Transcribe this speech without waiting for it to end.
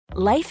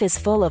Life is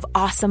full of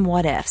awesome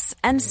what-ifs,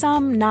 and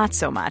some not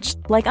so much,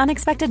 like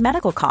unexpected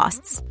medical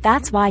costs.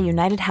 That's why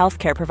United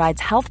Healthcare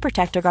provides Health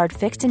Protector Guard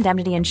fixed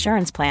indemnity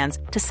insurance plans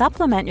to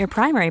supplement your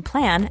primary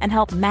plan and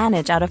help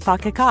manage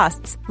out-of-pocket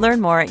costs.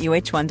 Learn more at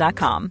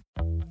uh1.com.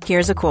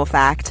 Here's a cool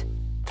fact.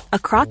 A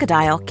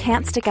crocodile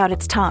can't stick out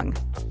its tongue.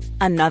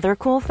 Another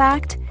cool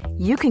fact,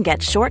 you can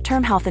get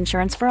short-term health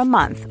insurance for a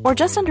month or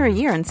just under a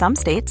year in some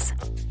states.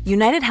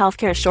 United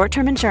Healthcare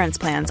short-term insurance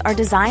plans are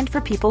designed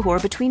for people who are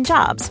between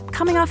jobs,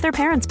 coming off their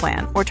parents'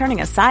 plan, or turning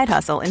a side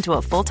hustle into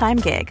a full-time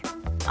gig.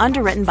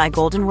 Underwritten by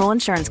Golden Rule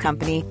Insurance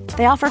Company,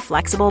 they offer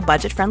flexible,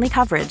 budget-friendly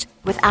coverage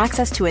with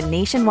access to a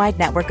nationwide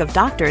network of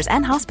doctors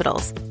and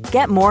hospitals.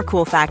 Get more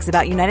cool facts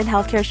about United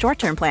Healthcare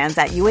short-term plans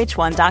at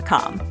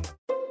uh1.com.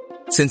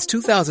 Since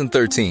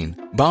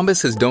 2013,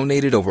 Bombas has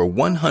donated over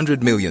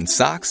 100 million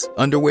socks,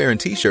 underwear, and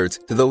T-shirts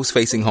to those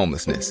facing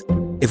homelessness.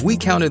 If we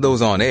counted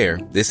those on air,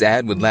 this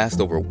ad would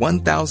last over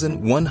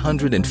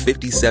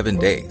 1,157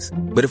 days.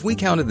 But if we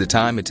counted the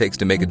time it takes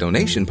to make a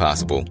donation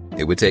possible,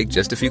 it would take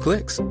just a few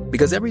clicks.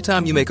 Because every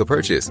time you make a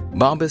purchase,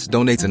 Bombas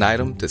donates an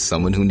item to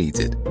someone who needs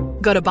it.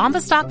 Go to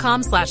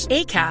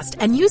bombas.com/ACAST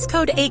and use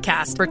code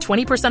ACAST for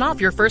 20% off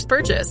your first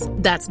purchase.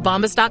 That's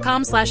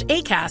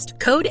bombas.com/ACAST,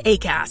 code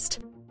ACAST.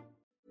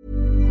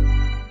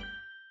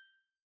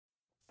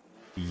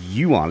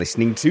 You are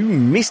listening to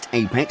Missed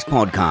Apex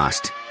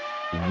Podcast.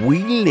 We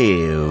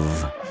live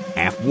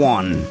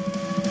F1.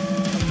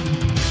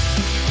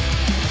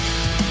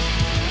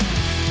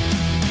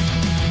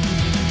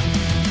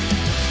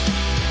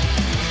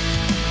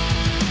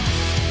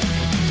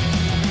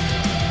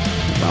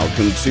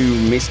 Welcome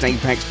to Missed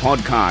Apex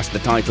Podcast. The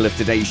title of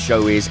today's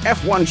show is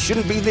F1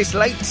 Shouldn't Be This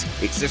Late.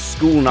 It's a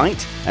school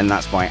night, and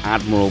that's by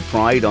Admiral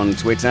Pride on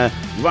Twitter.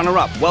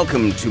 Runner-up,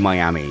 welcome to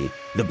Miami,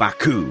 the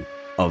Baku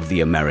of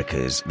the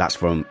Americas. That's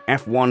from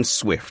F1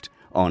 Swift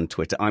on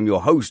Twitter. I'm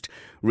your host,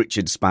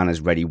 Richard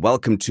Spanners Ready.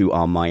 Welcome to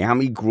our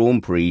Miami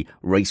Grand Prix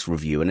race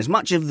review. And as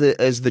much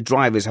as the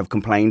drivers have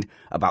complained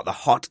about the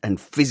hot and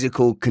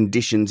physical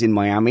conditions in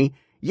Miami,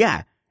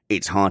 yeah,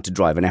 it's hard to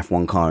drive an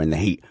F1 car in the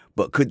heat,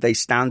 but could they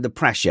stand the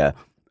pressure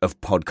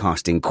of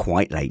podcasting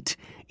quite late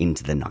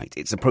into the night?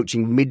 It's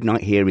approaching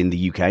midnight here in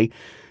the UK,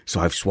 so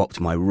I've swapped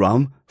my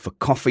rum for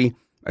coffee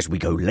as we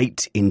go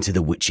late into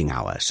the witching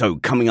hour. So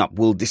coming up,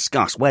 we'll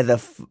discuss whether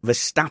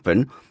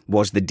Verstappen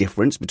was the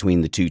difference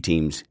between the two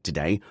teams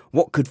today.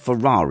 What could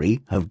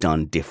Ferrari have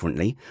done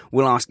differently?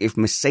 We'll ask if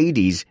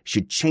Mercedes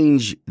should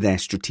change their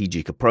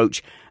strategic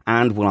approach.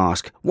 And we'll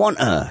ask, what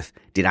on earth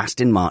did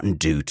Aston Martin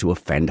do to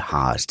offend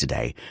Haas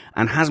today?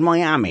 And has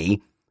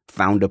Miami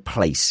found a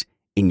place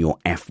in your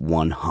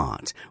F1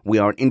 heart? We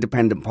are an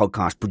independent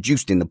podcast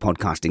produced in the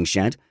podcasting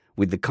shed.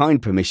 With the kind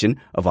permission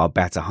of our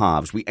better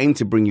halves, we aim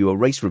to bring you a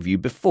race review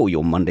before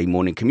your Monday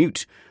morning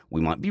commute.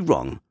 We might be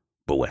wrong,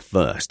 but we're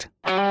first.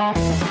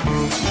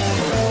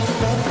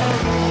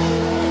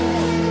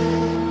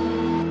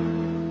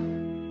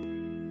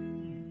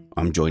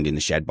 I'm joined in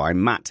the shed by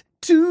Matt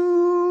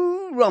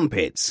Two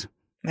Rumpets.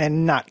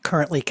 And not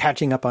currently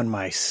catching up on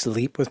my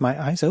sleep with my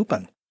eyes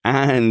open.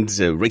 And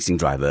racing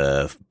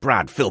driver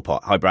Brad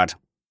Philpott. Hi, Brad.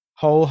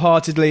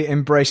 Wholeheartedly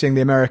embracing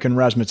the American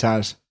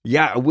razzmatazz.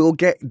 Yeah, we'll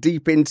get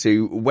deep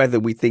into whether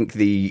we think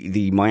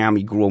the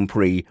Miami Grand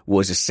Prix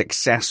was a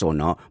success or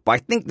not. But I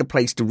think the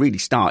place to really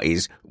start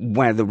is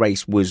where the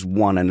race was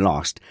won and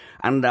lost.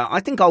 And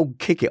I think I'll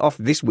kick it off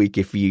this week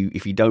if you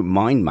don't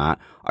mind, Matt.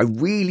 I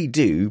really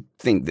do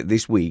think that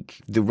this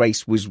week the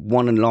race was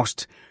won and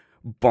lost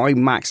by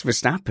Max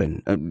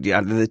Verstappen.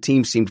 The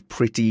team seemed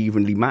pretty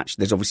evenly matched.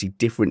 There's obviously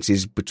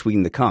differences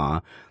between the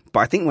car. But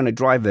I think when a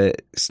driver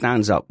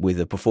stands up with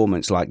a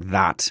performance like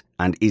that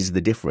and is the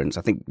difference,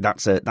 I think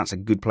that's a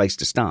good place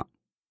to start.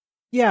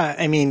 Yeah,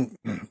 I mean,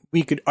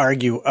 we could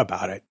argue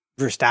about it.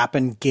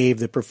 Verstappen gave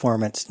the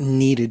performance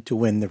needed to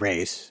win the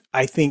race.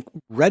 I think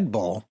Red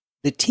Bull,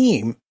 the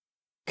team,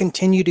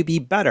 continue to be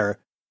better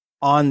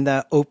on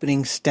the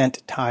opening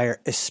stint tire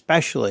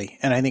especially.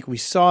 And I think we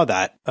saw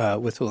that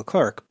with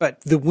Leclerc.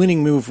 But the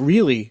winning move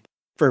really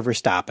for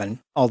Verstappen,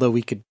 although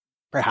we could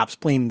perhaps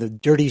blame the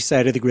dirty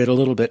side of the grid a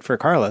little bit for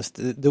Carlos,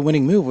 the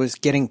winning move was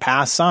getting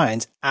past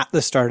Sainz at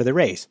the start of the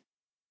race.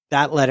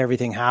 That let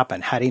everything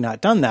happen. Had he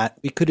not done that,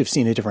 we could have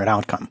seen a different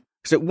outcome.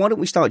 So why don't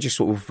we start just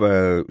sort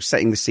of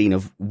setting the scene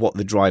of what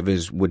the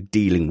drivers were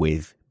dealing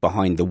with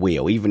behind the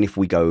wheel? Even if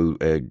we go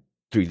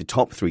through the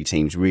top three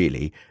teams,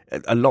 really,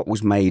 a lot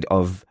was made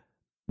of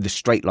the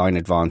straight line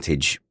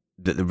advantage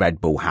that the Red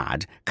Bull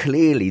had.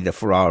 Clearly, the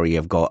Ferrari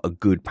have got a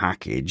good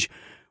package.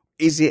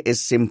 Is it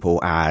as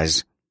simple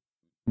as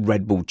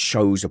Red Bull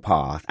chose a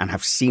path and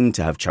have seemed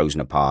to have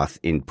chosen a path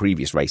in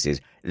previous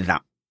races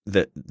that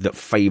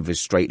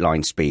favours straight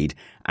line speed,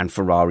 and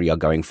Ferrari are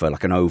going for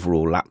like an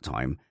overall lap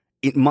time,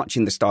 much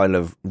in the style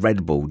of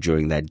Red Bull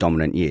during their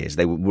dominant years?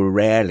 They were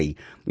rarely,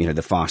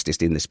 the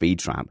fastest in the speed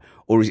trap,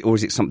 or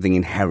is it something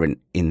inherent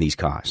in these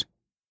cars?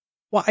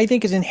 Well, I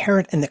think it's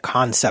inherent in the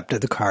concept of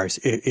the cars.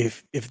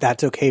 If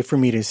that's okay for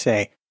me to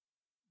say,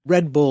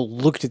 Red Bull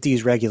looked at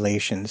these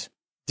regulations,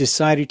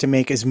 decided to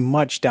make as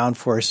much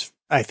downforce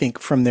I think,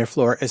 from their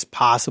floor as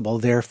possible,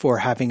 therefore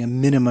having a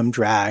minimum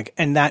drag.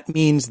 And that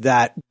means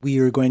that we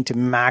are going to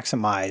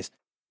maximize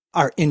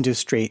our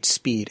end-of-straight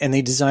speed. And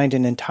they designed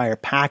an entire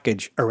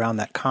package around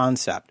that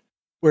concept.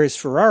 Whereas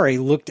Ferrari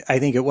looked, I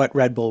think, at what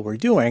Red Bull were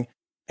doing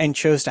and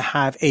chose to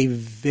have a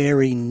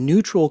very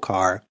neutral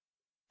car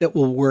that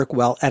will work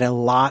well at a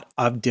lot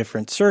of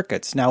different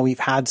circuits. Now, we've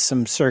had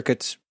some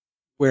circuits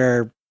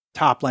where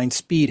top-line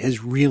speed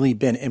has really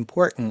been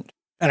important.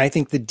 And I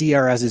think the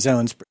DRS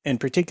zones in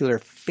particular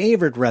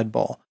favored Red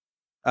Bull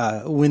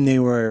when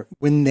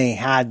they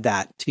had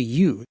that to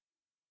use.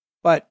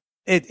 But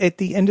at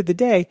the end of the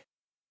day,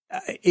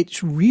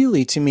 it's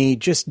really, to me,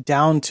 just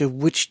down to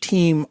which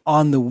team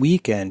on the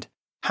weekend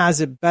has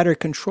a better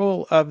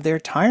control of their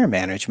tire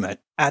management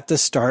at the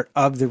start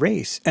of the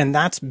race. And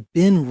that's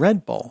been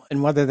Red Bull.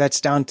 And whether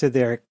that's down to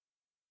their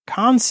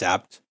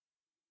concept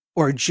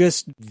or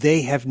just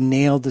they have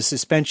nailed the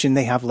suspension,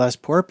 they have less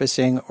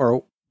porpoising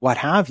or what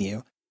have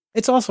you.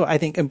 It's also, I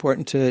think,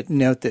 important to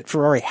note that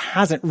Ferrari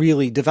hasn't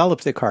really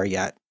developed the car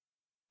yet,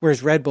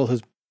 whereas Red Bull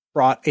has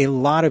brought a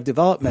lot of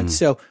development.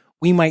 So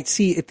we might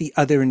see at the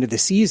other end of the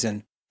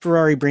season,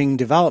 Ferrari bringing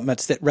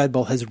developments that Red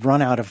Bull has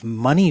run out of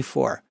money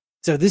for.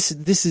 So this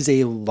is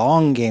a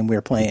long game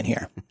we're playing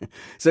here.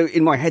 So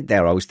in my head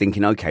there, I was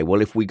thinking, okay,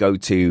 well, if we go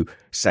to,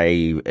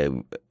 say,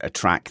 a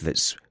track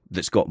that's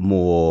got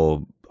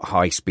more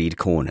high-speed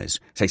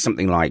corners, say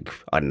something like,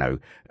 I don't know,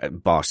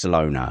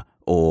 Barcelona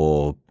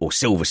or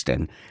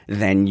Silverstone,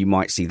 then you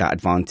might see that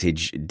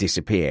advantage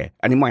disappear.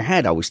 And in my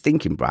head, I was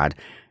thinking, Brad,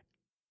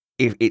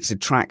 if it's a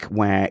track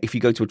where, if you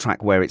go to a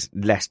track where it's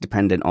less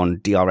dependent on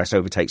DRS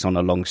overtakes on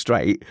a long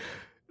straight,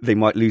 they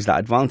might lose that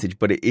advantage.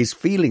 But it is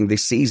feeling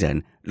this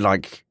season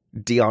like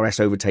DRS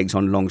overtakes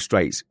on long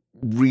straights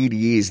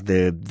really is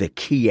the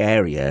key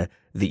area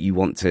that you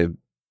want to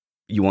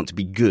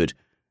be good,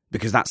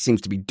 because that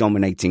seems to be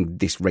dominating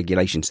this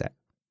regulation set.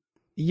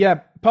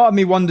 Yeah, part of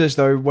me wonders,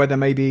 though, whether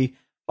maybe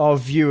our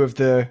view of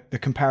the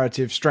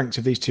comparative strengths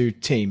of these two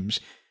teams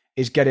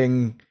is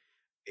getting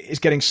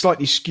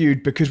slightly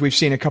skewed because we've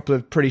seen a couple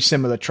of pretty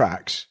similar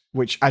tracks,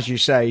 which, as you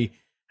say,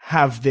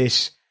 have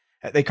this,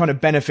 they kind of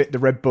benefit the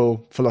Red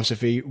Bull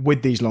philosophy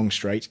with these long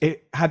straights.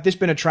 Had this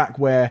been a track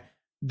where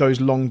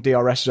those long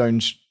DRS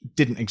zones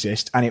didn't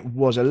exist and it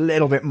was a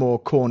little bit more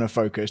corner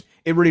focused,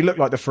 it really looked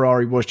like the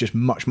Ferrari was just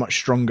much, much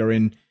stronger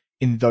in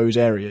those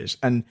areas.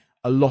 And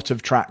a lot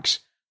of tracks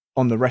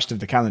on the rest of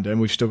the calendar,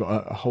 and we've still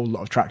got a whole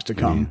lot of tracks to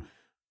come,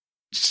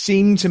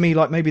 seem to me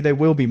like maybe they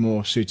will be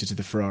more suited to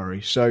the Ferrari.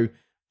 So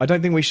I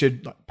don't think we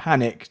should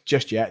panic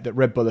just yet that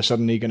Red Bull are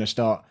suddenly going to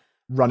start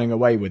running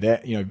away with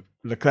it. You know,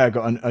 Leclerc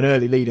got an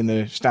early lead in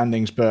the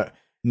standings, but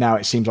now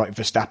it seems like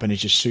Verstappen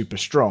is just super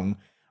strong.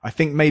 I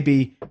think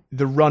maybe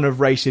the run of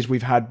races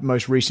we've had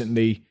most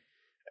recently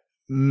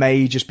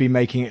may just be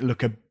making it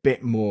look a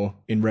bit more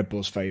in Red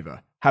Bull's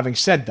favour. Having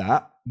said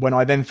that, when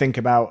I then think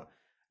about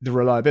the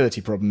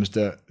reliability problems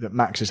that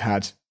Max has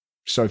had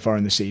so far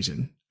in the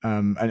season,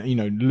 and, you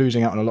know,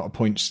 losing out on a lot of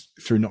points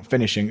through not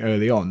finishing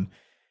early on,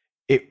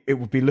 it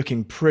would be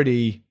looking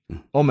pretty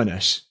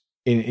ominous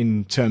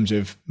in terms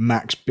of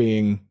Max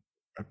being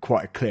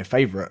quite a clear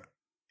favourite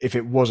if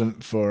it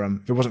wasn't for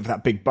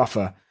that big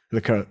buffer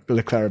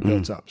Leclerc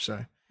built up.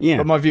 So yeah,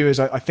 but my view is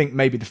I think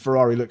maybe the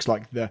Ferrari looks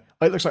like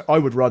I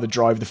would rather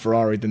drive the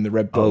Ferrari than the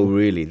Red Bull. Oh,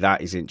 really?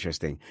 That is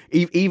interesting.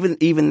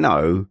 Even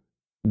though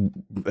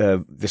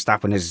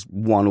Verstappen has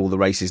won all the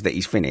races that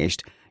he's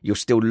finished, you're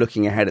still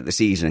looking ahead at the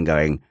season and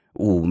going,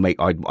 "Oh, mate,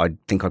 I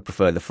think I'd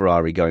prefer the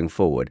Ferrari going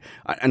forward."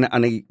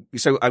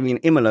 So I mean,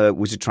 Imola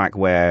was a track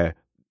where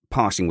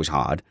passing was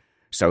hard,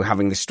 so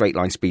having the straight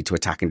line speed to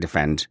attack and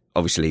defend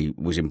obviously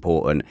was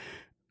important.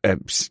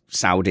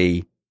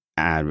 Saudi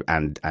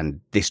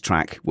and this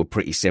track were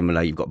pretty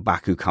similar. You've got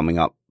Baku coming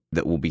up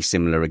that will be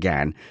similar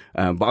again,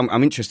 but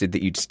I'm interested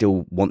that you'd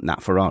still want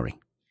that Ferrari.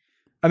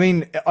 I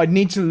mean, I'd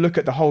need to look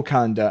at the whole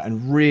calendar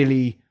and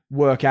really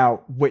work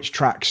out which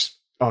tracks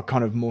are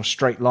kind of more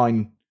straight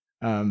line,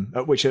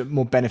 which are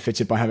more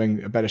benefited by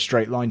having a better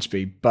straight line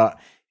speed. But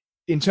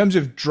in terms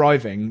of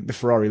driving, the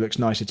Ferrari looks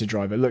nicer to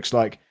drive. It looks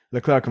like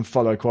Leclerc can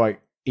follow quite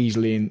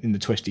easily in the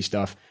twisty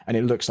stuff, and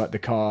it looks like the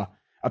car,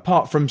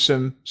 apart from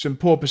some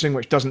porpoising,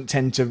 which doesn't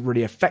tend to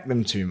really affect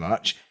them too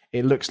much,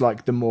 it looks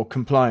like the more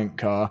compliant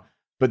car,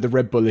 but the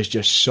Red Bull is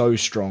just so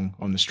strong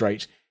on the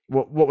straight.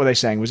 What were they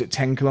saying? Was it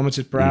 10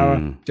 kilometers per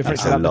hour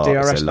difference to that the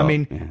DRS? I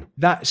mean,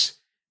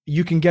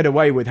 you can get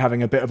away with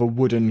having a bit of a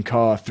wooden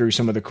car through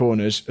some of the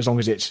corners as long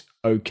as it's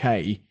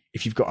okay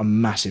if you've got a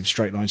massive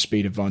straight line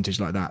speed advantage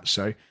like that.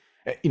 So,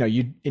 you know,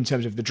 in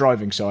terms of the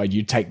driving side,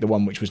 you'd take the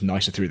one which was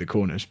nicer through the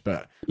corners.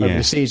 But over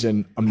the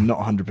season, I'm not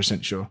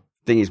 100% sure.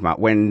 Thing is, Matt,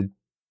 when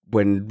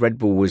Red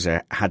Bull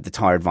had the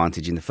tyre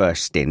advantage in the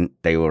first stint,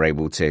 they were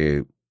able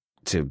to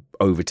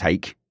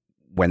overtake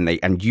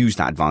and use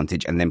that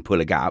advantage and then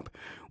pull a gap.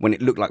 When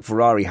it looked like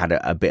Ferrari had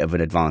a bit of an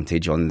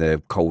advantage on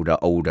the colder,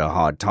 older,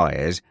 hard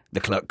tyres,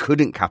 Leclerc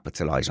couldn't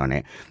capitalise on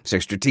it. So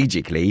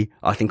strategically,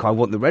 I think I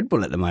want the Red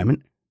Bull at the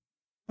moment.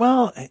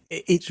 Well,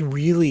 it's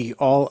really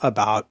all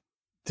about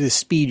the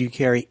speed you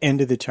carry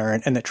into the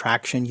turn and the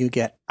traction you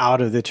get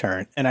out of the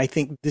turn. And I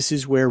think this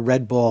is where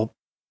Red Bull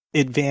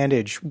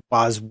advantage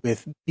was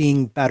with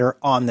being better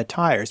on the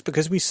tires,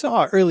 because we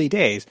saw early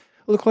days,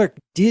 Leclerc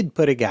did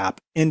put a gap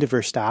into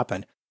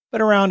Verstappen,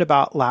 but around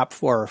about lap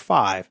 4 or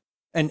 5.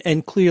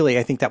 And clearly,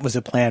 I think that was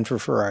a plan for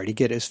Ferrari to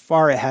get as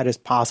far ahead as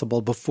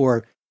possible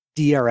before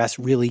DRS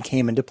really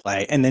came into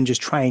play, and then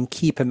just try and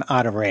keep him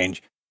out of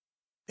range.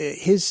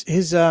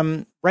 His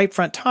right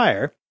front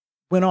tire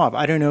went off.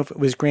 I don't know if it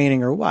was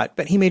graining or what,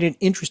 but he made an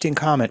interesting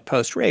comment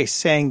post-race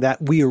saying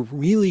that we are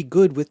really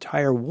good with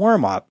tire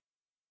warm-up,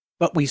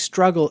 but we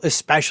struggle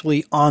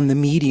especially on the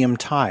medium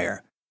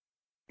tire.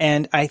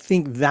 And I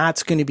think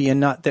that's going to be a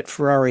nut that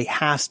Ferrari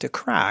has to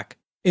crack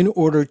in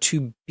order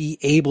to be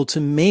able to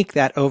make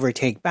that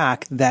overtake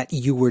back that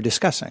you were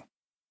discussing.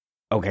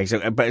 Okay,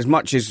 so but as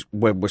much as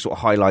we're sort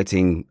of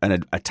highlighting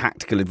a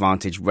tactical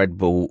advantage Red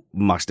Bull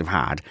must have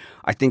had,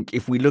 I think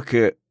if we look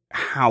at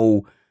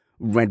how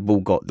Red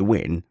Bull got the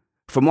win,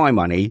 for my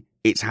money,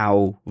 it's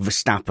how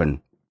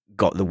Verstappen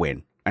got the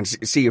win. And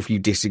see if you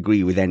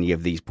disagree with any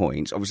of these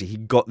points. Obviously, he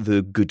got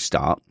the good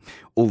start,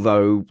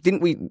 although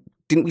didn't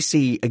we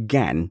see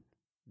again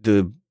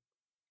the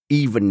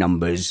even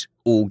numbers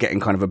all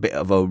getting kind of a bit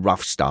of a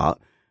rough start,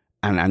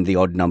 and the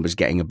odd numbers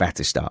getting a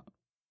better start?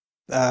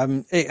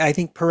 I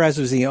think Perez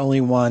was the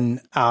only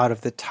one out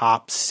of the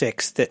top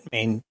 6 that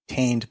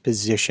maintained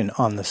position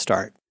on the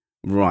start.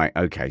 Right,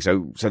 okay.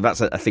 So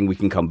that's a thing we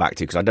can come back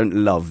to, because I don't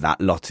love that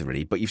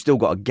lottery, but you've still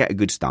got to get a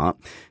good start.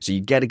 So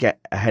you get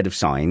ahead of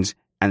Sainz,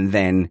 and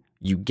then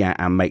you get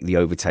and make the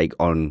overtake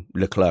on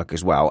Leclerc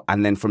as well.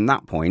 And then from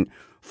that point,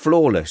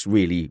 flawless,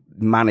 really,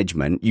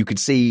 management. You could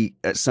see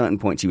at certain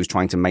points he was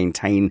trying to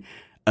maintain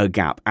a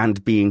gap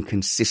and being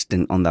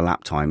consistent on the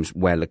lap times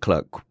where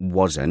Leclerc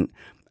wasn't,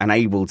 and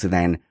able to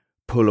then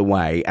pull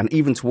away. And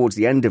even towards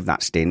the end of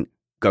that stint,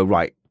 go,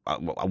 right,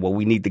 well,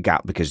 we need the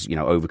gap because,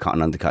 overcut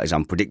and undercut is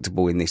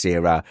unpredictable in this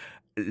era.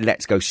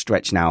 Let's go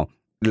stretch now.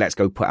 Let's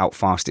go put out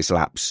fastest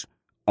laps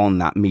on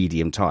that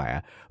medium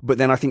tyre. But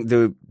then I think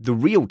the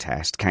real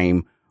test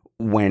came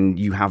when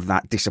you have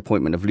that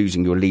disappointment of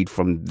losing your lead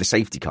from the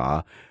safety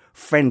car,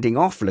 fending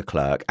off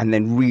Leclerc and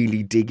then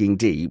really digging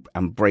deep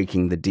and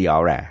breaking the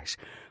DRS.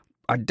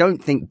 I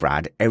don't think,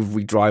 Brad,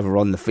 every driver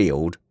on the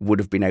field would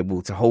have been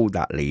able to hold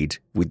that lead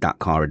with that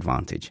car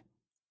advantage.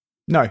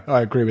 No,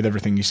 I agree with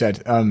everything you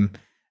said.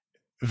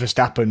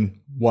 Verstappen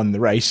won the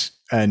race,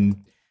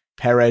 and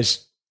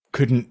Perez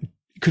couldn't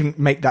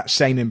make that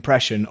same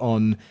impression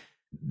on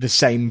the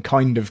same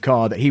kind of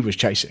car that he was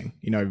chasing.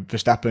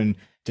 Verstappen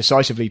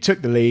decisively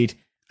took the lead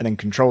and then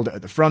controlled it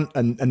at the front,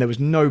 and there was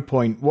no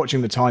point,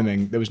 watching the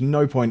timing, there was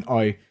no point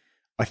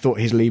I thought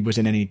his lead was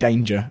in any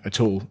danger at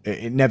all.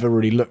 It never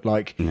really looked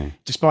like,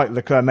 despite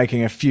Leclerc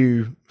making a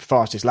few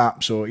fastest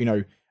laps or,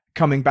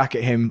 coming back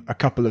at him a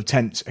couple of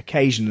tenths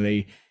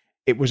occasionally,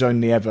 it was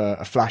only ever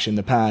a flash in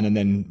the pan, and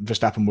then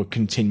Verstappen would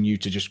continue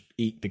to just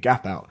eat the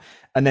gap out.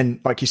 And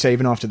then, like you say,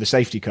 even after the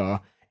safety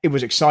car, it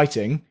was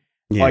exciting.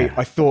 Yeah.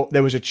 I thought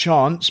there was a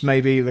chance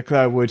maybe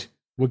Leclerc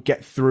would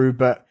get through,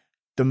 but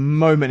the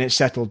moment it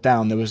settled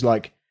down, there was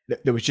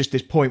just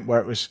this point where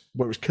it was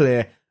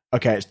clear,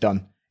 okay, it's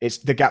done.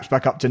 The gap's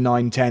back up to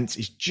 9 tenths.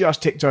 He's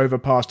just ticked over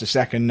past a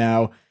second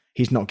now.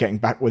 He's not getting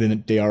back within the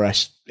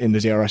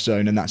DRS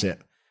zone, and that's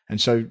it. And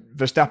so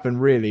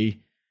Verstappen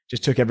really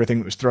just took everything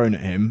that was thrown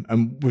at him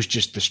and was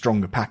just the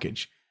stronger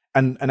package.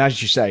 And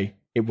as you say,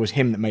 it was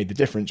him that made the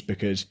difference,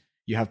 because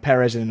you have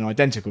Perez in an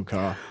identical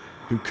car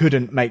who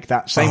couldn't make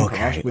that same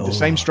crash with the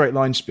same straight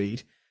line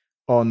speed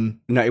on.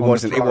 No, it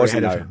wasn't.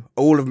 No.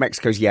 All of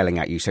Mexico's yelling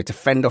at you. So to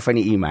fend off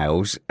any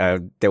emails,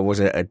 there was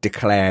a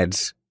declared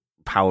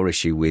power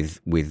issue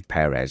with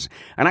Perez.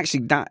 And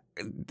actually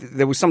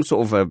there was some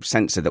sort of a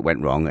sensor that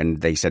went wrong,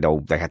 and they said,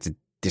 they had to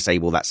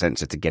disable that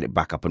sensor to get it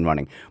back up and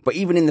running. But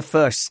even in the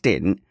first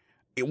stint,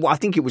 I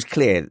think it was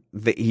clear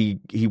that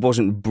he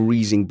wasn't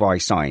breezing by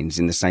Sainz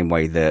in the same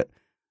way that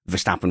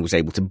Verstappen was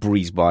able to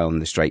breeze by on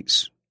the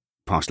straights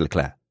past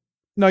Leclerc.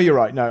 No, you're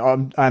right.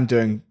 No, I'm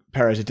doing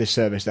Perez a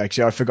disservice there, because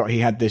I forgot he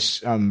had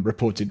this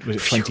reported, was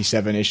it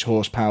 27-ish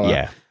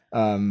horsepower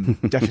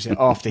deficit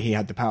after he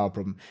had the power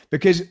problem.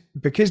 Because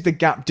the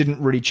gap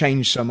didn't really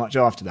change so much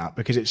after that,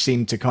 because it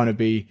seemed to kind of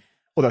be,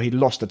 although he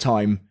lost the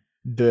time,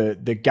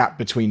 the gap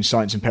between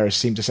Sainz and Perez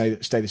seemed to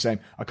stay the same.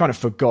 I kind of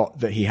forgot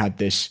that he had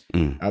this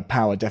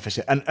power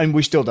deficit, and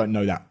we still don't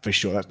know that for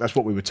sure. That's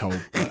what we were told.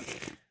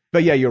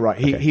 But yeah, you're right.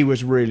 He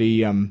was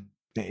really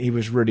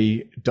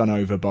done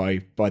over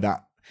by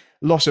that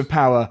loss of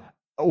power.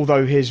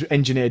 Although his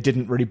engineer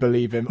didn't really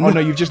believe him. Oh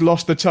no, you've just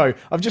lost the toe.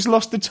 I've just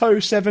lost the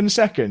toe 7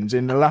 seconds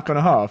in a lap and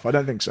a half. I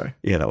don't think so.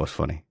 Yeah, that was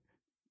funny.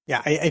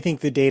 Yeah, I think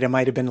the data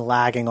might have been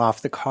lagging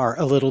off the car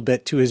a little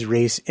bit to his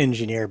race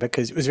engineer,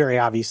 because it was very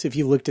obvious if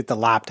you looked at the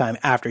lap time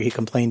after he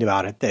complained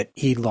about it that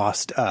he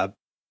lost a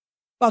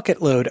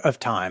bucket load of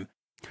time.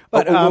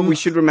 But we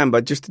should remember,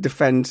 just to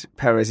defend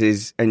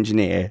Perez's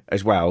engineer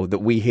as well, that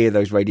we hear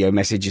those radio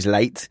messages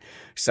late.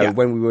 So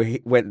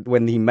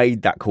when he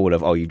made that call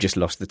of, you just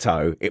lost the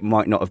toe, it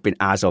might not have been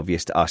as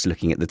obvious to us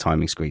looking at the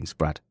timing screens,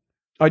 Brad.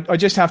 I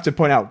just have to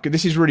point out,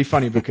 this is really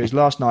funny because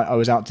last night I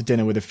was out to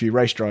dinner with a few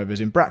race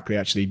drivers in Brackley,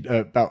 actually,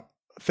 about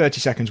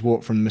 30 seconds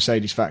walk from the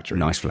Mercedes factory.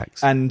 Nice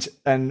flex. And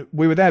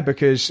we were there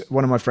because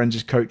one of my friends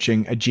is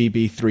coaching a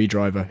GB3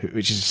 driver,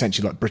 which is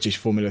essentially like British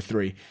Formula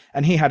 3.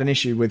 And he had an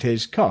issue with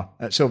his car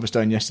at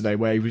Silverstone yesterday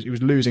where he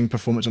was losing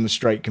performance on the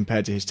straight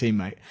compared to his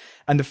teammate.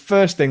 And the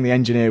first thing the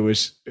engineer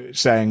was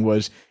saying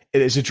was,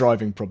 it is a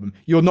driving problem.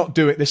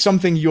 There's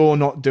something you're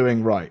not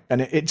doing right.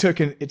 And it took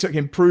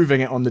him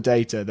proving it on the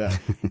data that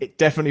it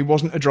definitely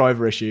wasn't a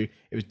driver issue.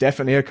 It was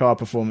definitely a car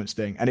performance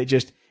thing. And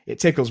it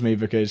tickles me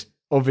because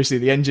obviously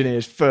the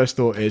engineer's first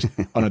thought is,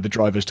 oh no, the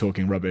driver's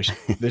talking rubbish.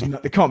 There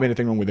can't be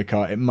anything wrong with the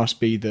car. It must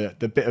be the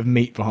bit of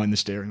meat behind the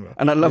steering wheel.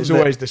 And I love it's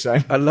always the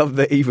same. I love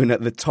that even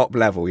at the top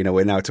level,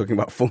 we're now talking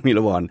about Formula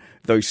One,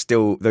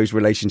 those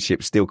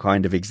relationships still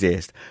kind of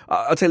exist.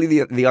 I'll tell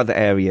you the other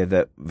area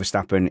that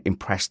Verstappen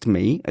impressed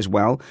me as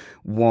well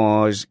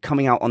was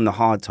coming out on the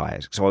hard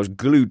tyres. So I was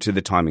glued to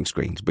the timing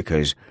screens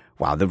because,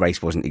 wow, the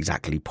race wasn't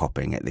exactly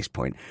popping at this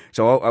point.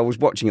 So I was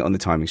watching it on the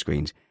timing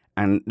screens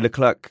and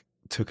Leclerc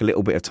took a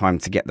little bit of time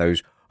to get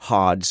those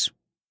hards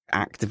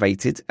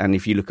activated. And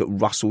if you look at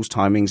Russell's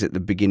timings at the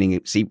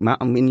beginning, see, Matt,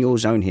 I'm in your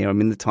zone here. I'm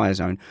in the tyre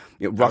zone.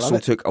 Russell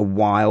took a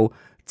while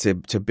to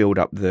build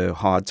up the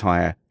hard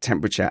tyre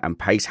temperature and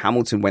pace.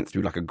 Hamilton went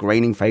through like a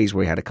graining phase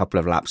where he had a couple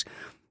of laps,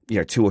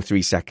 2 or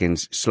 3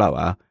 seconds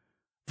slower.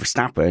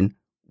 Verstappen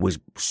was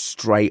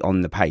straight on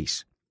the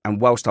pace.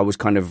 And whilst I was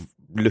kind of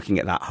looking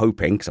at that,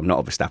 hoping, because I'm not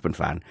a Verstappen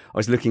fan, I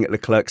was looking at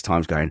Leclerc's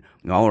times going,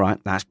 all right,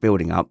 that's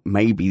building up.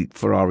 Maybe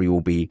Ferrari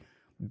will be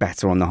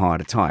better on the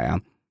harder tyre.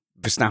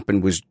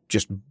 Verstappen was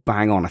just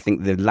bang on. I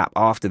think the lap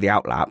after the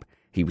outlap,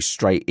 he was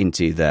straight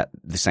into the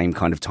same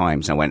kind of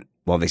times. And I went,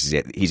 well, this is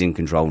it. He's in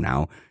control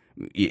now.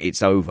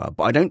 It's over.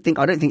 But I don't think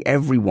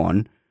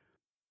everyone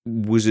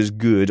was as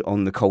good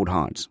on the cold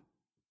hards.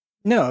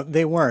 No,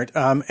 they weren't.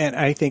 And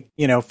I think,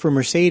 for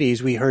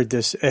Mercedes, we heard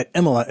this at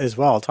Imola as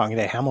well, talking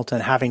to Hamilton,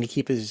 having to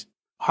keep his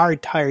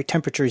hard tire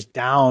temperatures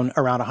down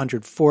around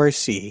 104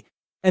 C.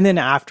 And then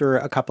after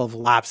a couple of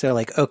laps, they're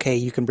like, okay,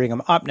 you can bring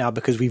them up now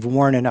because we've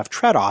worn enough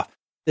tread off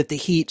that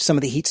some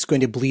of the heat's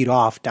going to bleed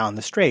off down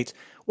the straights.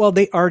 Well,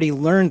 they already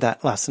learned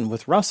that lesson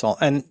with Russell.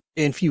 And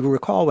if you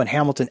recall, when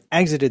Hamilton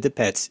exited the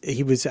pits,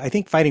 he was, I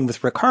think, fighting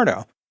with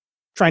Ricciardo,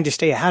 trying to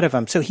stay ahead of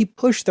him. So he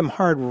pushed them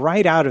hard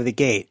right out of the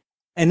gate.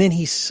 And then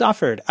he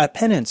suffered a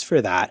penance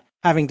for that,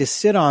 having to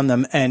sit on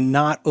them and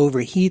not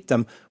overheat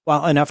them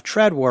while enough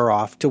tread wore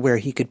off to where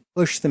he could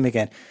push them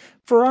again.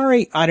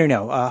 Ferrari, I don't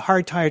know,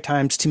 hard tire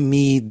times, to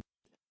me,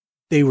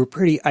 they were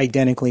pretty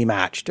identically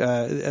matched.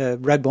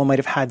 Red Bull might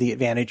have had the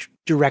advantage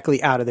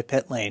directly out of the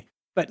pit lane,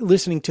 but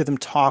listening to them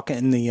talk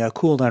in the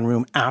cool-down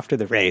room after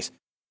the race,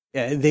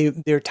 there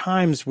are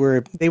times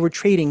where they were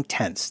trading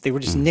tenths. They were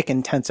just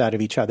nicking tenths out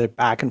of each other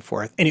back and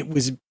forth, and it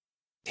was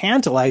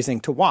tantalizing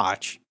to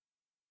watch,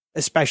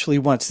 especially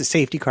once the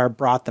safety car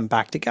brought them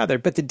back together.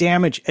 But the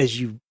damage, as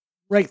you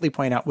rightly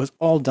point out, was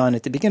all done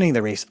at the beginning of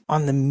the race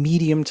on the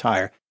medium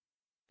tire.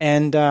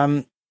 And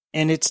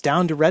it's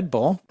down to Red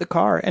Bull, the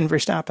car, and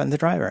Verstappen, the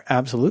driver.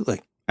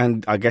 Absolutely.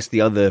 And I guess the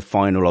other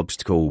final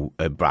obstacle,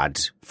 Brad,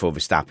 for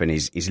Verstappen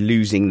is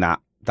losing that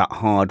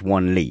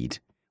hard-won lead.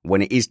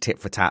 When it is tit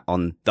for tat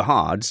on the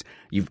hards,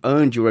 you've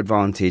earned your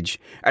advantage.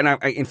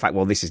 And in fact,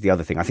 this is the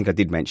other thing. I think I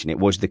did mention it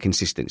was the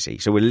consistency.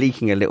 So we're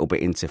leaking a little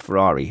bit into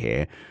Ferrari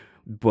here,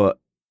 but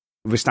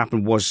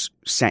Verstappen was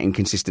setting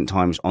consistent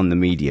times on the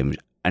mediums,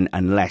 and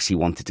unless he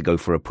wanted to go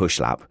for a push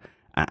lap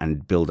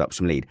and build up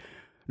some lead.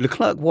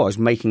 Leclerc was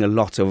making a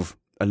lot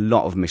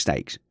of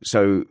mistakes.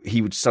 So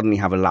he would suddenly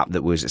have a lap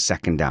that was a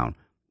second down,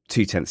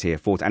 2 tenths here,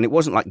 4 tenths. And it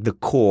wasn't like the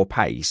core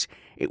pace.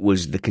 It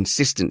was the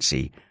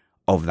consistency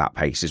of that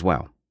pace as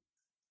well.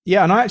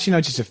 Yeah, and I actually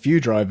noticed a few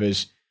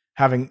drivers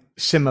having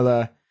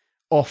similar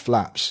off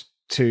laps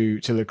to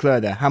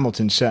Leclerc there.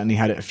 Hamilton certainly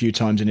had it a few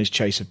times in his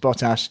chase of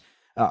Bottas.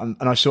 And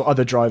I saw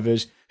other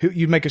drivers who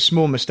you'd make a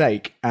small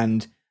mistake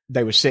and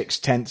they were 6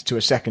 tenths to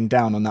a second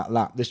down on that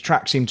lap. This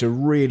track seemed to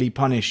really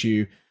punish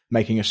you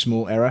making a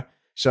small error.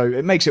 So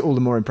it makes it all the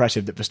more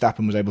impressive that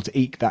Verstappen was able to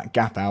eke that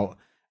gap out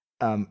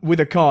with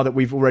a car that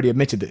we've already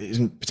admitted that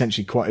isn't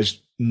potentially quite as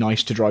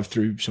nice to drive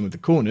through some of the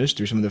corners,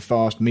 through some of the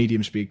fast,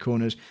 medium speed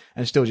corners,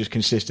 and still just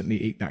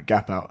consistently eke that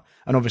gap out.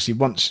 And obviously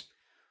once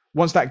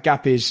that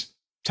gap is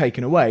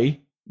taken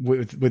away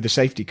with the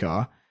safety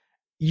car,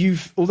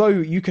 although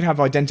you could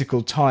have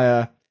identical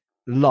tyre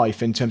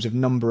life in terms of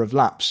number of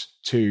laps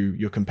to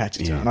your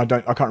competitor, and I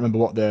can't remember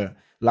what the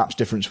laps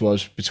difference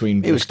was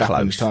between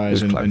Verstappen's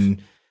tyres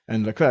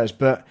and Leclerc's,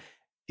 but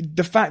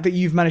the fact that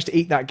you've managed to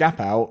eke that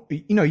gap out,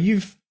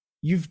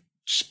 you've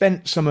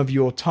spent some of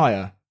your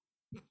tyre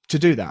to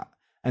do that,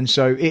 and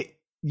so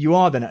you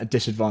are then at a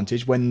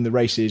disadvantage when the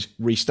race is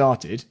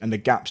restarted and the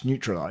gap's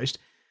neutralised.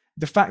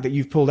 The fact that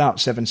you've pulled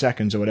out 7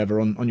 seconds or whatever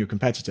on your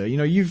competitor,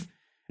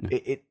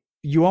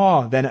 you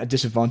are then at a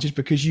disadvantage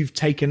because you've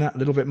taken that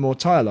little bit more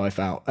tyre life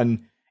out,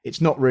 and there's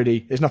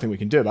nothing we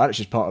can do about it. It's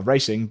just part of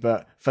racing.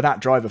 But for that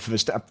driver, for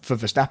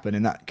Verstappen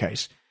in that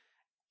case,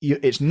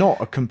 it's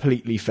not a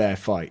completely fair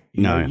fight.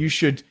 You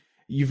should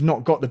you've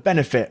not got the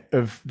benefit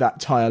of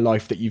that tyre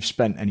life that you've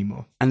spent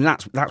anymore. And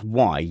that's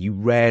why you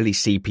rarely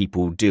see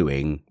people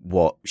doing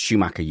what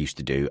Schumacher used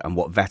to do and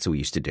what Vettel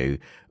used to do,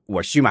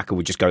 where Schumacher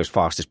would just go as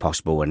fast as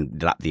possible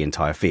and lap the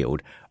entire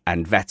field,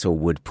 and Vettel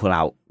would pull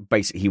out,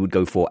 basically he would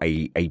go for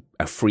a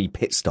free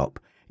pit stop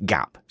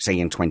gap, say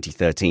in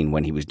 2013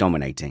 when he was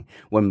dominating.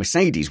 When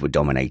Mercedes were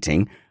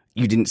dominating,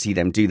 you didn't see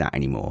them do that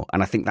anymore.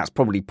 And I think that's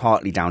probably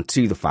partly down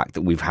to the fact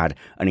that we've had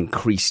an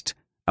increased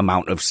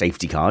amount of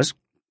safety cars.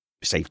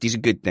 Safety's a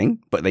good thing,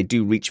 but they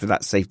do reach for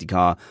that safety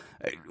car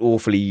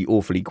awfully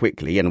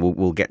quickly, and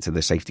we'll get to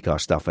the safety car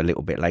stuff a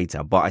little bit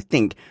later. But I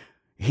think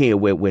here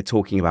we're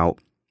talking about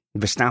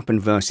Verstappen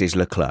versus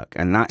Leclerc,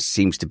 and that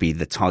seems to be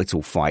the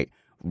title fight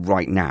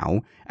right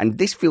now. And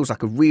this feels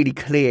like a really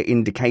clear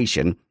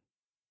indication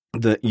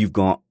that you've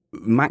got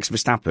Max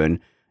Verstappen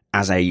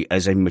as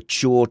a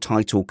mature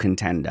title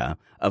contender,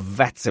 a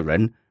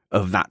veteran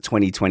of that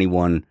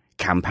 2021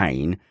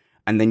 campaign,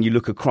 and then you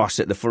look across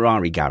at the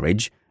Ferrari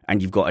garage,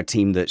 and you've got a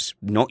team that's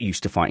not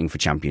used to fighting for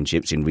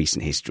championships in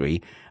recent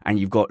history, and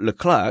you've got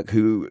Leclerc,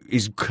 who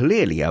is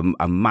clearly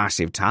a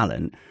massive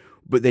talent,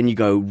 but then you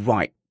go,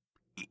 right,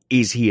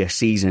 is he a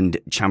seasoned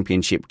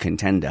championship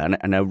contender?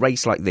 And a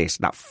race like this,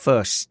 that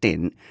first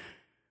stint,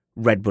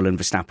 Red Bull and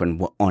Verstappen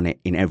were on it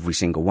in every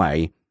single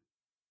way,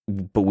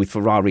 but with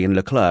Ferrari and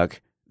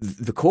Leclerc,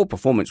 the core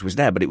performance was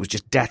there, but it was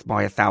just death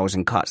by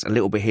 1,000 cuts, a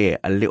little bit here,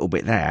 a little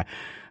bit there,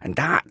 and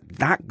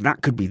that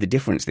could be the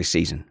difference this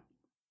season.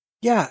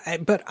 Yeah,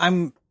 but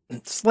I'm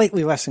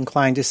slightly less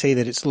inclined to say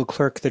that it's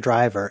Leclerc the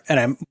driver, and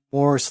I'm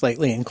more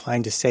slightly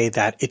inclined to say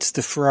that it's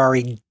the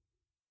Ferrari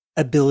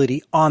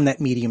ability on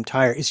that medium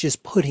tire is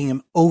just putting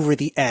him over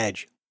the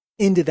edge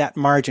into that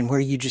margin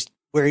where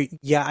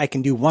I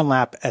can do one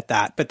lap at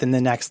that, but then the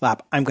next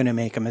lap I'm going to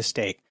make a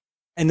mistake.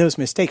 And those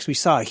mistakes, we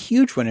saw a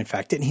huge one. In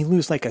fact, didn't he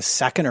lose like a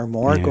second or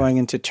more going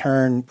into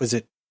turn, was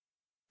it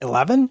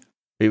 11?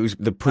 It was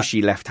the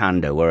pushy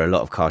left-hander where a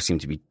lot of cars seem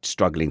to be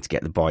struggling to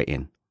get the bite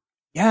in.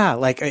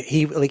 Yeah,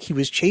 he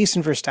was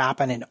chasing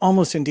Verstappen and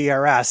almost in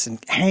DRS and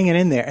hanging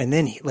in there. And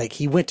then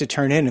he went to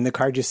turn in and the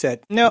car just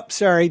said, nope,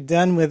 sorry,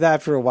 done with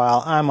that for a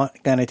while. I'm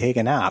going to take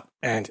a nap.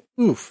 And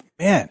oof,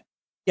 man.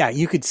 Yeah,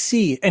 you could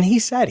see. And he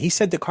said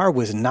the car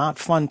was not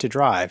fun to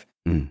drive.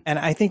 And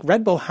I think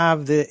Red Bull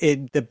have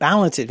the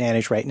balance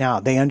advantage right now.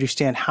 They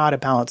understand how to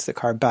balance the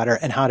car better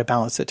and how to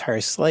balance the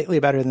tires slightly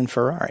better than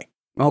Ferrari.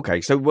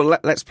 Okay, so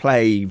let's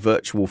play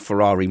virtual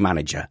Ferrari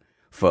manager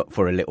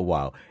for a little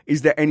while.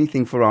 Is there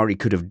anything Ferrari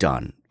could have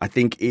done? I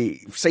think,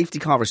 safety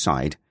car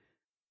aside,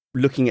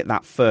 looking at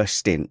that first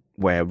stint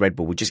where Red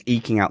Bull were just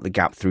eking out the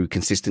gap through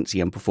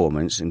consistency and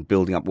performance and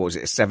building up, a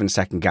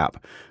 7-second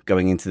gap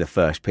going into the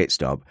first pit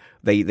stop,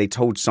 they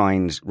told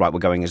Sainz, right, we're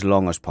going as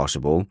long as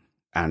possible,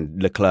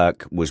 and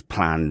Leclerc was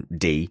plan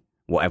D,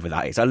 whatever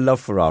that is. I love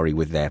Ferrari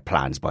with their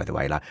plans, by the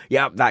way.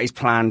 That is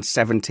plan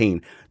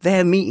 17.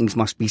 Their meetings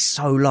must be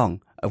so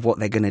long of what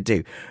they're going to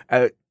do.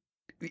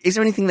 Is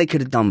there anything they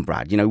could have done,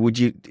 Brad? Would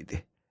you?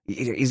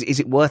 Is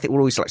it worth it? We're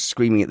always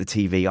screaming at the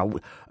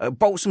TV.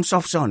 Bolt some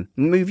softs on,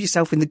 move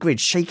yourself in the grid,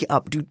 shake it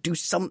up, do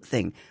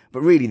something.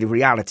 But really, the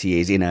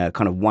reality is, in a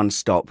kind of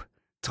one-stop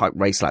type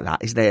race like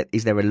that,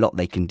 is there a lot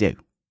they can do?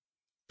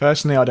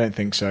 Personally, I don't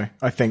think so.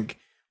 I think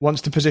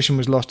once the position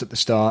was lost at the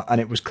start, and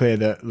it was clear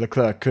that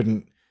Leclerc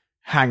couldn't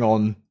hang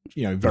on,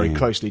 very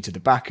closely to the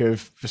back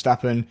of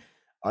Verstappen,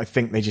 I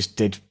think they just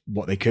did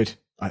what they could.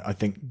 I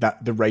think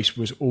that the race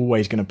was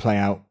always going to play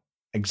out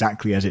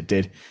exactly as it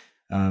did.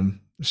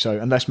 So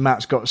unless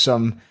Matt's got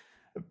some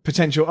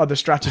potential other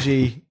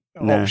strategy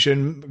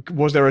option,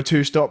 was there a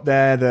two-stop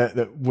there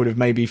that would have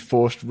maybe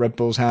forced Red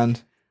Bull's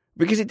hand?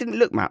 Because it didn't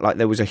look, Matt, like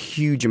there was a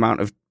huge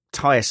amount of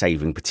tyre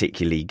saving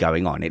particularly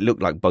going on. It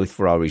looked like both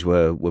Ferraris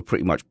were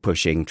pretty much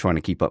pushing, trying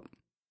to keep up.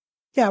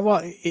 Yeah,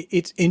 well,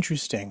 it's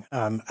interesting.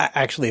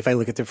 Actually, if I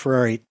look at the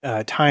Ferrari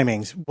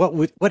timings,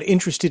 what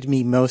interested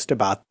me most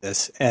about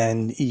this,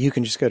 and you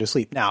can just go to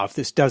sleep now if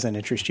this doesn't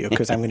interest you,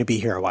 because I'm going to be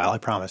here a while, I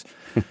promise,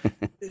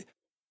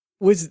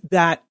 was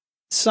that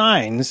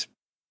Sainz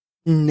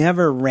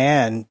never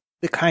ran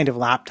the kind of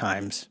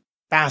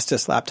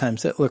fastest lap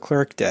times that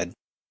Leclerc did,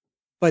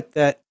 but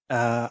that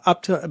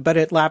but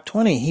at lap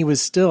 20 he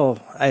was still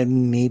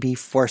maybe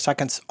 4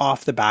 seconds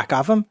off the back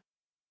of him.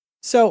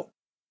 So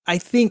I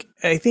think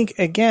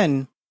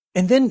again,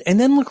 and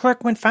then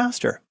Leclerc went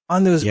faster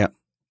on those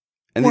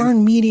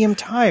medium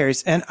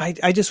tires. And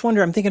I just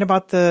wonder, I'm thinking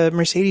about the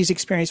Mercedes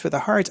experience with the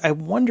hards. I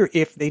wonder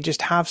if they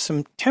just have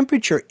some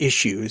temperature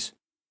issues.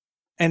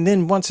 And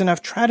then once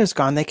enough tread is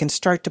gone, they can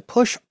start to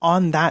push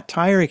on that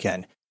tire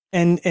again.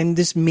 And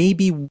this may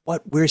be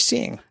what we're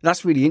seeing.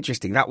 That's really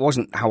interesting. That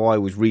wasn't how I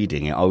was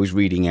reading it. I was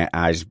reading it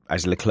as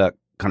Leclerc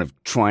kind of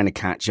trying to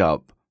catch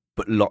up,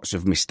 but lots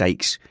of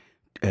mistakes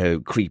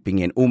creeping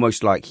in,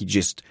 almost like he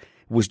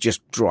was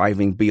just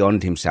driving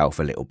beyond himself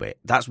a little bit.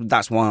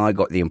 That's why I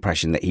got the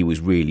impression that he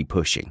was really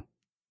pushing.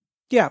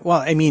 Yeah, well,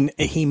 I mean,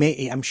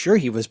 I'm sure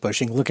he was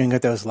pushing looking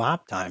at those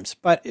lap times,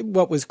 but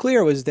what was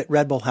clear was that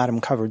Red Bull had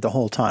him covered the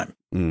whole time.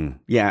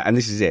 Yeah, and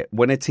this is it.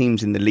 When a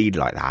team's in the lead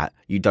like that,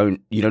 you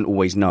don't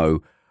always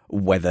know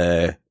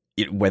whether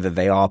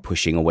they are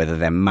pushing or whether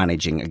they're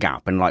managing a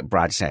gap. And like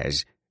Brad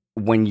says,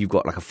 when you've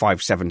got like a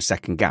 5-7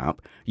 second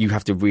gap, you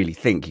have to really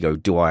think, you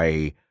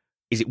go,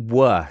 is it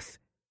worth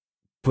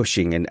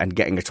pushing and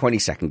getting a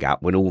 20-second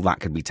gap when all that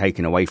could be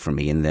taken away from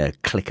me in the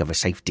click of a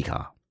safety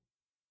car?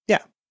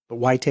 Yeah, but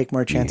why take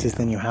more chances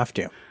than you have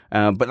to?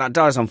 But that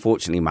does,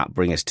 unfortunately, Matt,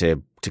 bring us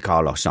to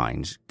Carlos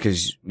Sainz,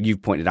 because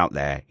you've pointed out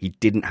there he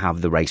didn't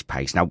have the race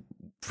pace. Now,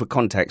 for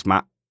context,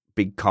 Matt,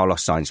 big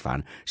Carlos Sainz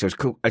fan. So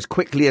as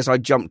quickly as I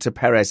jumped to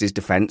Perez's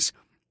defence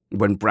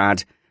when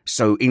Brad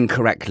so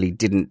incorrectly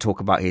didn't talk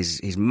about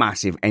his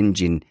massive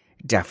engine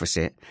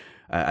deficit,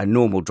 a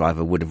normal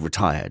driver would have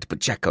retired. But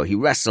Checo, he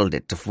wrestled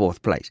it to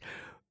fourth place.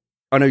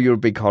 I know you're a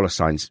big Carlos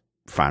Sainz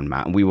fan,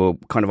 Matt, and we were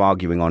kind of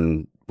arguing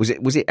on, was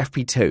it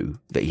FP2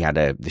 that he had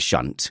the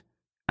shunt,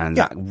 and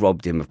that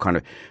robbed him of kind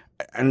of,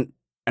 and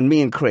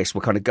me and Chris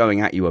were kind of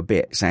going at you a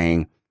bit,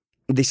 saying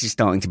this is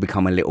starting to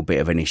become a little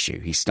bit of an issue.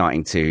 He's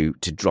starting to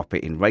drop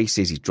it in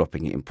races. He's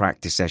dropping it in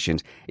practice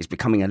sessions. It's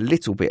becoming a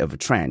little bit of a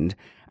trend.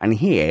 And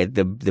here,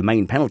 the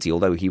main penalty,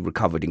 although he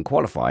recovered in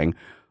qualifying,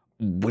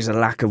 was a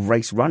lack of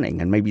race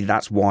running. And maybe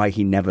that's why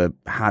he never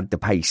had the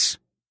pace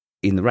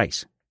in the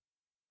race.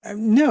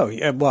 No,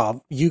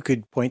 well, you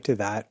could point to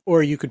that,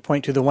 or you could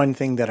point to the one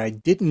thing that I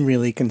didn't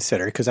really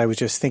consider, because I was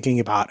just thinking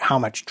about how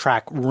much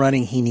track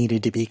running he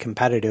needed to be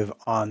competitive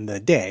on the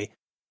day.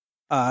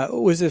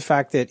 Was the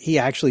fact that he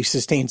actually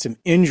sustained some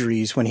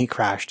injuries when he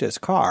crashed his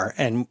car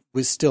and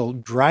was still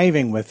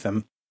driving with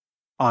them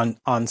on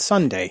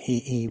Sunday.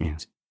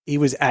 He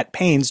was at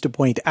pains to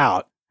point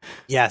out,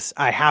 yes,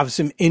 I have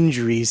some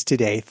injuries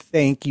today.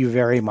 Thank you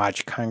very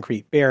much,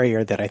 concrete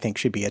barrier that I think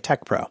should be a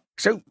Tech Pro.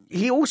 So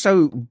he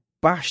also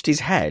bashed his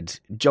head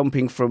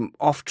jumping from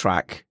off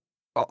track,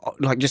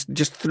 like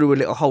just through a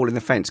little hole in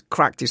the fence,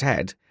 cracked his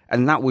head,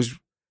 and that was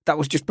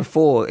just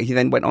before he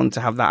then went on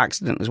to have that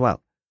accident as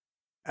well.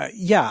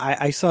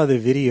 I saw the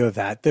video of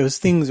that. Those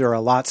things are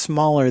a lot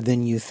smaller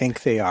than you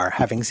think they are,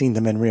 having seen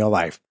them in real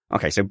life.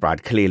 Okay, so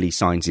Brad, clearly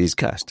Sainz is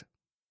cursed.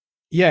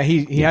 Yeah,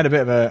 he had a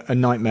bit of a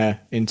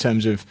nightmare in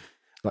terms of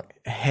like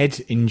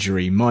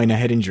minor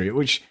head injury,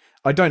 which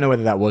I don't know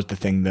whether that was the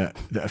thing that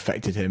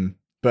affected him,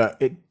 but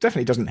it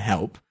definitely doesn't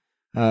help.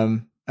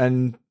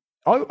 And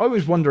I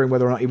was wondering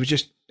whether or not he was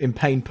just in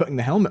pain putting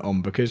the helmet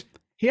on, because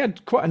he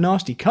had quite a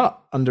nasty cut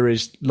under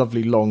his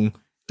lovely long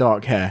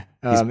dark hair.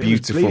 His beautiful, it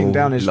was bleeding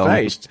down his long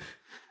face.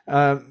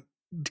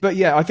 But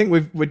yeah, I think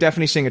we're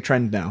definitely seeing a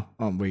trend now,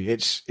 aren't we?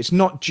 It's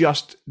not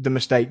just the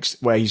mistakes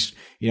where he's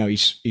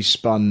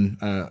spun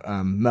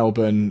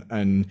Melbourne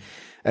and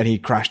he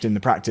crashed in the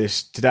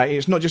practice today.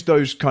 It's not just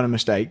those kind of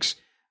mistakes.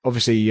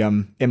 Obviously,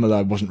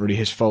 Imola wasn't really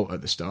his fault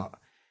at the start,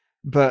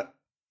 but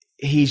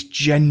he's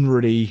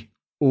generally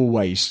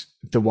always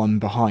the one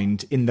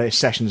behind in the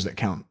sessions that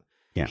count.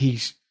 Yeah. He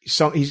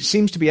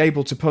seems to be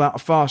able to pull out a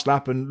fast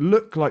lap and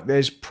look like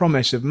there's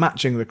promise of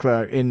matching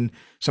Leclerc in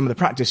some of the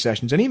practice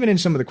sessions and even in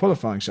some of the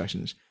qualifying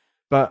sessions.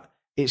 But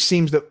it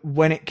seems that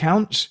when it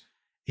counts,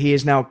 he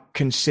is now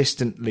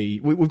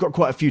consistently... We've got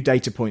quite a few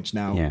data points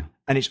now. Yeah.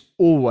 And it's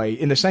always,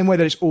 in the same way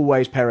that it's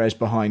always Perez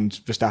behind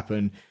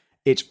Verstappen,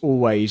 it's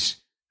always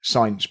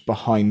Sainz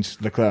behind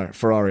Leclerc at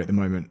Ferrari at the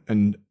moment.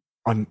 And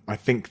I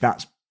think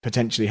that's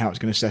potentially how it's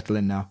going to settle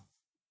in now.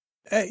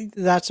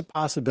 That's a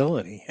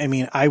possibility. I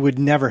mean, I would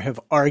never have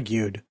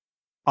argued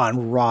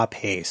on raw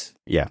pace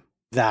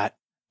that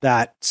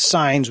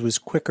Sainz was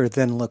quicker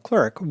than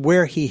Leclerc.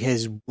 Where he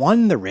has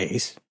won the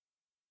race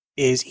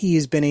is he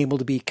has been able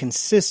to be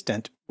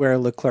consistent where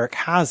Leclerc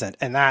hasn't,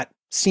 and that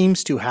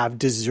seems to have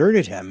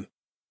deserted him.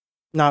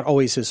 Not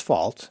always his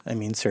fault. I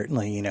mean,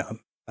 certainly,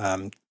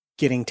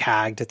 getting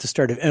tagged at the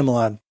start of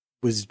Imola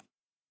was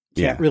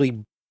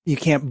you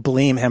can't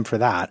blame him for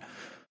that.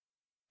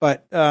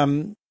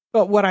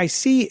 But what I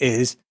see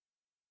is,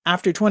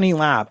 after 20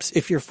 laps,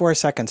 if you're 4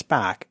 seconds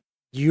back,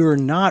 you're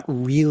not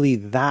really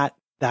that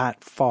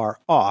far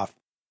off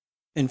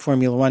in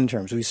Formula One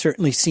terms. We've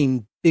certainly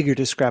seen bigger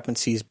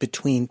discrepancies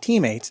between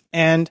teammates.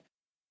 And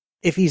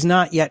if he's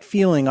not yet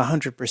feeling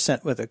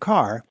 100% with a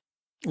car,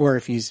 or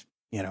if he's,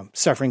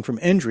 suffering from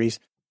injuries,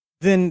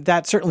 then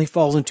that certainly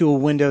falls into a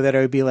window that I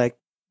would be like,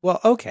 well,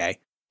 okay,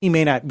 he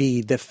may not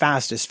be the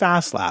fastest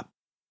fast lap,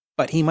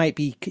 but he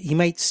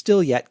might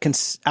still yet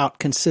out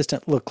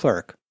consistent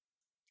Leclerc.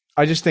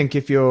 I just think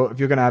if you're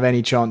going to have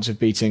any chance of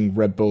beating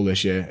Red Bull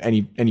this year,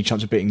 any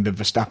chance of beating the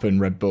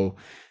Verstappen Red Bull,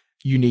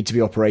 you need to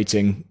be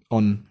operating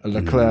on a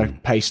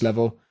Leclerc pace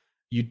level.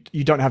 You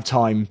don't have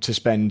time to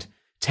spend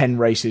 10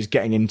 races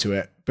getting into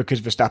it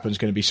because Verstappen's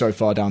going to be so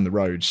far down the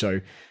road.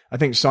 So I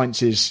think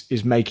Sainz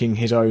is making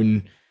his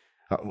own,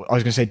 I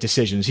was going to say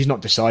decisions. He's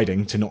not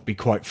deciding to not be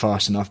quite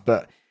fast enough,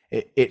 but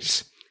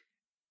it's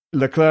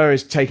Leclerc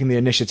is taking the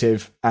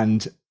initiative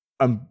and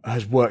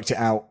has worked it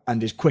out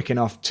and is quick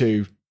enough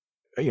to,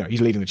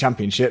 he's leading the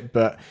championship,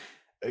 but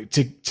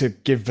to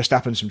give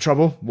Verstappen some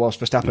trouble whilst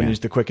Verstappen is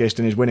the quickest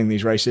and is winning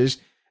these races.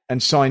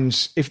 And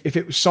Sainz, if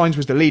Sainz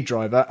was the lead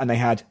driver and they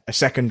had a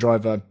second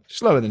driver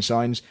slower than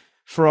Sainz,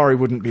 Ferrari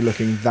wouldn't be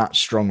looking that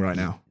strong right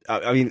now.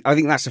 I mean, I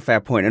think that's a fair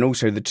point. And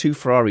also the two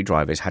Ferrari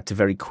drivers had to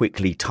very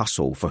quickly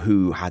tussle for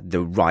who had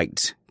the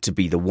right to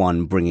be the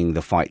one bringing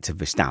the fight to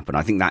Verstappen.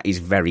 I think that is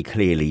very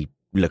clearly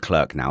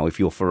Leclerc now. If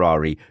you're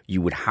Ferrari,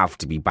 you would have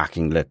to be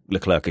backing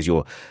Leclerc as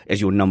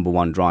your number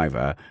one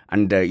driver.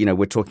 And,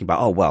 we're talking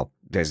about,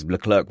 there's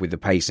Leclerc with the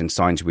pace and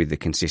Sainz with the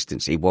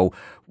consistency. Well,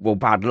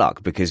 bad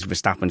luck, because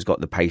Verstappen's got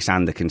the pace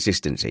and the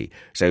consistency.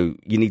 So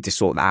you need to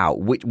sort that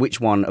out.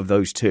 Which one of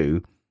those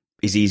two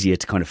is easier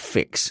to kind of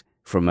fix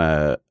from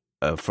a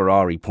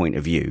Ferrari point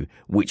of view?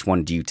 Which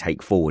one do you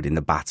take forward in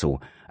the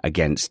battle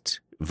against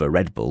the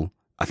Red Bull?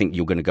 I think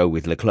you're going to go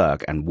with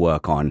Leclerc and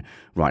work on,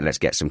 right, let's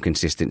get some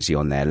consistency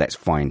on there. Let's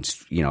find,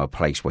 a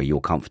place where you're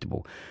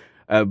comfortable.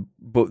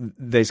 But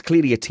there's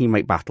clearly a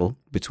teammate battle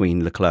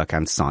between Leclerc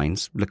and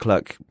Sainz.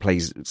 Leclerc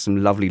plays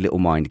some lovely little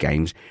mind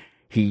games.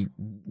 He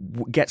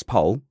gets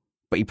pole,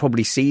 but he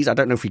probably sees, I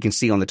don't know if he can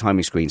see on the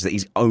timing screens, that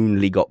he's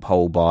only got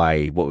pole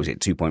by,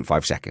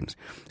 2.5 seconds.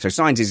 So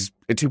Sainz is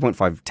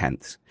 2.5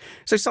 tenths.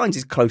 So Sainz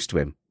is close to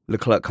him.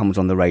 Leclerc comes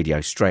on the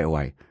radio straight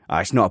away.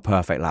 It's not a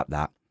perfect lap,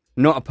 that.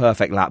 Not a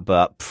perfect lap,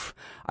 but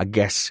I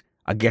guess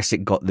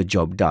it got the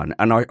job done.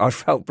 And I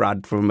felt,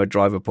 Brad, from a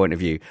driver point of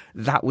view,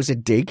 that was a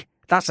dig.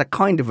 That's a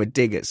kind of a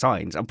dig at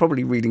Sainz. I'm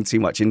probably reading too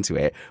much into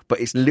it,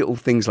 but it's little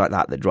things like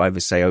that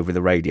drivers say over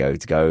the radio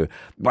to go,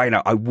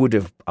 I would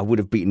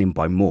have beaten him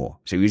by more.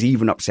 So he was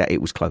even upset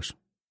it was close.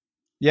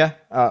 Yeah,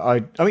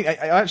 I mean,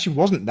 I actually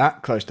wasn't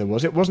that close, though,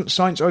 was it? Wasn't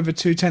Sainz over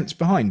 2 tenths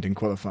behind in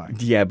qualifying?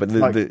 Yeah, but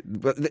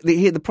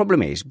the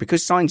problem is,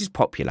 because Sainz is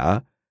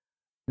popular,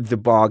 the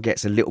bar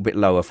gets a little bit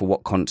lower for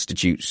what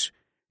constitutes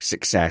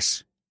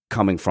success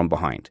coming from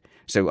behind.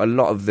 So a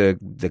lot of the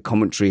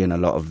commentary and a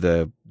lot of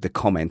the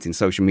comment in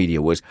social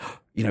media was,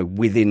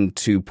 within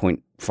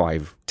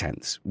 2.5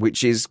 tenths,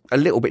 which is a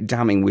little bit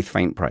damning with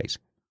faint praise.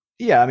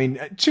 Yeah, I mean,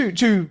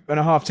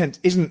 2.5 tenths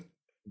isn't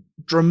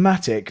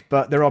dramatic,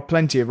 but there are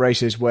plenty of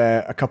races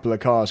where a couple of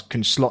cars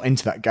can slot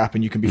into that gap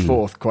and you can be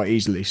fourth quite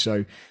easily.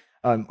 So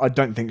I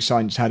don't think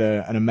Sainz had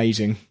an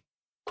amazing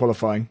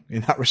qualifying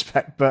in that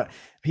respect, but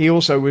he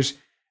also was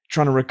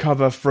trying to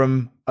recover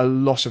from a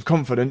loss of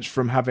confidence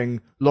from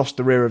having lost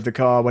the rear of the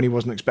car when he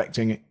wasn't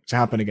expecting it to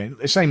happen again.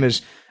 The same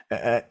as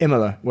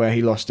Imola, where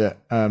he lost it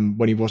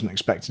when he wasn't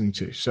expecting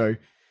to. So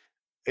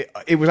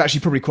it was actually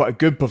probably quite a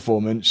good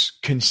performance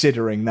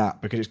considering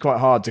that, because it's quite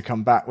hard to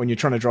come back when you're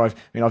trying to drive. I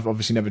mean, I've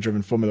obviously never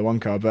driven Formula One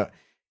car, but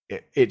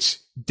it's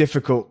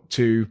difficult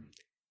to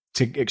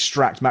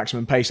extract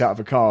maximum pace out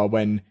of a car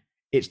when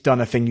it's done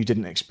a thing you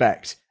didn't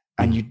expect.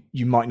 And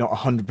you might not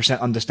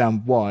 100%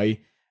 understand why,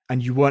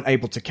 and you weren't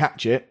able to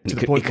catch it to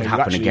the point where you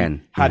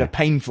actually had a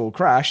painful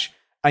crash.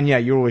 And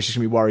you're always just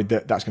going to be worried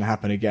that that's going to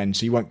happen again,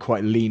 so you won't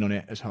quite lean on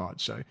it as hard.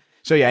 So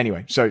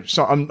anyway, so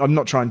I'm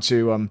not trying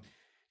to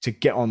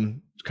get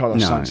on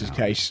Carlos Sainz's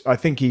case. I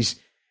think he's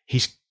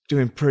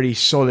doing pretty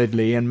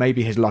solidly, and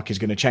maybe his luck is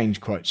going to change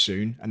quite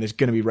soon. And there's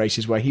going to be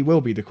races where he will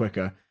be the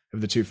quicker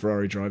of the two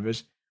Ferrari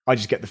drivers. I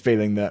just get the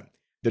feeling that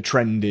the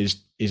trend is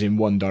in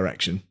one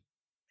direction.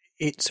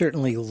 It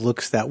certainly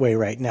looks that way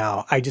right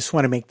now. I just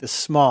want to make the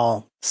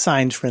small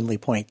Sainz-friendly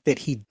point that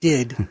he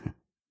did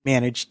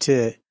manage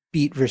to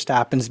beat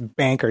Verstappen's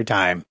banker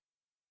time.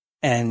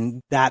 And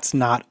that's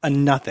not a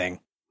nothing,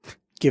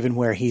 given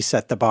where he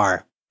set the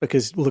bar.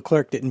 Because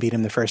Leclerc didn't beat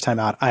him the first time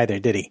out either,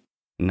 did he?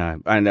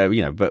 No, and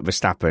but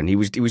Verstappen, he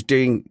was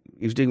doing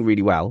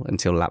really well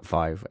until lap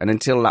 5, and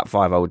until lap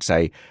 5, I would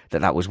say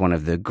that was one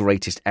of the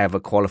greatest ever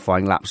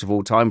qualifying laps of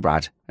all time,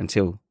 Brad.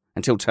 Until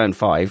turn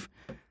 5.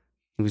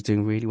 He was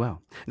doing really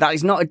well. That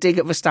is not a dig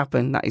at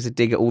Verstappen. That is a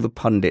dig at all the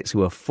pundits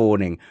who are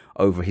fawning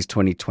over his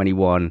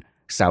 2021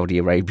 Saudi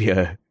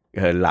Arabia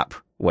lap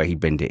where he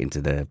binned it into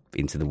the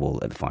wall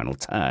at the final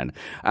turn.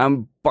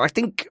 But I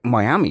think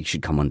Miami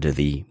should come under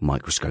the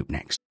microscope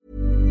next.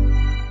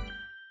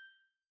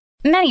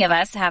 Many of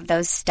us have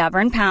those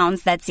stubborn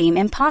pounds that seem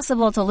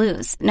impossible to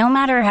lose, no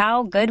matter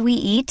how good we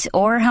eat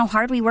or how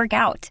hard we work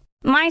out.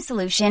 My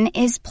solution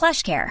is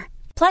PlushCare.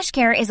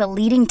 PlushCare is a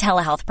leading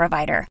telehealth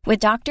provider with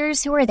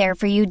doctors who are there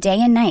for you day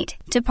and night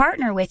to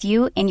partner with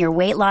you in your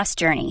weight loss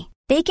journey.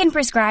 They can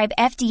prescribe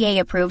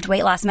FDA-approved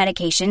weight loss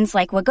medications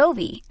like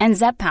Wegovy and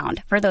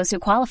Zepbound for those who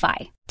qualify.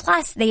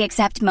 Plus, they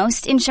accept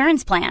most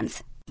insurance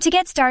plans. To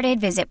get started,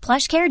 visit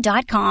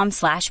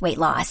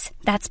plushcare.com/weightloss.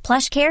 That's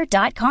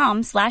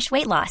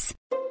plushcare.com/weightloss.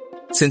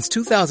 Since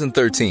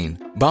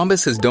 2013,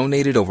 Bombas has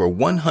donated over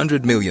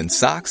 100 million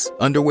socks,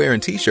 underwear,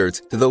 and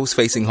T-shirts to those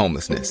facing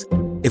homelessness.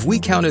 If we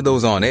counted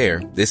those on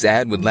air, this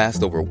ad would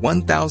last over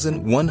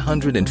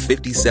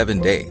 1,157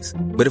 days.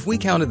 But if we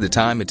counted the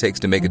time it takes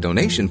to make a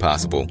donation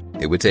possible,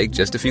 it would take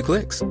just a few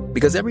clicks.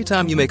 Because every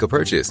time you make a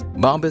purchase,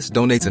 Bombas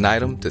donates an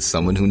item to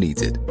someone who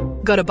needs it.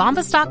 Go to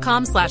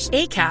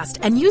bombas.com/ACAST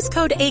and use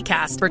code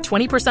ACAST for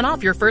 20%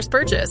 off your first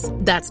purchase.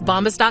 That's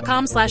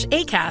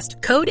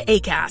bombas.com/ACAST, code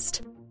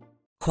ACAST.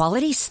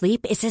 Quality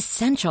sleep is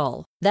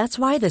essential. That's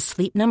why the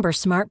Sleep Number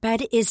Smart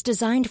Bed is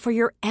designed for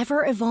your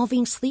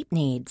ever-evolving sleep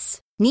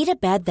needs. Need a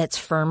bed that's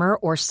firmer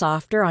or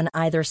softer on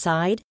either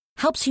side?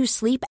 helps you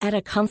sleep at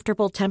a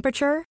comfortable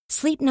temperature.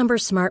 Sleep Number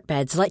Smart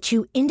Beds let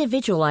you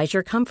individualize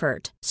your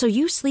comfort so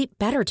you sleep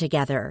better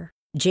together.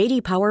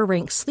 J.D. Power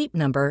ranks Sleep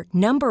Number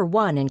number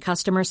 1 in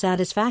customer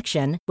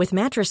satisfaction with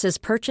mattresses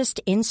purchased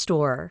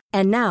in-store.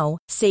 And now,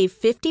 save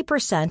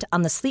 50%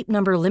 on the Sleep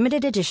Number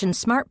Limited Edition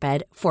Smart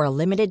Bed for a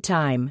limited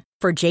time.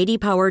 For J.D.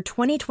 Power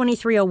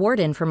 2023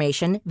 award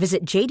information,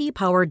 visit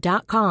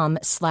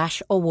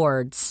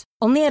jdpower.com/awards.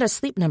 Only at a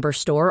Sleep Number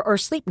store or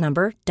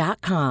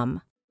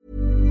sleepnumber.com.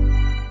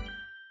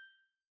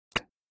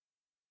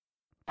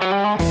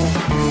 All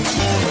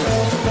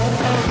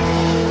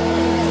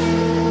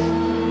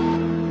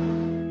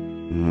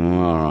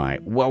right.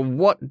 Well,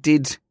 what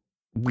did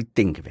we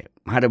think of it?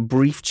 I had a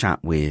brief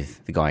chat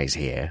with the guys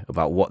here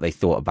about what they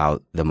thought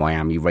about the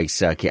Miami race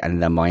circuit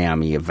and the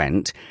Miami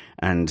event.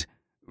 And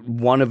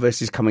one of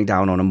us is coming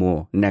down on a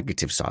more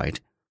negative side.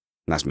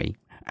 That's me.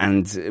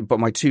 But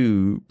my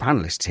two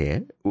panelists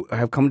here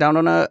have come down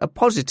on a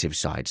positive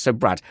side. So,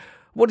 Brad,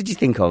 what did you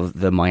think of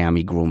the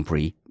Miami Grand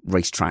Prix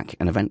racetrack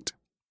and event?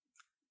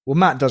 Well,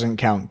 Matt doesn't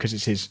count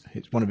because it's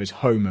one of his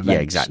home events. Yeah,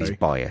 exactly. So he's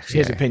biased.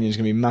 His opinion is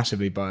going to be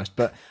massively biased.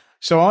 But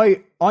so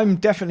I'm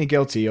definitely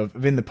guilty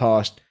of in the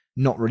past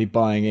not really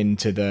buying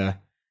into the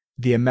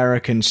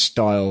American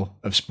style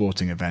of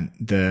sporting event,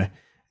 the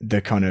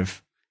kind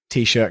of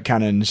t-shirt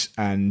cannons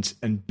and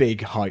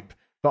big hype.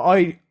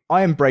 But I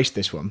embraced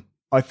this one.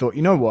 I thought,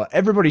 you know what?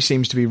 Everybody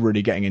seems to be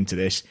really getting into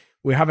this.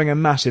 We're having a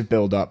massive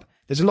build up.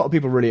 There's a lot of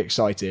people really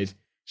excited.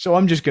 So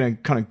I'm just going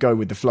to kind of go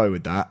with the flow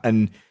with that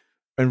and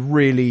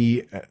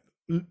really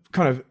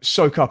kind of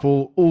soak up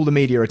all the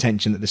media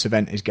attention that this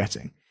event is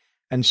getting.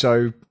 And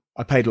so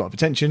I paid a lot of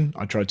attention.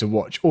 I tried to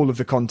watch all of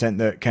the content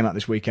that came out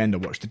this weekend. I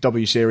watched the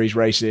W Series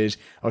races.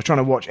 I was trying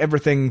to watch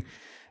everything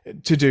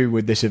to do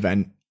with this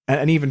event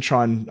and even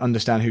try and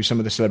understand who some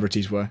of the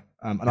celebrities were.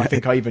 And I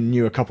think I even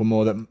knew a couple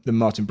more than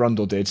Martin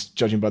Brundle did,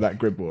 judging by that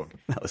grid walk.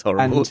 That was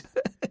horrible.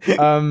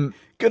 And,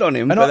 good on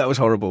him, but that was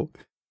horrible.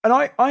 And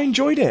I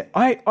enjoyed it.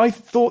 I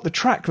thought the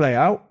track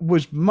layout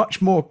was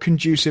much more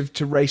conducive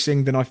to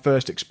racing than I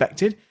first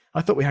expected.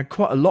 I thought we had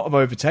quite a lot of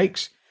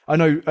overtakes. I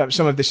know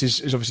some of this is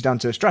obviously down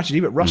to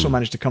strategy, but Russell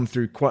managed to come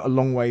through quite a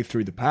long way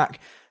through the pack.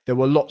 There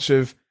were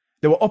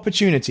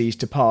opportunities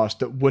to pass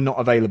that were not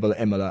available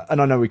at Imola.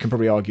 And I know we can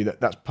probably argue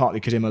that that's partly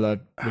because Imola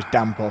was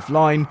damp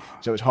offline,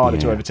 so it's harder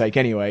to overtake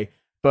anyway.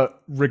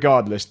 But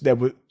regardless,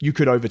 you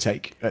could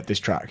overtake at this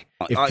track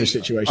if the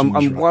situation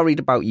was I'm right. worried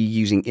about you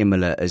using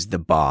Imola as the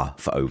bar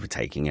for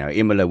overtaking. You know,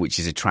 Imola, which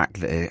is a track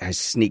that has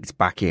sneaked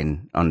back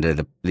in under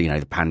the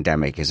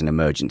pandemic as an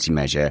emergency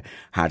measure,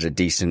 had a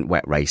decent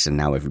wet race, and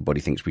now everybody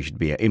thinks we should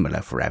be at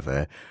Imola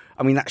forever.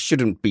 I mean, that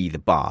shouldn't be the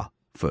bar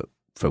for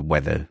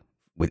whether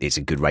it's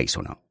a good race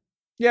or not.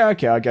 Yeah,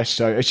 okay, I guess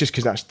so. It's just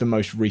because that's the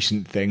most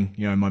recent thing,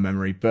 in my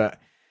memory. But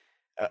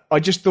I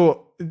just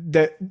thought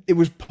that it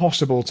was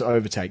possible to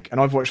overtake.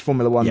 And I've watched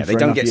Formula One for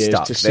enough years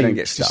to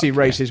see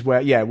races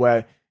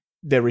where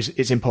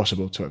it's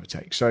impossible to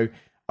overtake. So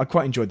I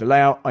quite enjoyed the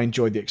layout. I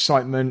enjoyed the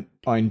excitement.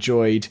 I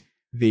enjoyed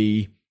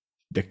the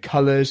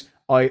colours.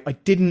 I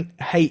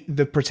didn't hate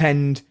the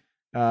pretend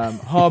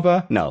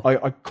harbour. No.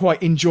 I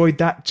quite enjoyed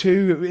that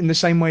too, in the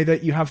same way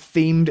that you have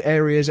themed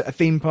areas at a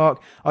theme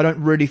park. I don't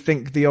really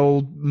think the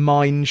old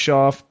mine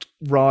shaft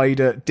ride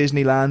at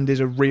Disneyland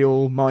is a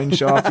real mine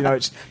shaft. It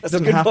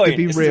doesn't have to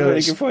be real.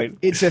 It's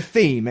a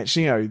theme. It's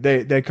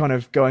they're kind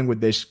of going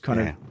with this kind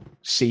of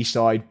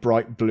seaside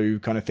bright blue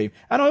kind of theme.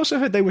 And I also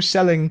heard they were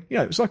selling,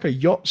 it was like a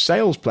yacht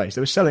sales place.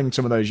 They were selling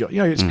some of those yachts.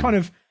 It's kind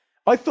of,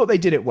 I thought they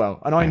did it well,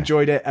 and I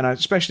enjoyed it, and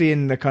especially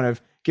in the kind of,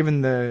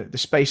 given the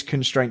space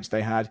constraints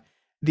they had.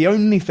 The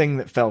only thing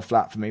that fell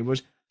flat for me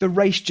was the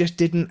race just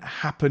didn't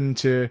happen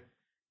to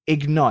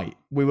ignite.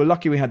 We were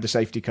lucky we had the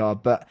safety car,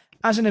 but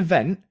as an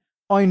event,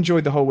 I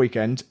enjoyed the whole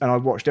weekend, and I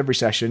watched every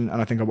session,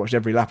 and I think I watched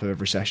every lap of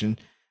every session,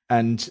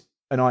 and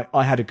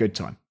I had a good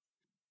time.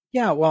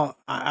 Yeah, well,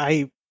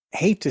 I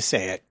hate to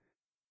say it,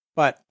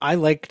 but I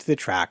liked the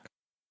track.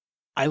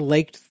 I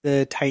liked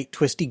the tight,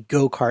 twisty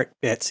go-kart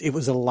bits. It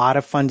was a lot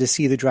of fun to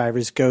see the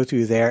drivers go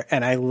through there,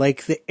 and I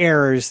like the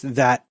errors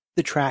that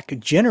the track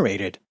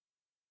generated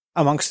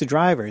amongst the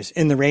drivers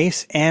in the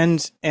race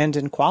and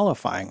in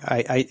qualifying.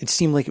 It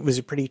seemed like it was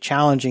a pretty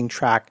challenging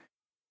track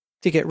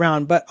to get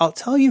around. But I'll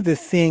tell you the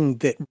thing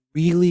that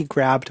really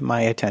grabbed my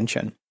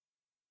attention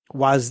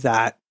was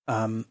that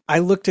I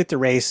looked at the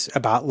race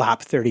about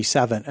lap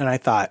 37 and I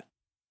thought,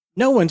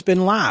 no one's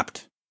been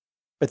lapped.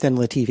 But then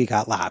Latifi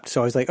got lapped.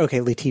 So I was like, okay,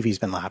 Latifi's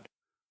been lapped.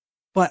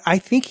 But I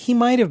think he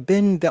might have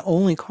been the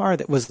only car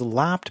that was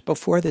lapped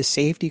before the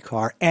safety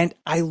car. And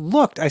I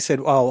looked, I said,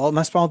 oh, well, it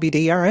must all be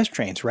DRS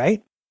trains,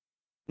 right?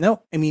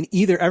 No, I mean,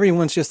 either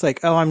everyone's just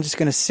like, oh, I'm just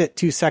going to sit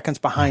 2 seconds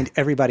behind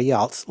everybody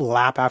else,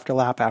 lap after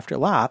lap after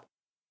lap.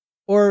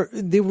 Or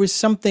there was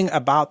something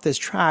about this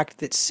track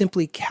that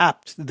simply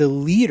kept the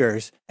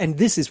leaders, and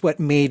this is what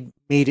made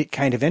it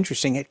kind of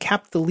interesting. It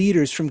kept the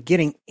leaders from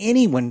getting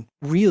anyone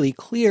really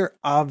clear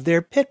of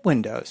their pit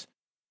windows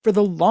for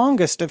the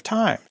longest of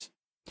times.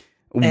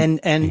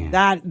 And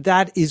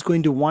that is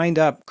going to wind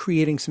up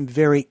creating some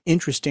very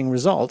interesting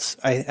results,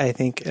 I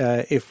think,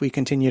 if we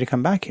continue to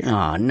come back here.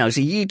 Oh, no.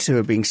 So you two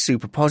are being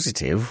super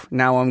positive.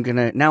 Now I'm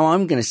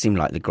gonna seem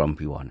like the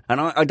grumpy one.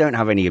 And I don't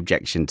have any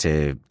objection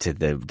to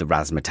the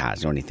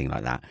razzmatazz or anything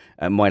like that.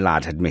 My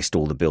lad had missed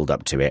all the build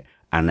up to it.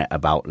 And at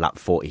about lap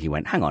 40, he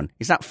went, hang on,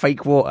 is that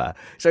fake water?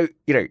 So,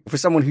 for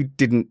someone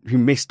who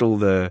missed all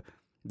the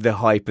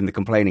hype and the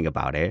complaining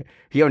about it,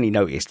 he only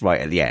noticed right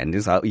at the end.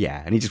 It's like,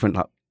 yeah. And he just went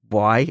like,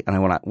 why? And I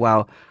went like,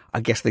 well, I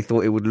guess they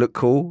thought it would look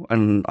cool.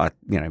 And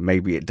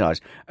maybe it does.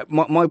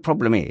 My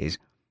problem is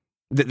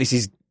that this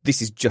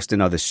is just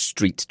another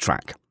street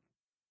track.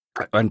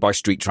 And by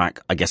street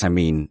track, I guess I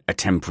mean a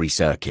temporary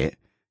circuit.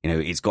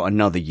 It's got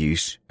another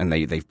use, and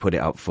they've put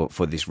it up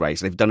for this race.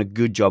 They've done a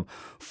good job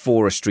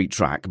for a street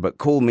track, but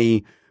call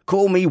me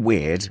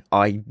weird.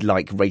 I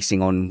like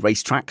racing on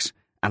racetracks,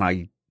 and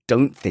I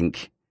don't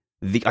think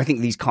I think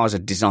these cars are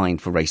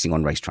designed for racing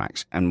on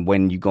racetracks. And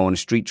when you go on a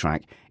street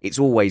track, it's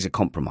always a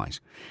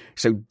compromise.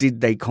 So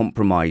did they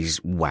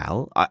compromise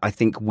well? I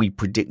think we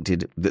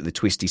predicted that the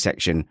twisty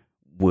section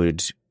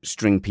would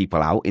string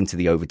people out into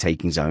the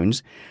overtaking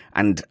zones,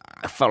 and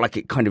I felt like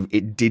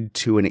it did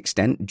to an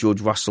extent.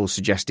 George Russell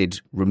suggested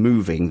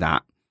removing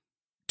that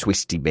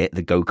twisty bit,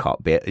 the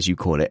go-kart bit, as you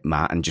call it,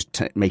 Matt, and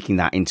just making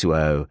that into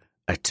a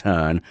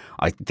turn.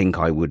 I think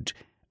I would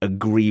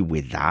agree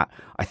with that.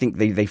 I think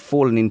they've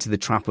fallen into the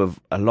trap of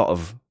a lot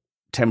of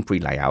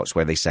temporary layouts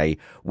where they say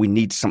we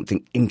need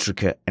something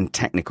intricate and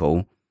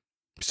technical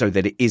so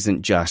that it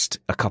isn't just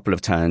a couple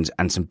of turns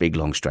and some big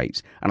long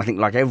straights. And I think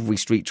like every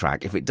street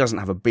track, if it doesn't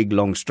have a big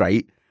long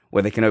straight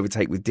where they can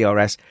overtake with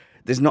DRS,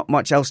 there's not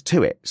much else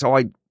to it. So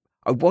I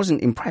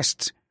wasn't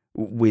impressed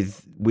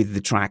with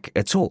the track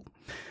at all.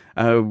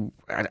 Am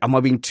I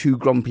being too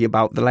grumpy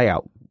about the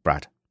layout,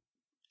 Brad?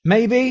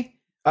 Maybe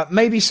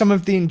some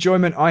of the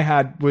enjoyment I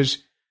had was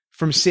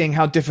from seeing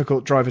how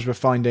difficult drivers were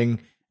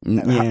finding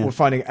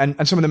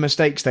and some of the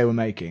mistakes they were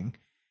making,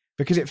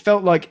 because it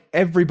felt like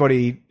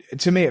everyone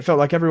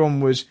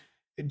was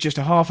just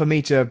a half a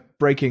meter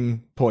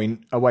braking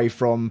point away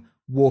from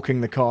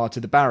walking the car to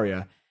the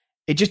barrier.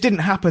 It just didn't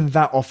happen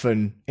that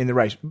often in the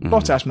race.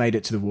 Bottas made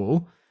it to the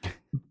wall,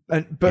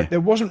 but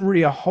there wasn't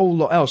really a whole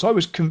lot else. I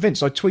was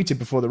convinced, I tweeted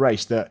before the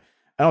race that,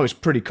 and I was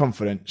pretty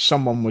confident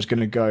someone was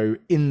going to go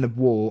in the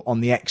wall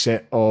on the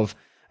exit of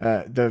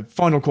the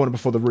final corner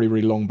before the really,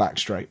 really long back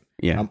straight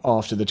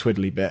after the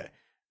twiddly bit.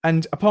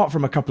 And apart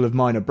from a couple of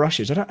minor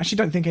brushes, I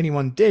don't think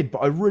anyone did, but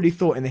I really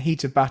thought in the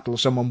heat of battle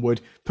someone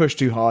would push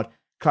too hard,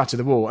 clatter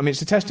the wall. I mean,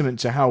 it's a testament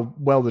to how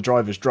well the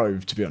drivers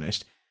drove, to be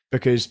honest,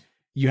 because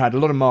you had a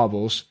lot of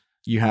marbles,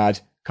 you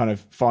had kind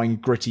of fine,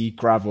 gritty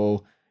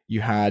gravel,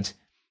 you had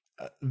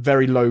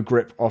very low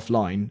grip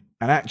offline,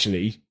 and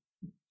actually,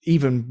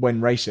 even when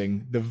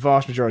racing, the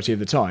vast majority of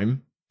the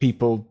time,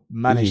 people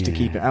managed to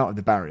keep it out of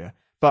the barrier.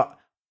 But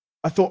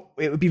I thought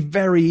it would be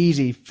very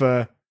easy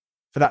for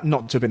that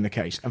not to have been the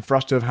case, and for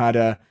us to have had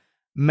a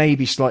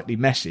maybe slightly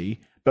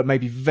messy, but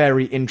maybe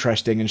very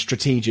interesting and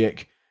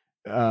strategic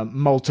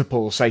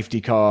multiple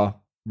safety car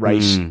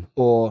race,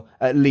 or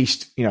at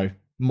least,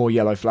 more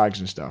yellow flags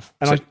and stuff.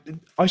 And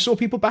I saw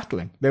people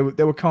battling. There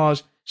were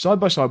cars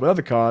side by side with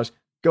other cars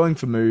going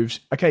for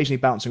moves, occasionally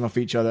bouncing off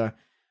each other,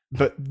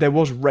 but there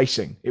was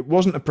racing. It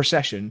wasn't a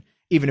procession,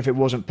 even if it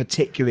wasn't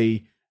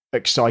particularly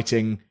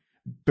exciting,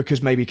 because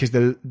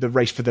the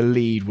race for the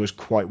lead was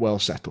quite well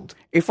settled.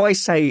 If I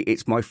say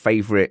it's my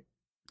favourite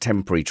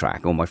temporary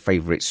track or my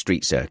favourite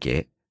street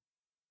circuit,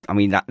 I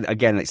mean, that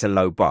again, it's a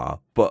low bar,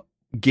 but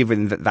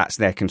given that that's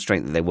their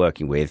constraint that they're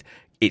working with,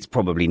 it's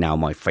probably now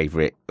my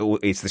favourite.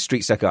 It's the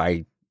street circuit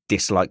I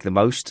dislike the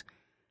most.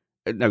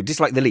 No,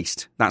 dislike the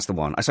least. That's the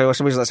one. So I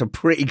suppose that's a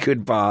pretty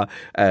good bar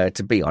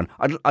to be on.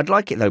 I'd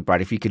like it though,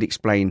 Brad, if you could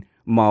explain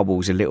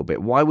marbles a little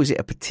bit. Why was it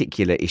a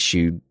particular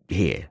issue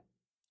here?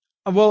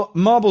 Well,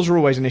 marbles are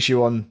always an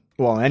issue on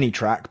any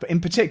track, but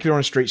in particular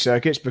on street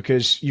circuits,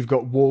 because you've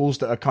got walls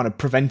that are kind of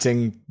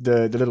preventing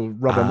the little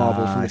rubber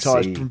marble from the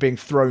tyres from being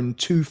thrown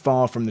too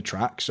far from the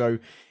track. So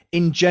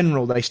in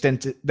general, they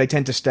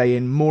tend to stay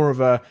in more of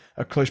a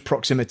close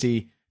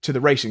proximity to the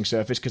racing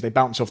surface because they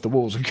bounce off the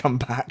walls and come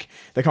back.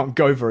 They can't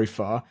go very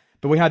far.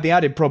 But we had the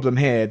added problem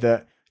here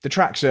that the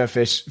track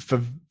surface,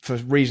 for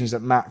reasons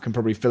that Matt can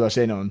probably fill us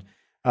in on,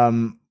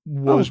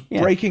 was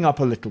breaking up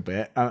a little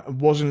bit.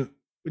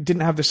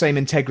 Didn't have the same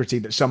integrity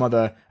that some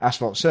other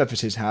asphalt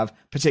surfaces have,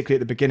 particularly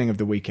at the beginning of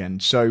the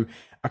weekend. So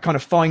a kind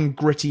of fine,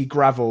 gritty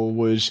gravel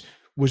was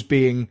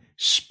being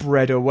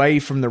spread away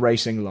from the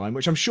racing line,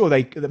 which I'm sure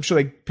they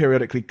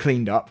periodically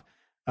cleaned up.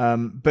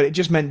 But it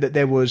just meant that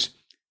there was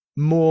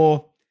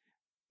more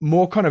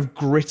kind of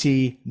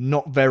gritty,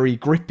 not very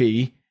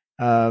grippy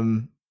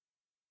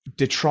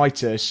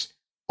detritus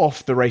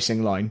off the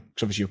racing line,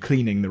 because obviously you're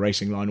cleaning the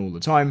racing line all the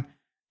time.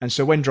 And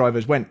so when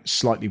drivers went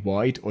slightly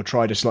wide or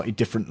tried a slightly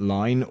different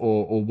line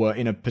or were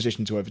in a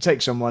position to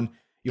overtake someone,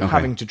 you're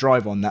having to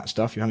drive on that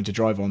stuff. You're having to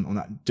drive on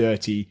that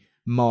dirty,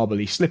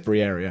 marbly,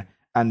 slippery area.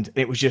 And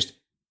it was just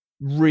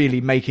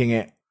really making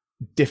it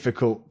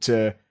difficult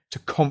to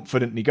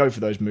confidently go for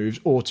those moves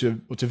or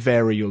to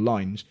vary your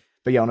lines.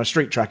 But yeah, on a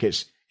street track,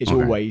 it's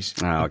always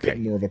a bit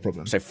more of a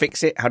problem. So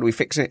fix it. How do we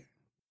fix it?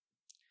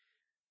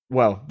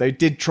 Well, they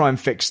did try and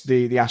fix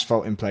the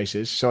asphalt in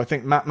places. So I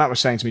think Matt was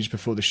saying to me just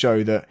before the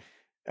show that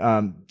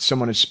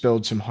someone had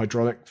spilled some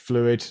hydraulic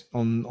fluid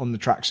on the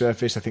track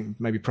surface, I think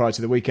maybe prior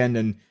to the weekend,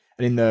 and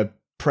in the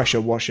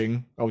pressure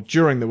washing, or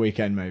during the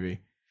weekend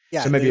maybe.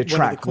 Yeah, so maybe a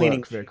track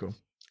work vehicle.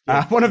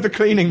 Yeah. One of the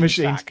cleaning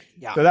machines.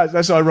 Yeah. So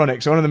that's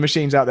ironic. So one of the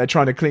machines out there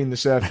trying to clean the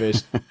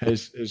surface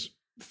has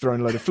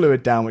thrown a load of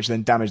fluid down, which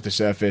then damaged the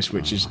surface,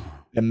 which is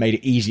then made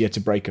it easier to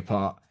break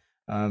apart.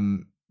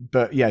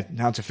 But yeah,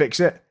 how to fix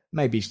it?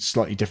 Maybe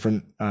slightly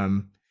different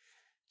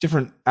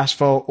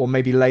asphalt, or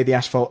maybe lay the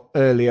asphalt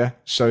earlier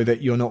so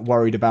that you're not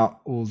worried about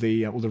all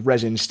the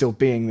resin still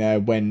being there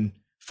when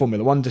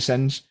Formula One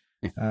descends.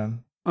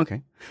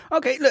 Okay.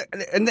 Look,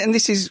 and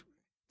this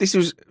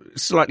was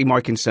slightly my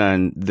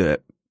concern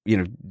that,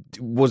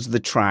 was the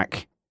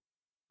track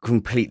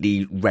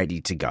completely ready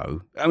to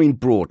go? I mean,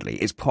 broadly,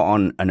 it's put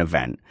on an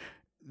event.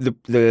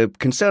 The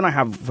concern I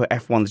have for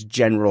F1's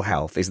general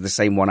health is the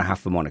same one I have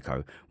for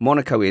Monaco.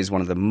 Monaco is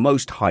one of the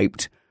most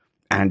hyped,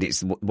 and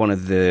it's one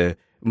of the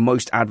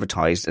most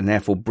advertised, and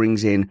therefore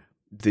brings in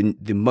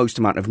the most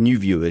amount of new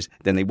viewers.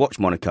 Then they watch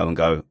Monaco and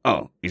go,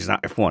 oh, is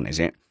that F1, is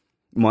it?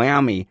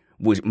 Miami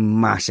was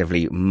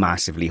massively,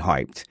 massively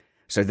hyped.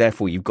 So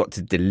therefore you've got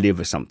to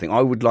deliver something.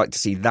 I would like to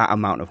see that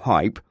amount of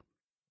hype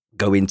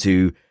go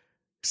into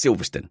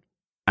Silverstone,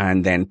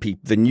 and then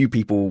the new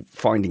people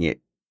finding it,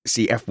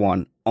 see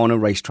F1 on a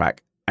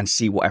racetrack and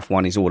see what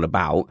F1 is all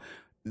about.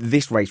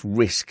 This race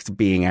risked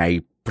being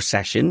a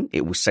procession.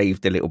 It was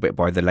saved a little bit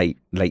by the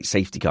late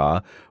safety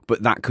car,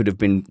 but that could have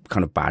been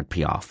kind of bad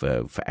PR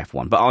for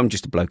F1. But I'm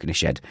just a bloke in a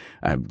shed.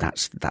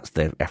 That's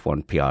the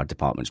F1 PR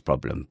department's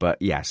problem.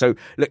 But yeah, so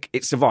look,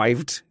 it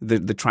survived.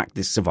 The track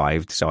this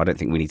survived, so I don't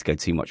think we need to go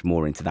too much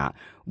more into that.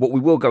 What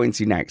we will go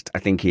into next, I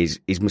think, is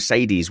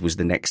Mercedes was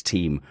the next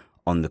team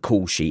on the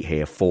call sheet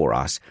here for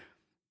us.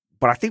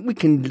 But I think we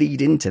can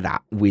lead into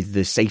that with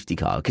the safety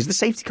car, because the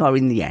safety car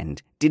in the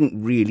end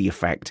didn't really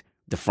affect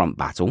the front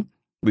battle.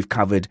 We've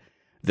covered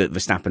that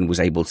Verstappen was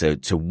able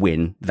to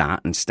win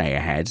that and stay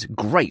ahead.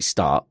 Great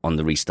start on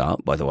the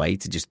restart, by the way,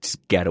 to just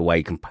get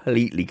away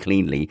completely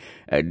cleanly.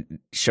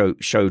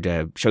 Showed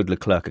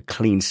Leclerc a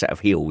clean set of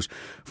heels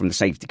from the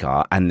safety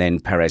car, and then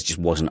Perez just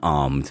wasn't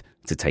armed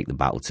to take the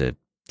battle to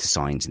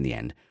Sainz in the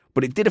end.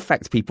 But it did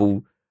affect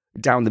people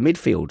down the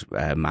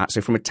midfield, Matt.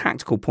 So from a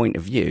tactical point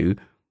of view,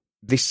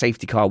 this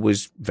safety car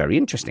was very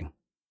interesting.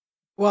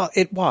 Well,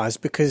 it was,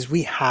 because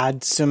we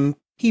had some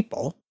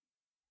people.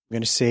 I'm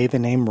going to say the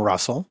name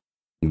Russell.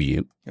 Yep.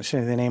 I'm going to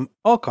say the name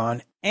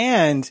Ocon.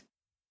 And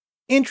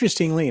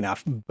interestingly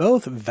enough,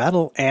 both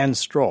Vettel and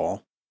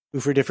Stroll, who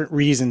for different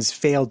reasons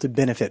failed to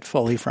benefit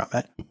fully from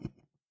it,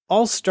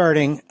 all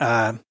starting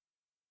out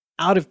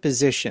of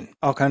position.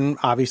 Ocon,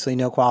 obviously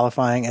no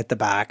qualifying at the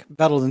back.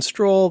 Vettel and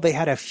Stroll, they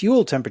had a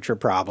fuel temperature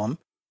problem,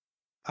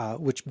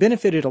 which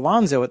benefited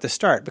Alonso at the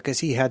start because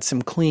he had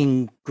some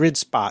clean grid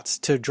spots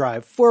to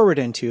drive forward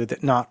into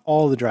that not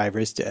all the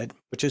drivers did,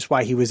 which is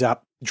why he was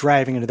up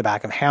driving into the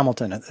back of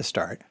Hamilton at the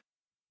start.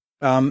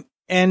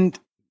 And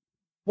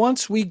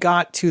once we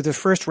got to the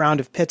first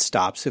round of pit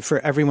stops for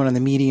everyone on the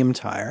medium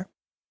tire,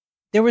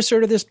 there was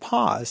sort of this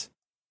pause.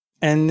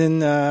 And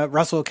then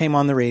Russell came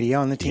on the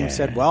radio and the team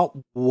said,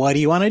 well, what do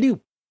you want to do?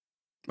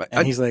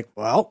 And he's like,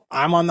 well,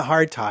 I'm on the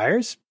hard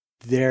tires.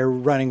 They're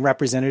running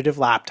representative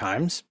lap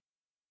times.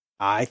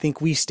 I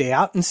think we stay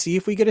out and see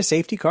if we get a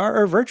safety car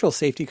or a virtual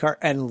safety car.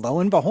 And lo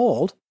and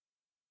behold,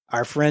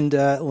 our friend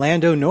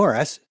Lando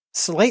Norris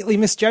slightly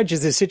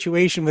misjudges the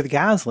situation with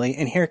Gasly,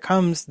 and here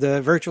comes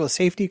the virtual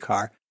safety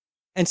car.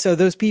 And so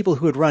those people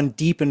who had run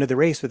deep into the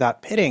race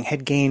without pitting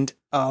had gained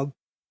a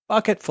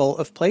bucket full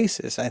of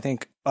places. I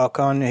think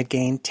Ocon had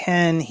gained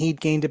 10,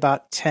 he'd gained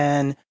about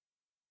 10.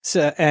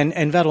 So, and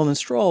Vettel and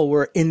Stroll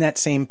were in that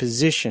same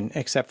position,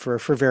 except for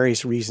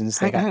various reasons.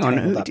 Hang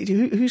on,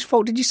 whose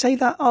fault did you say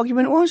that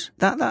argument was?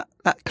 That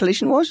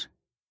collision was?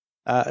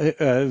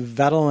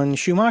 Vettel and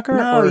Schumacher,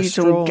 or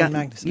Stroll and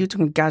Magnussen? You were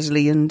talking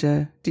Gasly and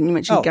didn't you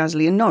mention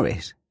Gasly and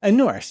Norris? And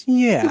Norris,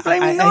 yeah. You're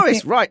blaming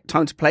Norris, right?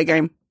 Time to play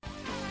game.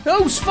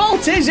 Whose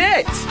fault is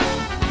it?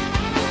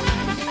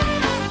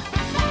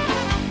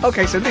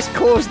 Okay, so this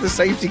caused the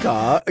safety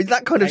car.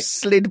 That kind of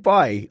slid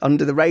by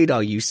under the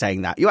radar. You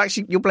saying that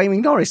you're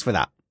blaming Norris for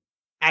that?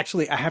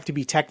 Actually, I have to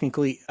be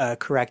technically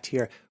correct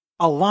here.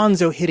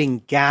 Alonso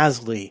hitting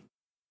Gasly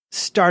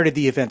started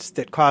the events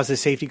that caused the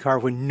safety car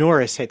when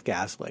Norris hit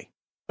Gasly.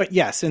 But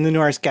yes, in the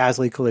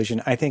Norris-Gasly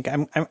collision, I think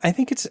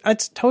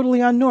it's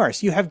totally on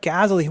Norris. You have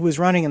Gasly who was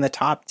running in the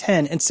top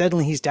 10, and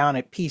suddenly he's down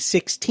at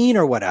P16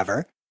 or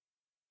whatever,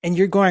 and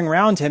you're going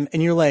around him,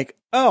 and you're like,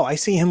 oh, I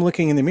see him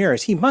looking in the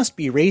mirrors. He must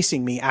be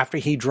racing me after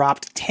he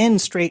dropped 10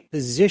 straight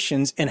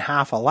positions in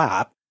half a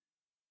lap.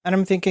 And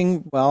I'm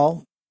thinking,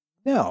 well,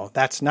 no,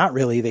 that's not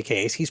really the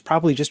case. He's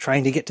probably just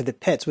trying to get to the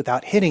pits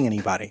without hitting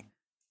anybody.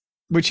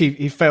 Which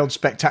he failed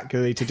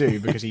spectacularly to do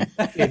because he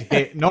did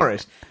hit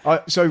Norris.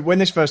 So when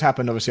this first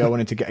happened, obviously I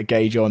wanted to get a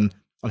gauge on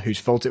whose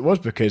fault it was,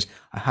 because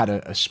I had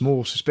a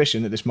small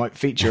suspicion that this might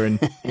feature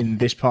in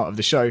this part of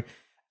the show.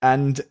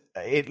 And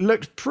it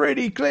looked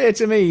pretty clear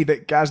to me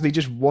that Gasly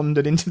just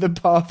wandered into the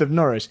path of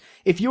Norris.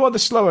 If you are the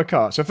slower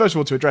car, so first of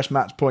all, to address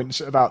Matt's points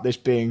about this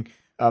being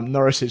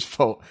Norris's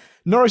fault,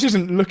 Norris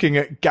isn't looking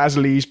at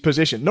Gasly's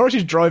position. Norris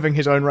is driving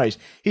his own race.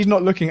 He's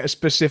not looking at a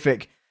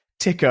specific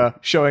ticker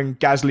showing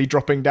Gasly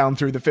dropping down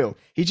through the field.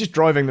 He's just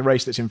driving the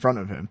race that's in front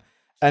of him.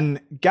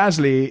 And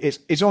Gasly,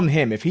 it's on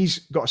him. If he's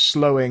got a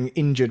slowing,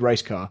 injured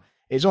race car,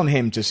 it's on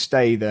him to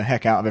stay the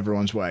heck out of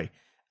everyone's way.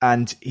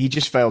 And he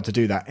just failed to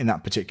do that in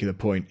that particular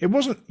point. It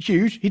wasn't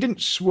huge. He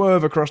didn't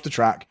swerve across the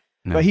track,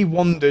 but he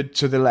wandered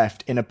to the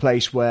left in a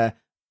place where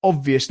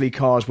obviously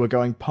cars were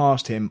going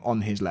past him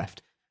on his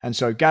left. And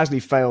so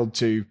Gasly failed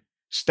to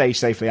stay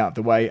safely out of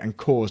the way and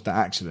caused that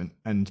accident.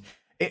 And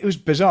it was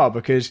bizarre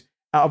because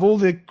out of all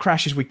the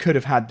crashes we could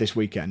have had this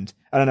weekend,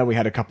 I don't know, we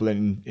had a couple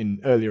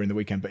in earlier in the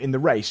weekend, but in the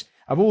race,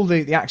 of all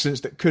the accidents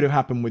that could have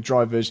happened with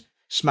drivers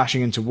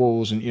smashing into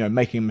walls and,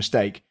 making a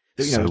mistake,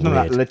 there's none of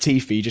that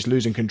Latifi just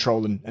losing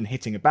control and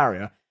hitting a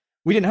barrier.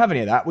 We didn't have any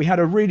of that. We had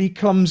a really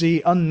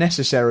clumsy,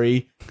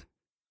 unnecessary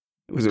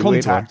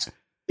contact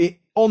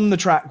on the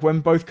track when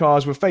both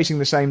cars were facing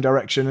the same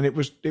direction, and it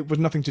was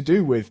nothing to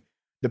do with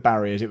the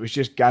barriers. It was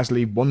just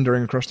Gasly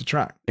wandering across the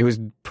track. It was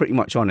pretty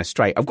much on a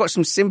straight. I've got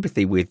some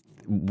sympathy with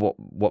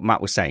what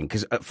Matt was saying,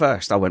 because at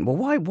first I went,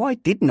 well, why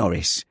did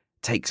Norris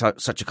take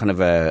such a kind of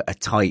a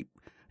tight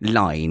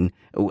line,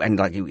 and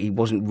like he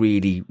wasn't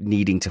really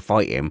needing to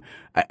fight him,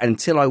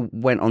 until I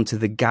went onto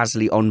the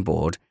Gasly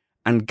onboard,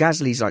 and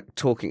Gasly's like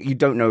talking. You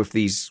don't know if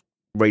these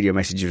radio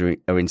messages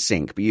are in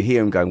sync, but you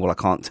hear him going, well, I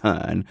can't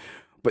turn.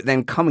 But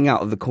then coming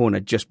out of the corner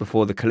just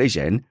before the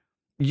collision,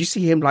 you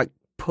see him like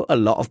put a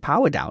lot of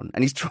power down,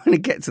 and he's trying to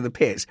get to the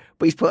pits,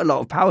 but he's put a lot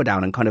of power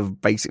down and kind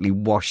of basically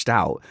washed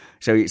out.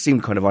 So it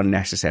seemed kind of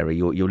unnecessary.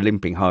 You're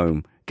limping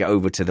home, get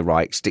over to the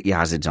right, stick your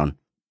hazards on.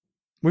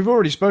 We've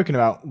already spoken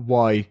about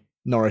why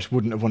Norris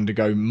wouldn't have wanted to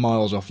go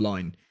miles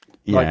offline.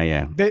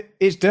 Yeah.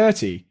 It's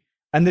dirty,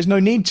 and there's no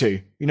need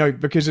to,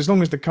 because as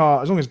long as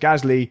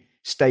Gasly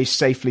stays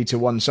safely to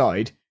one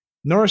side,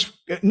 Norris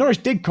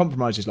did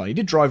compromise his line. He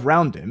did drive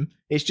round him.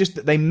 It's just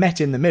that they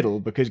met in the middle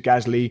because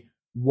Gasly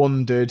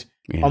wandered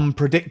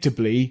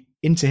unpredictably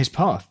into his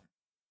path.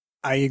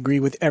 I agree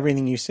with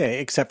everything you say,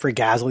 except for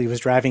Gasly was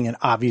driving an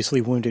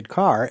obviously wounded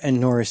car, and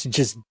Norris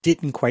just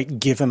didn't quite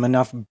give him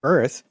enough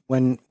berth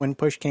when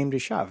push came to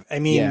shove. I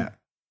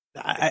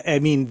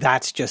mean,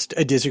 that's just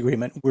a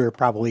disagreement we're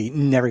probably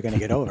never going to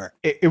get over.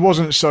 It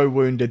wasn't so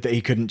wounded that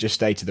he couldn't just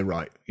stay to the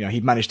right. He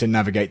managed to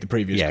navigate the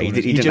previous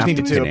corners. He just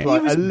needed to apply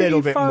a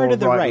little bit more to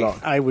the right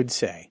lock. I would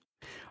say.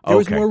 There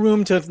was more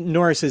room to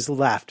Norris's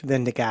left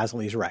than to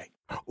Gasly's right.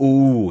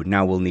 Ooh,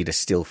 now we'll need a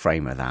still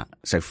frame of that.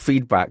 So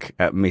feedback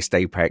at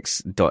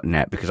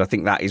missedapex.net, because I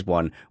think that is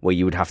one where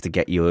you would have to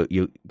get your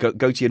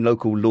go to your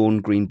local lawn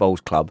green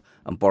bowls club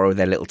and borrow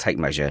their little tape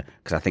measure,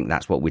 because I think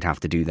that's what we'd have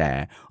to do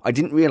there. I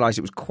didn't realise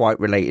it was quite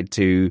related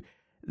to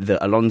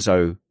the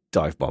Alonso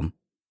dive bomb.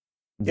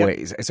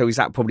 Yep. So is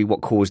that probably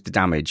what caused the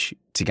damage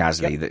to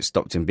Gasly that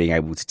stopped him being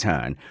able to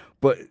turn?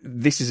 But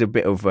this is a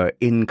bit of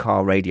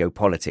in-car radio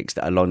politics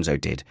that Alonso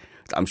did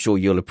that I'm sure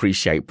you'll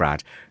appreciate,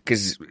 Brad,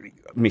 because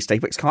Missed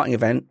Apex karting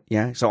event,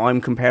 so I'm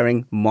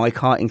comparing my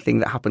karting thing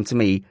that happened to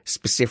me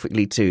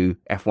specifically to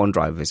F1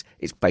 drivers.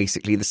 It's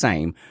basically the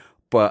same.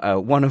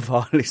 But one of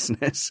our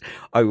listeners,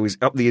 I was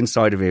up the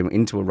inside of him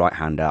into a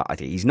right-hander. I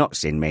think he's not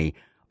seen me.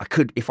 I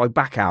could, if I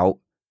back out,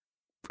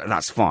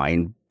 that's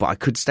fine, but I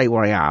could stay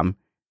where I am.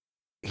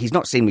 He's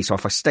not seen me, so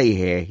if I stay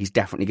here, he's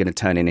definitely going to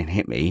turn in and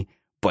hit me,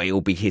 but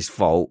it'll be his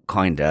fault,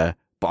 kinda,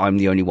 but I'm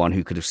the only one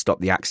who could have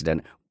stopped the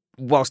accident.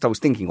 Whilst I was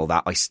thinking all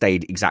that, I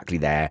stayed exactly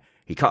there.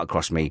 He cut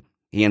across me.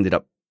 He ended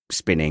up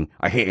spinning.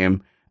 I hit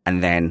him,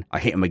 and then I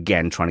hit him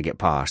again trying to get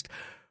past.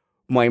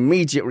 My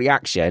immediate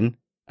reaction,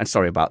 and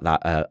sorry about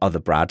that, other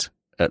Brad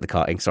at the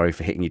karting, sorry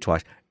for hitting you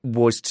twice,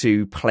 was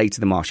to play to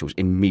the marshals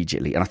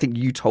immediately. And I think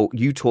you taught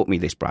me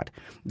this, Brad,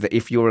 that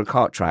if you're a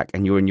kart track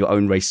and you're in your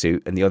own race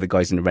suit and the other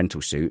guy's in a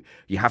rental suit,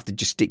 you have to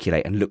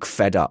gesticulate and look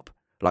fed up.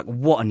 Like,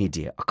 what an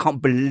idiot. I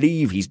can't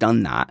believe he's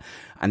done that.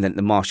 And then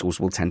the marshals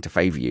will tend to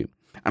favour you.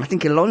 And I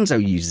think Alonso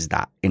uses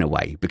that in a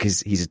way because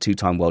he's a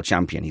two-time world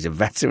champion. He's a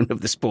veteran of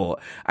the sport,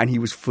 and he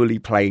was fully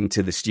playing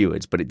to the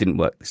stewards, but it didn't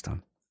work this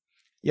time.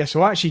 Yeah,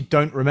 so I actually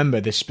don't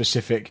remember this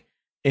specific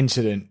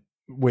incident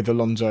with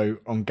Alonso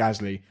on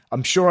Gasly.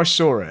 I'm sure I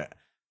saw it,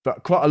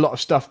 but quite a lot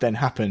of stuff then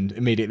happened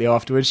immediately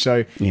afterwards.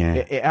 So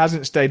it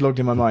hasn't stayed logged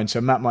in my mind.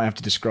 So Matt might have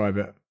to describe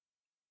it.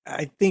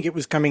 I think it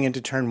was coming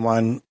into turn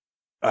one,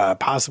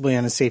 possibly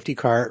on a safety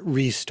car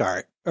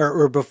restart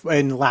or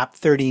in lap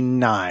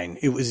 39.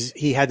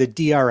 He had the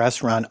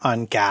DRS run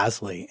on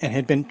Gasly and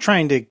had been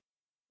trying to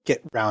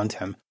get around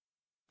him.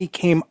 He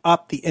came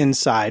up the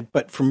inside,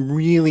 but from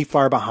really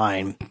far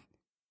behind.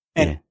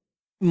 And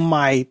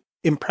my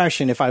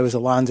impression, if I was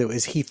Alonso,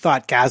 is he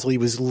thought Gasly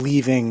was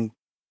leaving.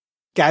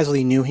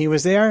 Gasly knew he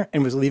was there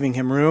and was leaving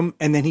him room.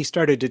 And then he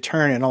started to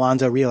turn, and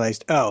Alonso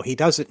realized, oh, he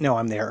doesn't know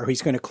I'm there, or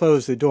he's going to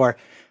close the door.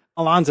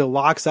 Alonso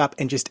locks up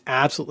and just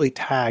absolutely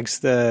tags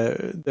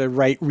the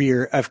right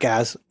rear of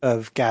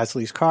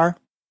Gasly's car.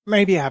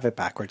 Maybe I have it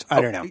backwards.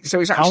 I don't know. So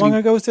it's actually, how long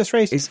ago was this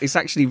race? It's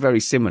actually very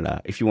similar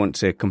if you want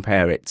to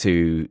compare it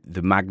to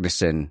the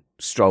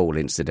Magnussen-Stroll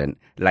incident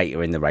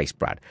later in the race,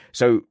 Brad.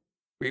 So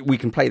we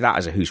can play that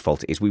as a whose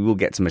fault it is. We will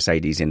get to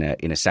Mercedes in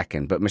a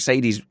second. But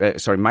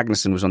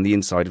Magnussen was on the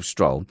inside of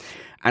Stroll.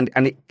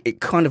 And it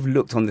kind of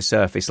looked on the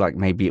surface like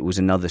maybe it was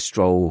another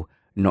Stroll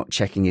not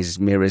checking his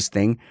mirrors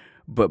thing.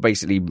 But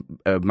basically,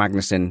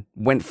 Magnussen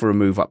went for a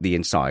move up the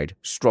inside.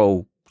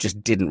 Stroll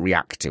just didn't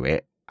react to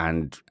it.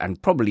 And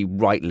probably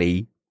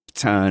rightly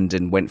turned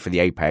and went for the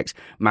apex.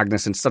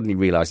 Magnussen suddenly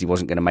realised he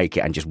wasn't going to make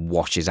it and just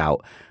washes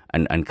out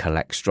and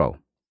collects Stroll.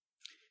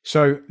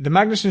 So the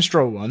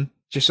Magnussen-Stroll one,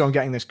 just so I'm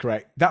getting this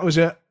correct, that was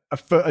a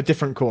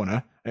different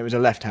corner. And it was a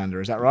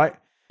left-hander, is that right?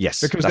 Yes,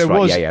 because that's there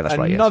was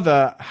right.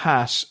 another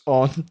Haas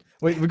on...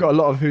 We've got a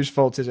lot of whose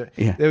fault is it?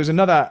 Yeah. There was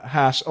another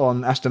Haas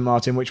on Aston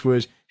Martin, which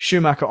was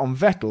Schumacher on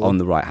Vettel. On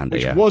the right-hander,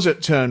 which was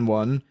at turn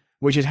 1,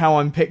 which is how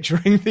I'm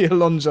picturing the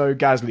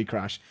Alonso-Gasly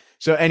crash.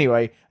 So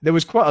anyway, there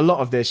was quite a lot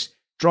of this.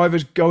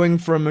 Drivers going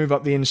for a move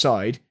up the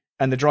inside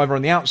and the driver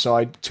on the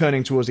outside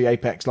turning towards the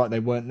apex like they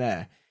weren't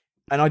there.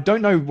 And I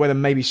don't know whether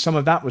maybe some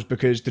of that was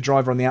because the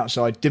driver on the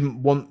outside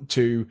didn't want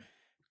to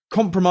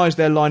compromise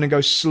their line and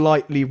go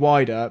slightly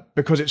wider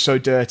because it's so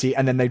dirty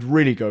and then they'd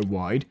really go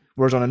wide.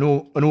 Whereas on an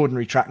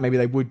ordinary track, maybe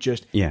they would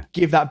just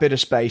give that bit of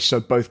space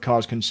so both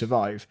cars can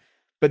survive.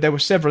 But there were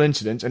several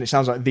incidents, and it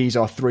sounds like these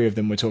are 3 of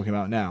them we're talking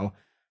about now,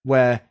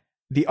 where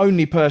the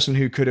only person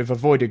who could have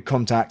avoided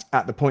contact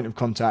at the point of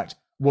contact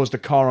was the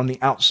car on the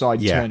outside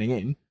turning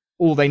in.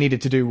 All they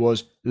needed to do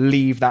was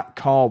leave that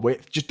car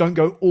width. Just don't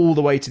go all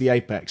the way to the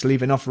apex.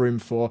 Leave enough room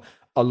for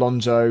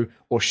Alonso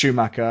or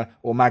Schumacher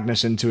or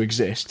Magnussen to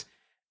exist.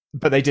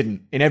 But they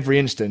didn't. In every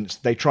instance,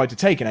 they tried to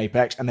take an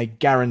apex and they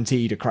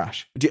guaranteed a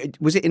crash.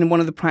 Was it in one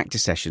of the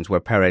practice sessions where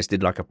Perez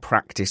did like a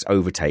practice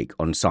overtake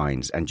on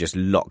Sainz and just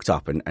locked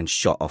up and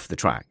shot off the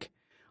track?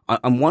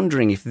 I'm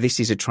wondering if this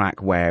is a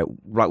track where,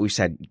 like we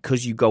said,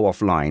 because you go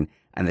offline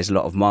and there's a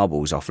lot of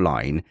marbles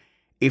offline,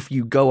 if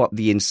you go up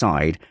the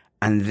inside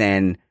and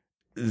then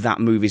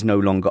that move is no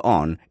longer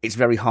on, it's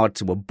very hard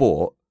to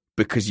abort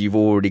because you've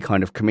already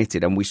kind of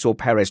committed. And we saw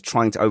Perez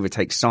trying to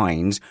overtake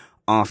Sainz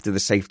after the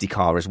safety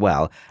car as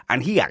well.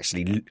 And he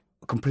actually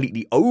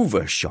completely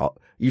overshot.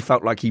 You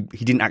felt like he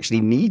didn't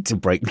actually need to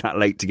brake that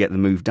late to get the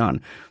move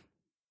done.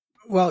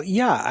 Well,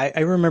 yeah,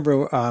 I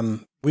remember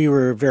we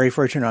were very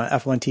fortunate on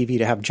F1 TV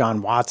to have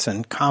John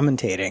Watson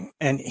commentating.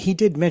 And he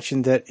did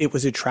mention that it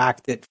was a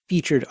track that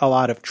featured a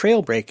lot of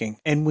trail braking.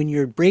 And when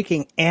you're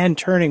braking and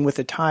turning with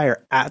a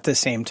tire at the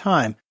same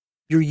time,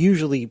 you're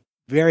usually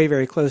very,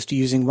 very close to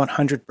using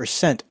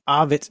 100%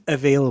 of its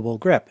available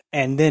grip.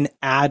 And then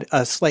add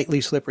a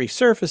slightly slippery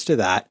surface to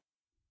that,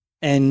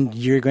 and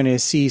you're going to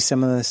see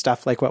some of the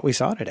stuff like what we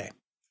saw today.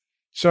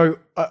 So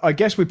I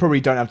guess we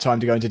probably don't have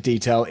time to go into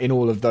detail in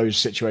all of those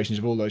situations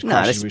of all those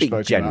crashes we've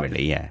spoken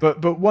generally, about. Yeah.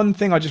 But one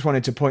thing I just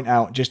wanted to point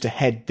out just to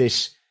head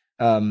this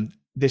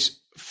this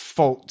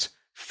fault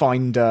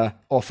finder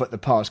off at the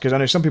pass, because I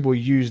know some people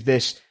use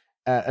this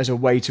as a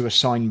way to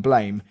assign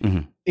blame.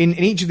 Mm-hmm. In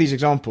each of these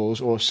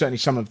examples, or certainly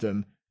some of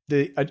them,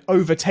 the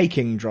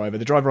overtaking driver,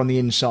 the driver on the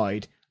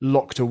inside,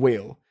 locked a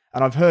wheel.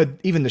 And I've heard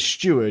even the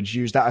stewards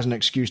use that as an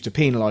excuse to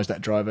penalise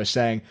that driver,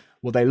 saying,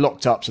 well, they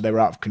locked up so they were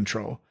out of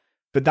control.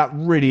 But that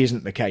really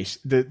isn't the case.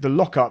 The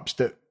lockups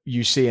that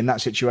you see in that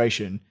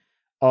situation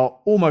are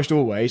almost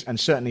always, and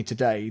certainly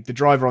today, the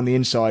driver on the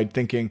inside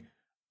thinking,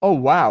 oh,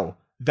 wow,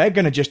 they're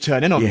going to just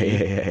turn in on me.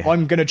 Yeah.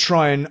 I'm going to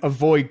try and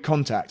avoid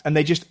contact. And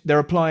they're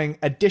applying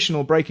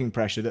additional braking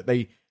pressure that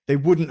they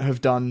wouldn't have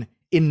done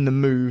in the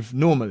move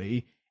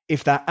normally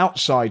if that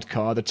outside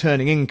car, the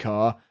turning in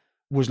car,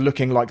 was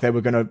looking like they were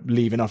going to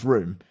leave enough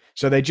room.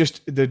 So they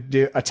just,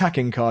 the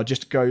attacking car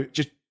just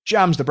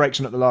jams the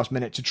brakes on at the last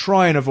minute to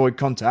try and avoid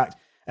contact.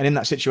 And in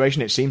that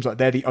situation, it seems like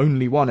they're the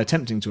only one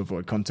attempting to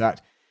avoid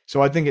contact.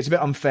 So I think it's a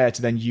bit unfair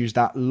to then use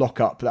that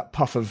lockup, that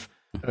puff of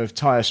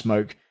tyre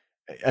smoke,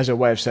 as a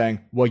way of saying,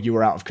 well, you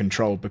were out of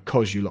control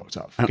because you locked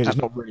up. Because it's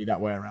not really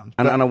that way around.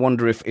 And I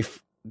wonder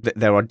if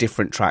there are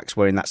different tracks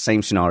where in that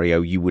same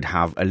scenario, you would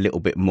have a little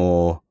bit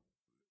more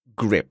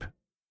grip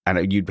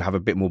and you'd have a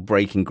bit more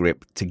braking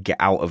grip to get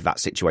out of that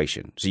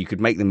situation. So you could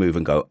make the move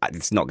and go,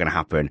 it's not going to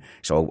happen.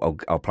 So I'll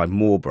apply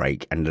more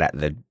brake and let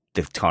the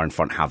car in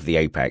front have the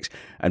apex.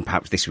 And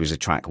perhaps this was a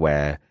track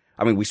where,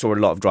 I mean, we saw a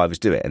lot of drivers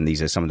do it, and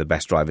these are some of the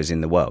best drivers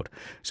in the world.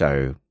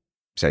 So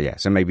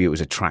maybe it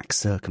was a track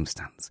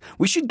circumstance.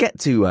 We should get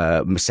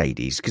to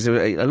Mercedes, because there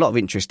was a lot of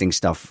interesting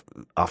stuff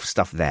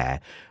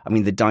there. I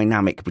mean, the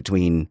dynamic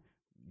between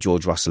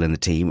George Russell in the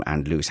team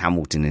and Lewis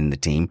Hamilton in the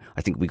team,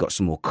 I think we got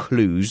some more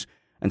clues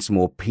and some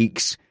more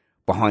peeks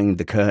behind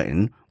the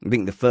curtain. I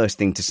think the first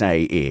thing to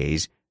say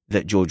is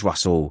that George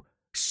Russell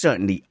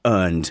certainly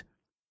earned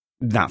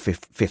that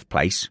fifth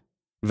place,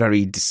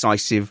 very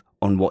decisive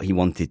on what he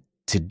wanted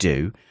to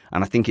do.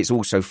 And I think it's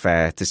also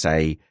fair to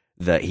say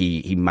that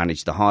he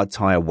managed the hard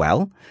tyre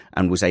well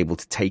and was able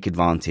to take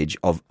advantage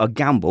of a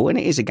gamble. And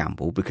it is a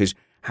gamble because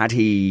Had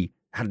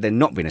there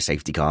not been a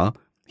safety car,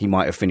 he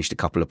might have finished a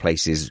couple of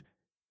places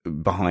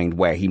behind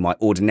where he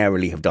might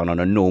ordinarily have done on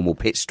a normal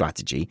pit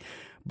strategy.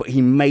 But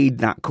he made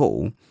that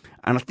call.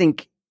 And I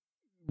think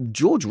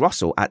George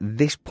Russell at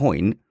this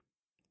point,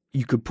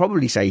 you could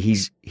probably say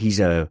he's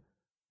a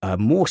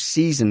more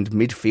seasoned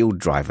midfield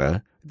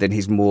driver than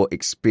his more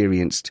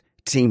experienced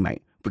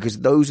teammate, because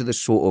those are the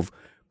sort of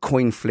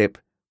coin flip,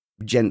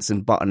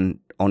 Jensen Button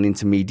on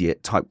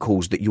intermediate type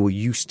calls that you're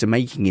used to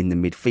making in the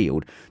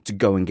midfield to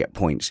go and get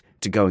points,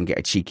 to go and get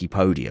a cheeky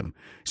podium.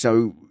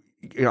 So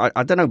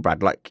I don't know,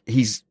 Brad, like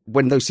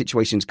when those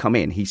situations come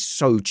in, he's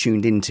so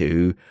tuned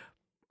into,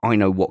 I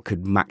know what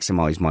could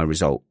maximize my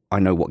result. I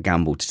know what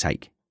gamble to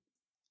take.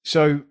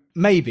 So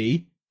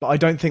maybe, but I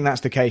don't think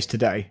that's the case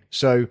today.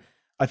 So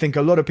I think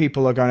a lot of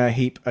people are going to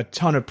heap a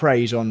ton of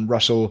praise on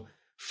Russell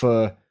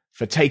for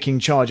taking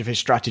charge of his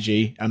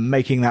strategy and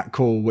making that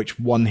call which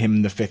won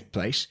him the 5th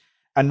place.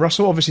 And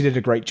Russell obviously did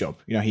a great job.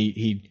 You know,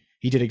 he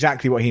did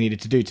exactly what he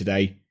needed to do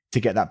today to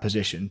get that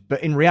position.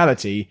 But in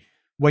reality,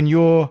 when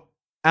you're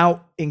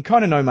out in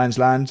kind of no man's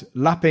land,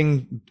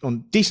 lapping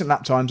on decent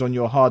lap times on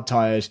your hard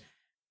tyres,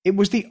 it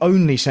was the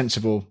only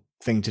sensible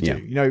thing to do. Yeah.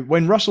 You know,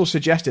 when Russell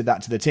suggested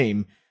that to the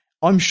team,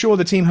 I'm sure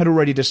the team had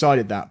already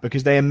decided that,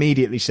 because they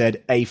immediately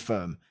said a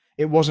firm.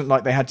 It wasn't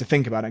like they had to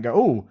think about it and go,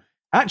 oh,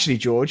 actually,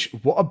 George,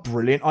 what a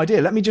brilliant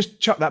idea. Let me just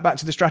chuck that back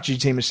to the strategy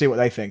team and see what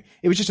they think.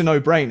 It was just a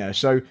no-brainer.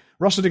 So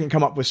Russell didn't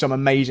come up with some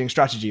amazing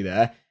strategy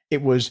there.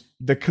 It was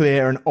the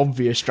clear and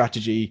obvious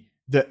strategy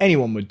that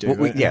anyone would do.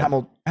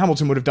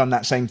 Hamilton would have done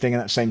that same thing in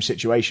that same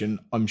situation,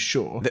 I'm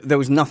sure. There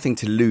was nothing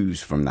to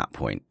lose from that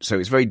point. So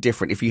it's very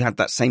different. If you had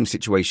that same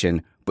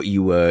situation, but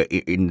you were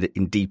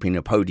deep in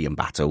a podium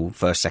battle,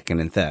 first, second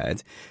and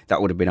third,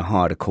 that would have been a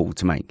harder call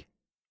to make.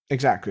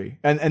 Exactly.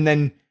 And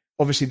then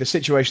obviously the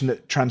situation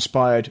that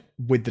transpired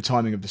with the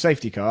timing of the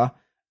safety car,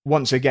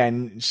 once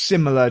again,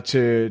 similar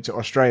to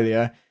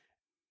Australia,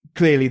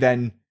 clearly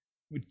then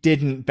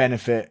didn't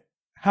benefit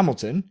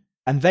Hamilton.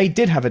 And they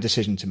did have a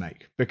decision to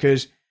make,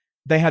 because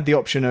they had the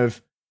option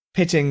of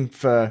pitting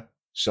for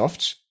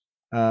softs.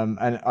 And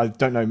I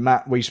don't know,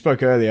 Matt, we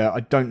spoke earlier. I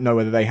don't know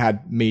whether they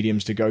had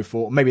mediums to go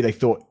for. Maybe they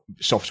thought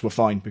softs were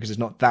fine because there's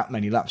not that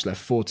many laps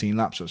left, 14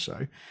 laps or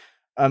so.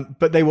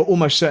 But they were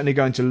almost certainly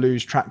going to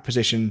lose track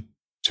position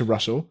to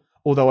Russell.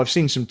 Although I've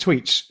seen some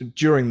tweets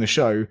during the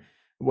show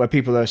where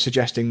people are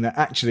suggesting that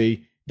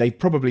actually they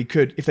probably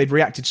could, if they'd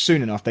reacted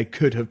soon enough, they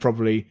could have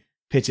probably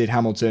pitted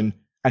Hamilton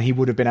and he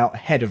would have been out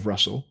ahead of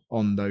Russell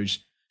on those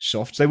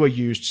softs. They were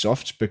used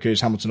softs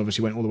because Hamilton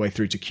obviously went all the way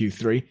through to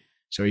Q3,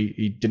 so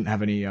he didn't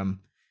have any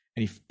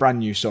brand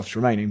new softs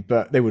remaining,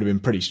 but they would have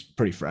been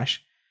pretty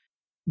fresh.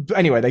 But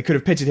anyway, they could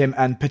have pitted him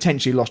and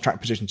potentially lost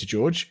track position to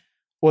George,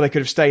 or they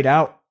could have stayed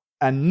out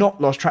and not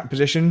lost track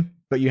position,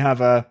 but you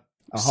have a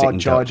hard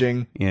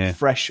charging,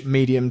 fresh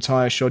medium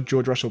tyre shod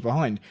George Russell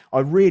behind. I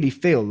really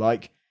feel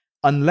like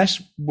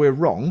unless we're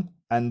wrong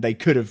and they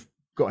could have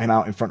got him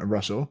out in front of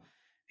Russell,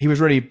 he was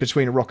really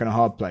between a rock and a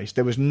hard place.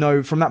 There was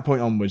from that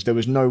point onwards, there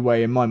was no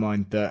way in my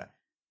mind that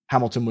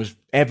Hamilton was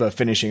ever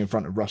finishing in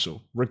front of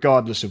Russell,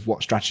 regardless of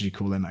what strategy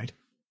call they made.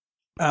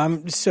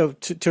 So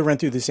to run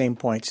through the same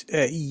points,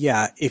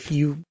 I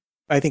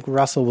think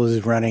Russell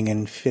was running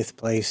in 5th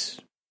place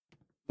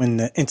when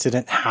the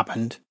incident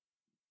happened.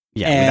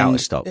 Yeah, and without a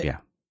stop, yeah.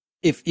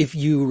 If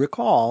you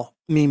recall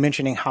me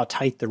mentioning how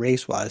tight the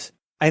race was,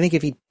 I think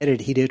if he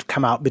pitted, he did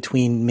come out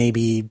between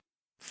maybe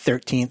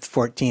 13th,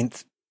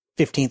 14th,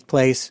 15th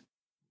place.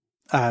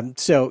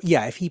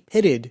 If he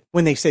pitted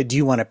when they said, do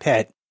you want to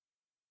pit?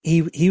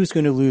 He was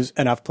going to lose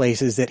enough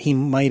places that he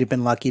might have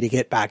been lucky to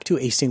get back to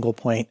a single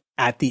point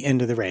at the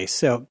end of the race.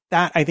 So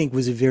that, I think,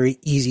 was a very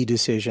easy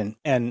decision.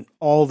 And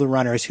all the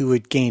runners who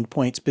had gained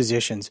points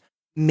positions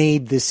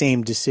made the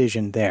same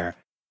decision there.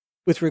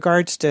 With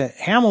regards to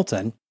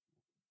Hamilton,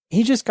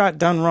 he just got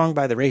done wrong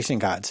by the racing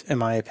gods, in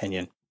my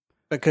opinion,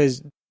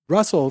 because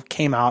Russell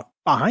came out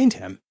behind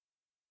him,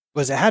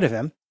 was ahead of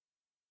him,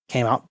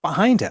 came out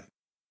behind him.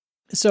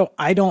 So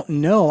I don't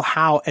know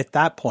how at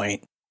that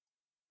point,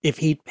 if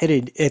he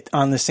pitted it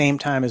on the same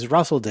time as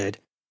Russell did,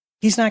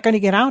 he's not going to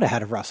get out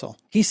ahead of Russell.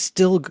 He's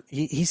still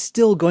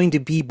going to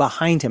be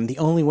behind him. The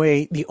only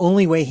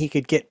way he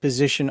could get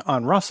position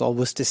on Russell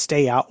was to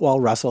stay out while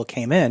Russell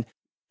came in.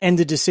 And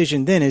the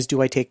decision then is,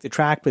 do I take the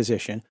track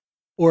position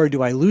or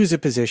do I lose a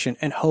position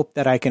and hope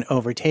that I can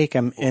overtake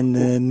him in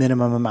the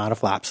minimum amount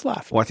of laps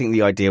left? Well, I think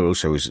the idea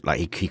also is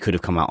like he could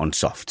have come out on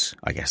softs.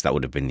 I guess that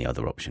would have been the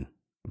other option.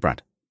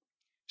 Brad?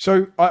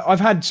 So I've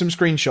had some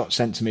screenshots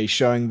sent to me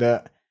showing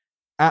that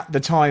at the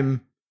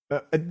time,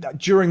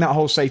 during that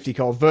whole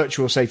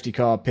virtual safety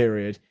car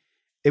period,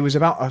 it was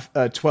about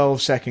a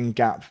 12-second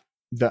gap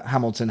that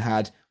Hamilton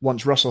had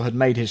once Russell had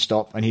made his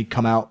stop and he'd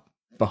come out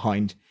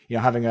behind,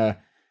 having a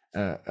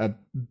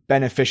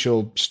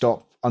beneficial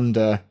stop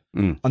under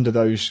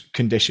those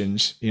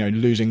conditions,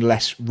 losing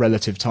less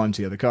relative time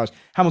to the other cars.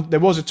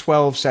 There was a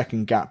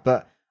 12-second gap,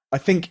 but I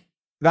think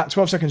that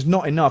 12 seconds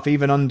not enough,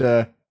 even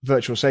under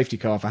virtual safety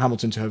car, for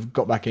Hamilton to have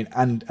got back in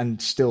and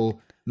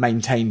still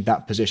maintained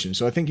that position.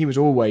 So I think he was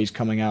always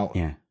coming out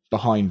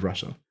behind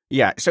Russell.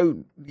 Yeah,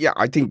 so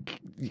I think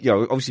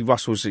obviously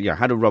Russell's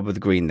had a rub of the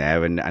green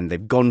there, and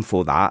they've gone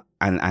for that,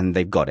 and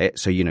they've got it.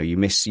 So you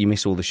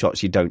miss all the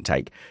shots you don't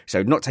take.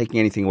 So not taking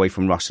anything away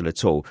from Russell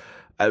at all.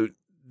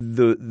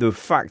 The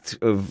fact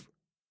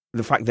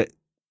that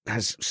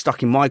has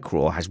stuck in my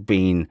craw has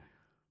been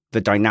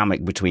the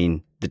dynamic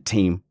between the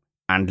team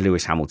and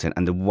Lewis Hamilton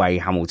and the way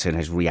Hamilton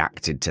has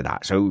reacted to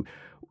that. So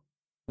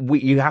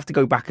you have to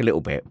go back a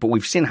little bit, but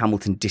we've seen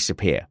Hamilton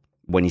disappear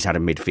when he's had a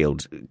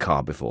midfield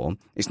car before.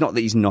 It's not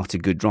that he's not a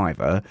good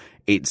driver.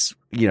 It's,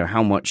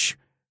 how much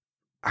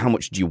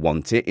do you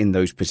want it in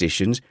those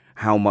positions?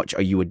 How much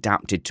are you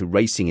adapted to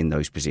racing in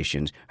those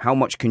positions? How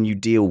much can you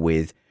deal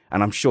with?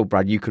 And I'm sure,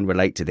 Brad, you can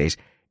relate to this.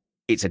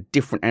 It's a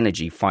different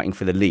energy fighting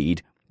for the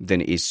lead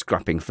than it is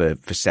scrapping for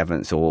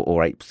seventh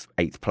or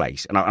eighth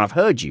place. And I've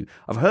heard you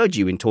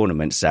in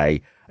tournaments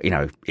say,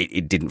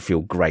 it didn't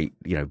feel great,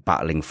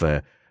 battling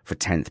for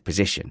 10th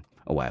position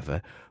or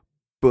whatever.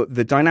 But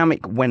the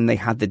dynamic when they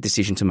had the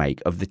decision to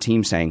make of the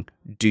team saying,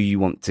 do you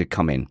want to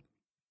come in?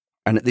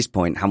 And at this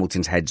point,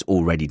 Hamilton's head's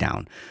already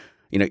down.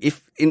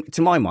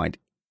 To my mind,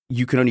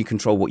 you can only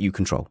control what you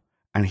control.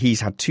 And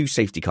he's had 2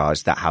 safety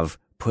cars that have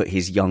put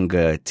his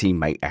younger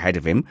teammate ahead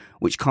of him,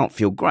 which can't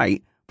feel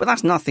great, but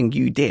that's nothing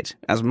you did.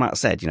 As Matt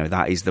said,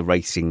 that is the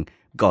racing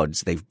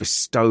gods. They've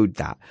bestowed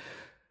that.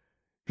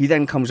 He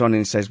then comes on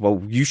and says,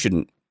 well, you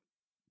shouldn't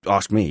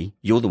ask me.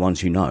 You're the ones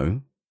who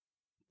know.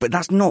 But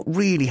that's not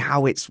really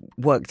how it's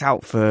worked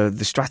out for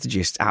the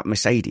strategists at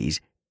Mercedes.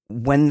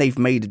 When they've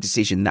made a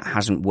decision that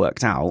hasn't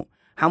worked out,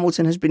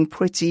 Hamilton has been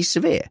pretty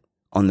severe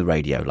on the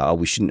radio. Like, oh,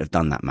 we shouldn't have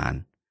done that,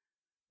 man.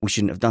 We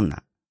shouldn't have done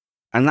that.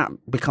 And that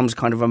becomes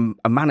kind of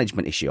a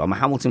management issue. I'm a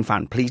Hamilton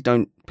fan. Please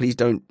don't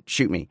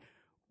shoot me.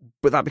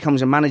 But that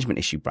becomes a management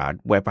issue, Brad,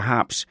 where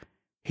perhaps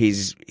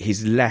his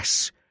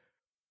less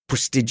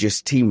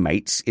prestigious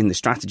teammates in the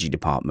strategy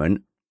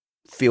department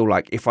feel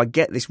like if I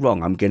get this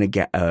wrong, I'm going to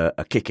get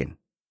a kicking.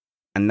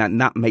 And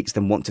that makes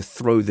them want to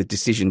throw the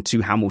decision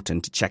to Hamilton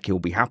to check he'll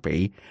be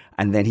happy.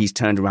 And then he's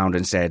turned around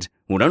and said,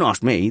 well, don't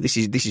ask me. This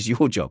is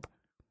your job.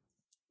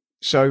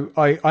 So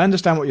I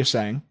understand what you're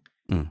saying.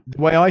 The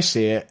way I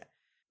see it,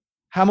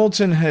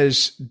 Hamilton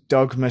has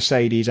dug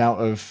Mercedes out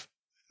of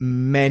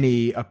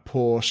many a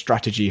poor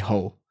strategy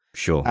hole.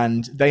 Sure.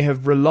 And they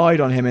have relied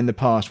on him in the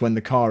past when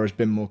the car has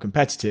been more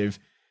competitive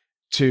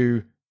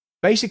to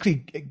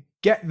basically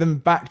get them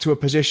back to a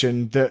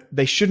position that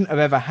they shouldn't have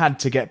ever had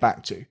to get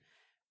back to.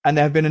 And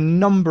there have been a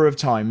number of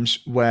times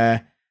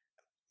where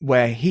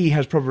he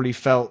has probably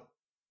felt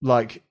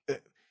like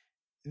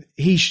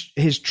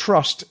his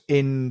trust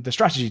in the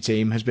strategy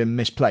team has been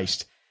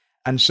misplaced.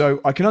 And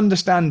so I can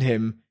understand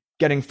him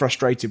getting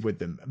frustrated with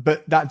them.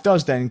 But that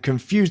does then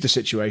confuse the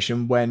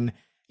situation when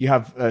you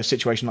have a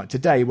situation like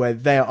today where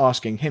they're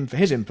asking him for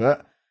his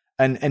input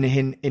and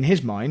in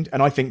his mind,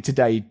 and I think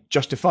today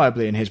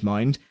justifiably in his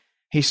mind,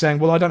 he's saying,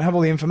 well, I don't have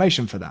all the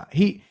information for that.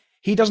 He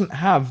doesn't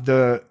have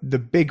the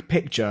big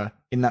picture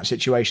in that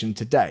situation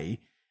today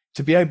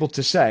to be able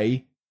to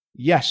say,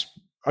 yes,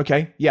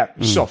 okay, yeah,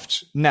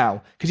 soft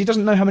now, because he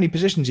doesn't know how many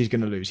positions he's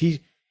going to lose.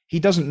 He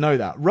doesn't know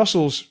that.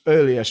 Russell's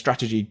earlier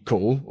strategy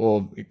call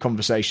or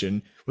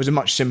conversation was a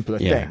much simpler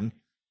thing.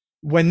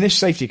 When this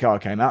safety car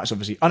came out, it's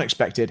obviously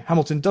unexpected.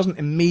 Hamilton doesn't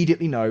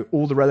immediately know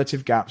all the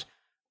relative gaps,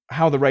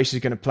 how the race is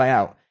going to play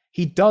out.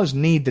 He does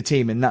need the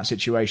team in that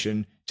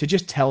situation to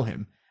just tell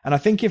him. And I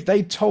think if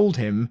they told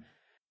him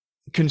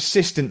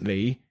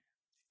consistently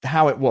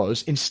how it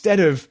was, instead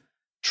of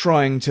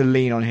trying to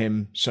lean on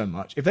him so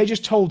much, if they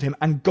just told him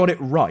and got it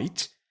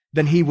right,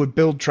 then he would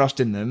build trust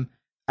in them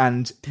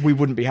and we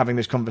wouldn't be having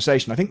this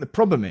conversation. I think the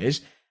problem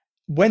is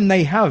when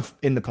they have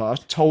in the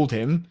past told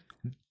him,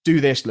 do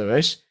this,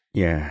 Lewis,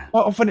 quite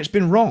often it's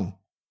been wrong.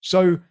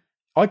 So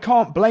I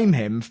can't blame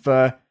him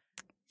for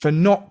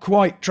not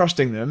quite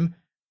trusting them,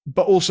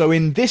 but also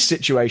in this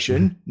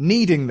situation,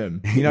 needing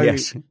them.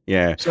 Yes,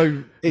 yeah.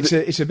 So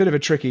it's a bit of a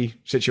tricky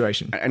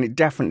situation. And it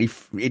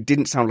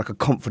didn't sound like a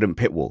confident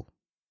pit wall,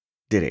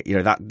 did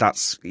it?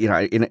 That's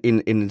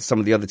in some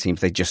of the other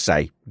teams, they just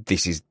say,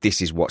 this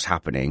is what's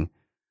happening,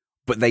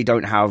 but they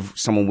don't have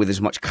someone with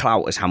as much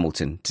clout as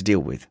Hamilton to deal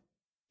with.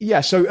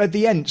 Yeah, so at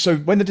the end, so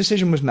when the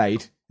decision was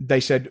made,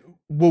 they said,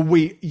 well,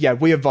 we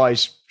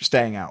advise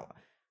staying out.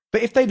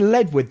 But if they'd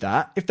led with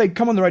that, if they'd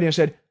come on the radio and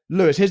said,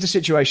 Lewis, here's the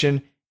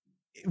situation,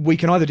 we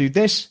can either do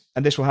this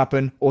and this will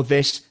happen, or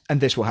this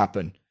and this will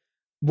happen.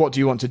 What do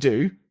you want to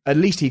do? At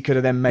least he could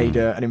have then made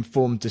an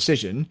informed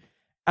decision.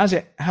 As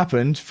it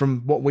happened,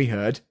 from what we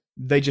heard,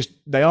 they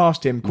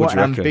asked him quite an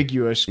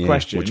ambiguous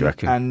question. What do you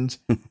reckon? And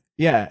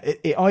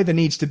it either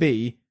needs to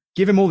be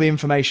give him all the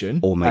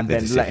information and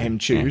then let him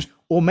choose,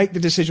 or make the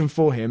decision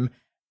for him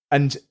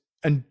and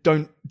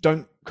don't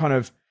kind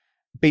of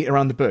beat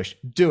around the bush.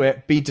 Do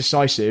it, be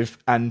decisive,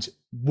 and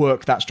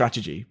work that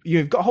strategy.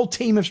 You've got a whole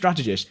team of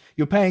strategists.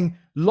 You're paying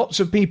lots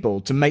of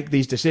people to make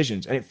these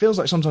decisions. And it feels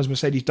like sometimes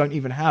Mercedes don't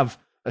even have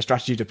a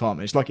strategy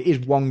department. It's like it is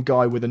one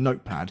guy with a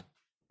notepad.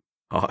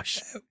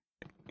 Gosh.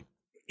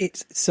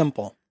 It's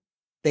simple.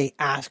 They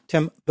asked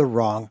him the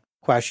wrong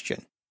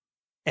question.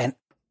 And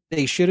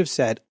They should have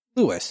said,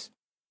 Lewis,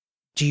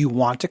 do you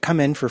want to come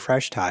in for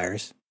fresh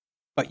tires,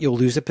 but you'll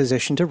lose a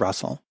position to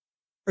Russell?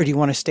 Or do you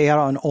want to stay out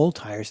on old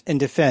tires and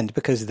defend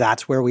because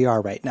that's where we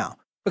are right now?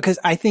 Because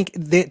I think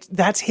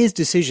that's his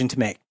decision to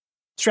make.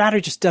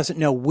 Strategist doesn't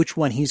know which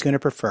one he's going to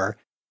prefer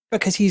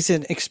because he's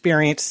an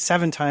experienced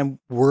 7-time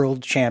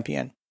world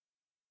champion.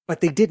 But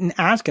they didn't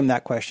ask him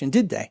that question,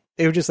 did they?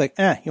 They were just like,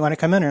 you want to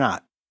come in or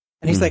not?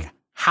 And he's like,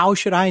 how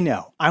should I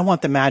know? I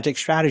want the magic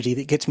strategy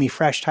that gets me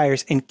fresh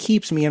tires and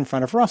keeps me in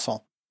front of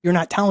Russell. You're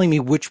not telling me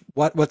what's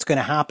going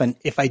to happen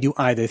if I do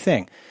either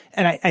thing.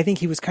 And I think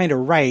he was kind of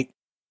right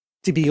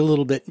to be a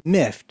little bit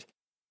miffed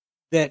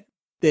that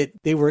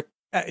they were,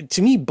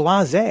 to me,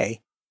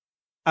 blasé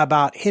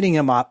about hitting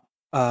him up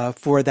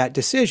for that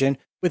decision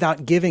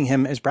without giving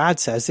him, as Brad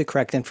says, the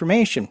correct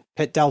information.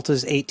 Pit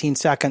delta's 18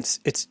 seconds.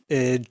 It's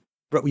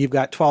you've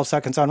got 12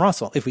 seconds on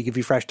Russell. If we give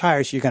you fresh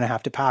tires, you're going to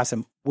have to pass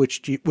him.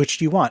 Which do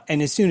you want?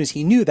 And as soon as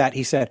he knew that,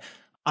 he said,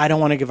 I don't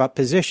want to give up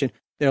position.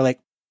 They're like,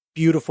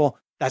 beautiful.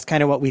 That's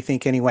kind of what we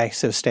think anyway,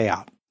 so stay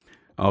out.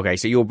 Okay,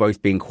 so you're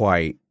both being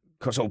quite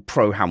sort of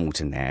pro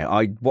Hamilton there.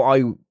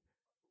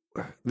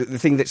 The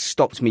thing that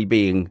stopped me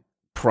being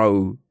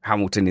pro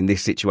Hamilton in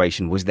this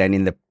situation was then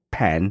in the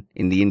pen,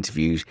 in the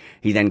interviews,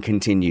 he then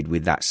continued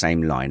with that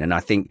same line. And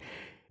I think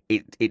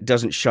it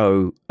doesn't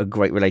show a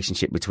great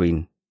relationship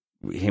between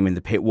him and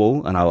the pit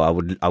wall. And I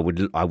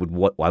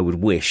would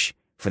wish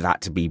for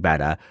that to be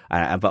better.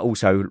 But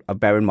also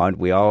bear in mind,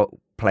 we are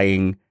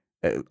playing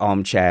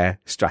armchair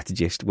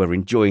strategist. We're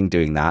enjoying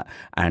doing that.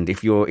 And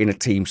if you're in a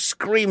team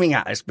screaming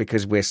at us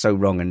because we're so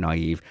wrong and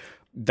naive,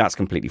 that's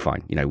completely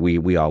fine. You know,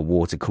 we are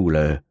water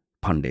cooler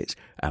pundits.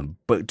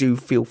 But do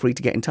feel free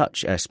to get in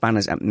touch.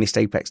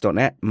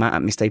 Spanners@missedapex.net,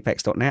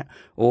 Matt@missedapex.net,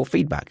 or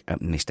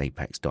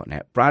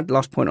feedback@missedapex.net. Brad,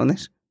 last point on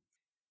this?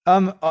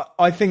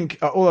 I think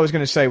all I was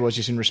going to say was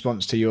just in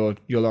response to your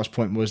last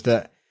point was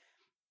that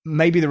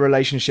maybe the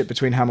relationship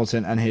between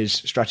Hamilton and his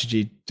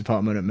strategy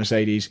department at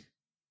Mercedes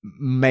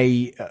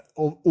may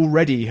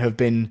already have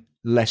been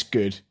less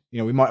good. You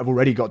know, we might have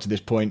already got to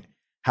this point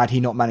had he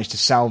not managed to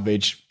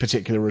salvage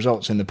particular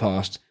results in the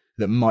past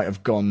that might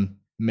have gone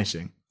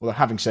missing. Although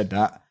having said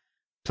that,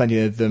 plenty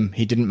of them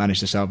he didn't manage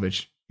to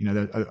salvage. You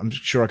know, I'm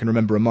sure I can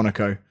remember a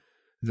Monaco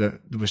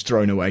that was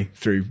thrown away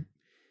through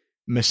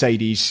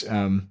Mercedes'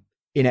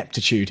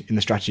 ineptitude in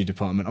the strategy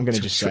department. I'm going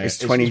to just say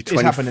it's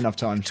happened enough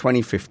times.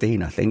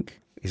 2015, I think,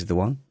 is the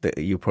one that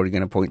you're probably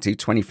going to point to.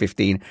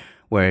 2015,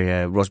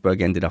 where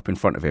Rosberg ended up in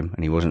front of him,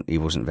 and he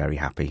wasn't very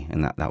happy,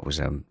 and that was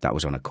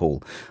on a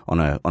call, on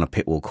a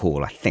pit wall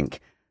call, I think.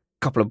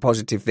 Couple of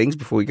positive things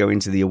before we go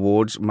into the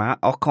awards, Matt.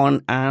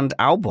 Ocon and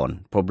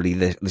Albon, probably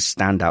the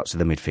standouts of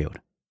the midfield.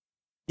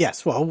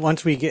 Yes, well,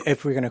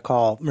 if we're going to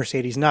call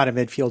Mercedes not a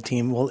midfield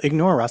team, we'll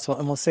ignore Russell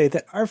and we'll say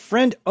that our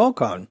friend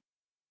Ocon,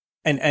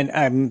 and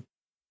I'm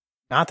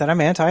not that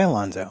I'm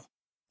anti-Alonso,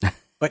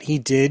 but he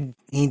did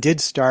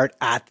start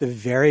at the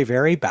very,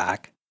 very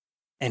back,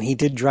 and he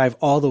did drive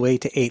all the way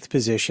to 8th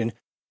position,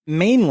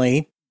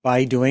 mainly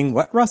by doing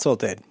what Russell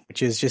did,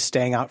 which is just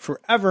staying out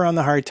forever on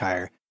the hard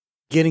tire,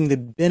 getting the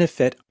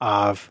benefit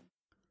of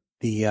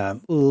the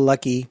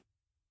lucky,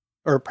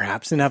 or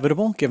perhaps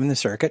inevitable, given the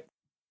circuit,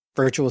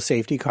 virtual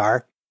safety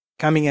car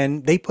coming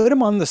in. They put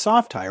him on the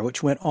soft tire,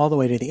 which went all the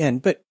way to the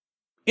end. But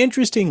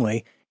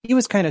interestingly, he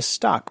was kind of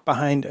stuck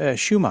behind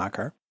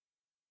Schumacher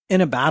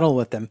in a battle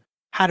with them,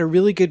 had a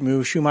really good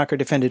move. Schumacher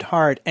defended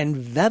hard, and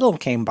Vettel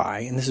came by,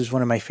 and this is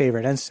one of my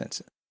favorite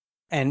instances.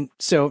 And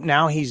so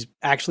now he's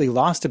actually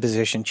lost a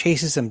position,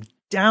 chases him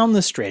down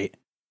the straight,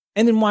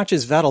 and then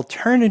watches Vettel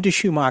turn into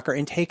Schumacher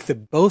and take the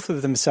both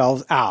of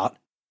themselves out.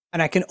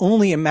 And I can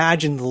only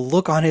imagine the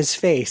look on his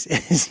face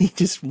as he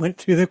just went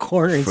through the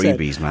corner and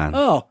freebies, said, man.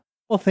 Oh,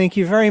 well, thank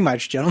you very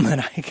much,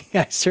 gentlemen.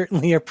 I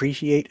certainly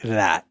appreciate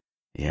that.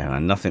 Yeah,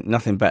 and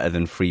nothing better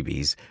than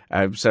freebies.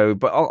 But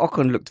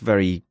Ocon looked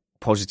very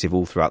positive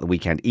all throughout the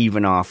weekend,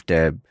 even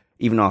after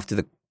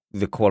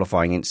the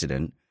qualifying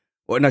incident.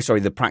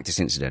 The practice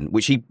incident,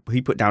 which he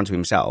put down to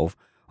himself.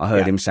 I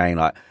heard him saying,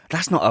 like,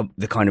 that's not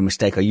the kind of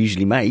mistake I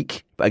usually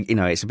make, but you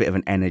know, it's a bit of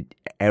an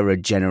error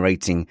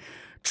generating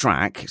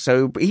track.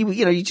 So, but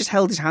he just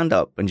held his hand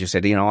up and just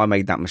said, I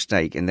made that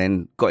mistake, and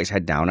then got his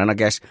head down. And I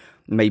guess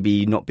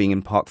maybe not being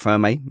in Parc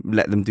Fermé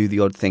let them do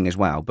the odd thing as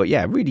well. But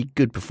yeah, really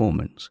good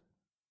performance.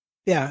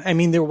 Yeah, I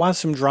mean, there was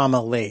some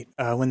drama late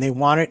when they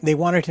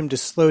wanted him to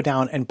slow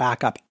down and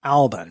back up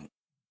Albon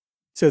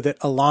so that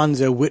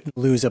Alonso wouldn't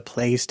lose a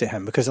place to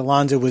him, because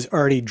Alonso was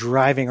already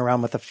driving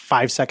around with a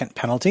 5-second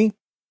penalty.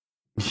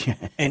 Yeah.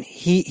 And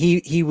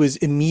he was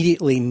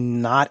immediately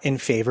not in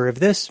favor of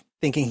this,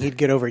 thinking he'd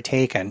get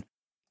overtaken.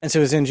 And so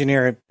his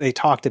engineer, they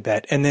talked a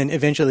bit, and then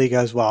eventually he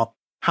goes, well,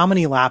 how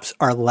many laps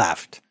are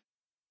left?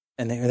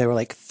 And they were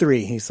like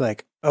 3. He's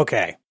like,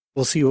 okay,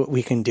 we'll see what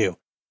we can do.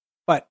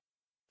 But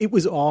it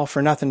was all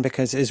for nothing,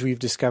 because as we've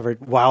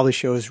discovered while the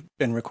show's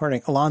been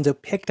recording, Alonso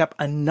picked up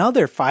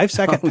another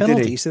 5-second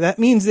penalty. So that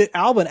means that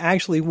Albon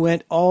actually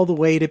went all the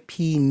way to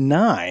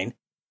P9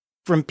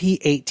 from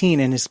P18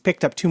 and has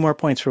picked up 2 more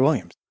points for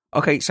Williams.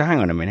 Okay, so hang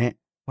on a minute.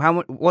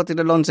 What did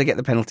Alonso get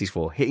the penalties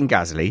for? Hitting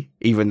Gasly,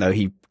 even though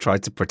he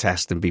tried to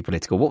protest and be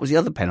political. What was the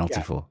other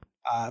penalty for?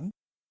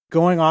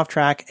 Going off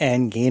track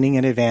and gaining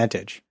an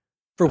advantage,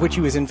 for which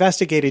he was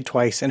investigated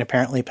twice and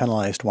apparently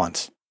penalized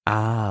once.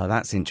 Ah,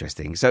 that's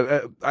interesting.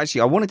 So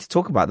actually, I wanted to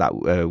talk about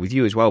that with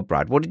you as well,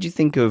 Brad. What did you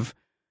think of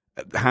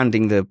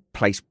handing the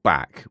place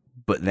back?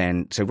 But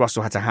then, so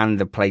Russell had to hand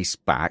the place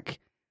back.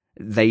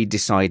 They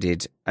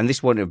decided, and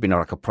this wouldn't have been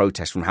like a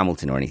protest from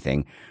Hamilton or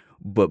anything,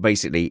 but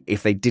basically,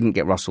 if they didn't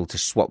get Russell to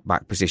swap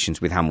back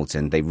positions with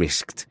Hamilton, they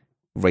risked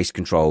race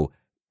control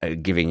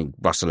giving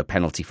Russell a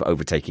penalty for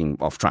overtaking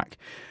off track.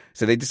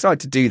 So they decide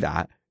to do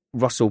that.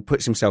 Russell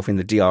puts himself in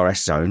the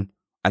DRS zone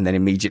and then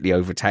immediately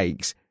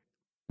overtakes.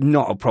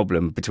 Not a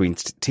problem between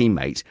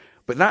teammates,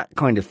 but that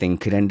kind of thing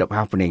could end up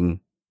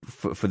happening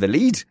for the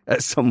lead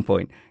at some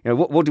point. You know,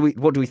 what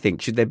do we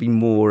think? Should there be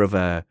more of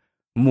a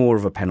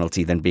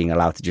penalty than being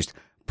allowed to just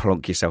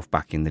plonk yourself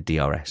back in the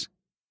DRS?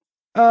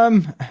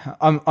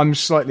 I'm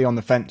slightly on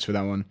the fence with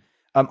that one.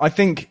 I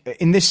think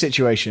in this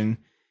situation,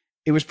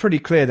 it was pretty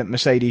clear that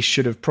Mercedes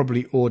should have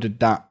probably ordered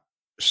that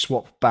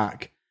swap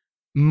back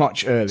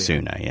much earlier.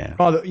 Sooner, yeah.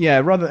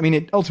 Rather, I mean,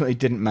 it ultimately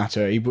didn't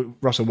matter.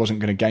 Russell wasn't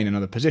going to gain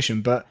another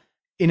position, but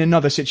in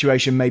another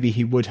situation, maybe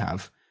he would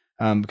have,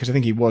 because I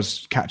think he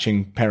was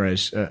catching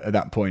Perez at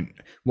that point.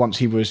 Once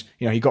he was,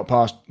 he got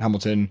past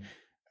Hamilton,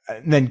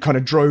 and then kind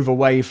of drove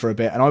away for a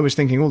bit. And I was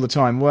thinking all the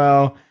time,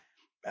 well,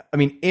 I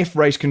mean, if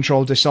race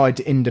control decide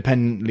to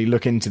independently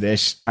look into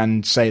this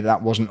and say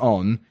that wasn't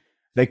on,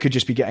 they could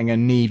just be getting a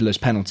needless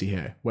penalty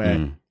here,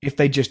 where if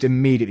they just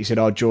immediately said,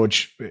 oh,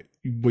 George,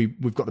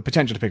 we've got the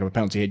potential to pick up a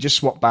penalty here, just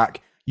swap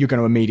back, you're going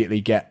to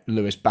immediately get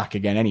Lewis back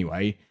again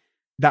anyway.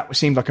 That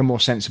seemed like a more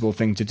sensible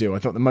thing to do. I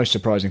thought the most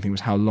surprising thing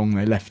was how long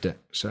they left it.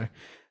 So,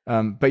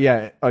 but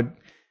yeah,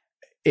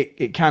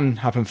 it can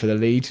happen for the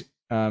lead.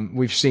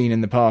 We've seen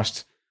in the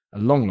past, a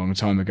long, long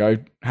time ago,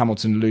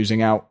 Hamilton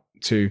losing out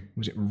to,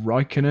 was it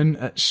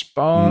Raikkonen at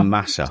Spa?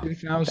 Massa.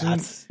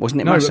 2000?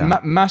 Wasn't it Massa? No,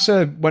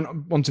 Massa went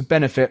on to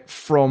benefit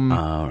from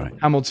right.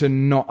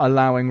 Hamilton not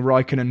allowing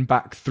Raikkonen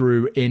back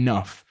through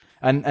enough.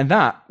 And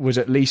that was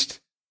at least,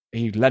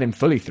 he let him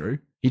fully through.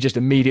 He just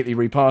immediately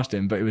repassed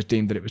him, but it was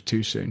deemed that it was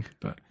too soon.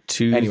 But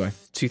anyway.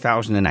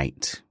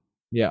 2008.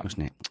 Yeah.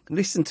 Wasn't it?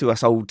 Listen to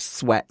us old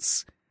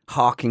sweats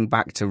harking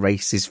back to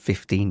races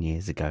 15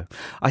 years ago.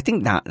 I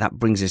think that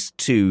brings us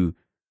to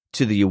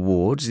the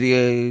awards.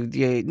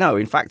 No,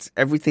 in fact,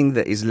 everything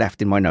that is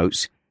left in my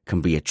notes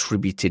can be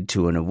attributed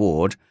to an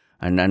award.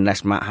 And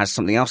unless Matt has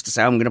something else to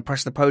say, I'm going to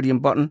press the podium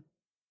button.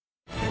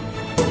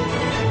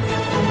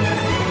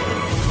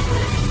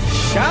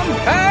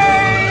 Champagne!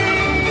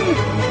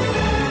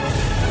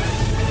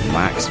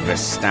 Max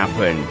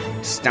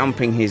Verstappen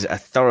stamping his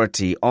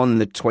authority on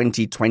the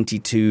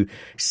 2022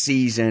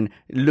 season,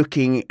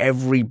 looking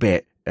every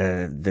bit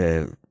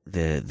the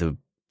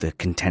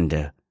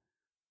contender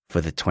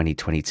for the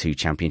 2022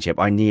 championship.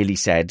 I nearly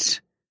said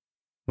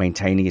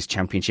maintaining his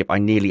championship. I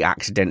nearly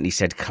accidentally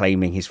said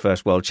claiming his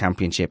first world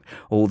championship.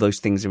 All those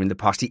things are in the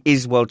past. He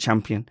is world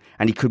champion,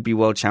 and he could be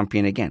world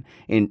champion again.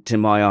 To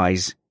my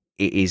eyes,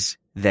 it is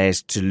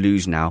theirs to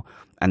lose now,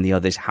 and the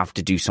others have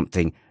to do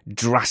something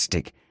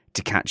drastic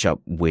to catch up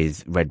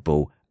with Red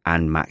Bull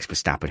and Max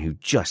Verstappen, who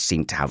just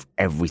seem to have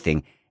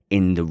everything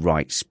in the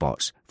right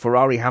spots.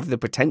 Ferrari have the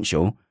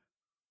potential,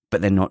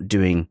 but they're not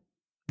doing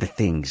the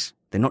things.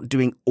 They're not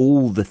doing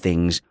all the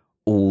things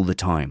all the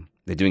time.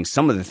 They're doing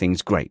some of the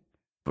things great,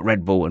 but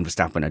Red Bull and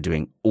Verstappen are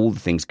doing all the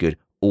things good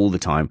all the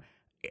time,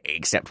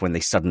 except when they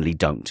suddenly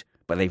don't.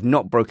 But they've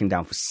not broken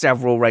down for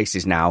several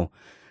races now,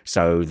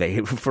 so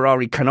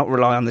Ferrari cannot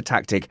rely on the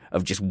tactic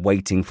of just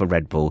waiting for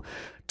Red Bull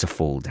to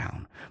fall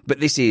down. But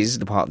this is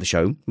the part of the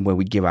show where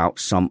we give out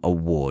some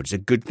awards, a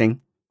good thing,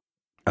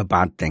 a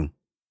bad thing,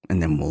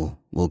 and then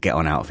we'll get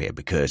on out of here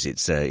because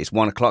it's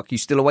 1 o'clock. You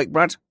still awake,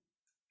 Brad?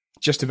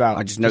 Just about.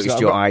 I just noticed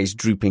your eyes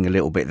drooping a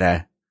little bit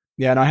there.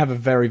 Yeah, and I have a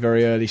very,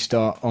 very early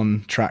start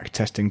on track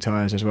testing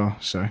tyres as well.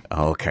 So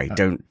okay,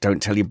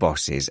 don't tell your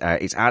bosses.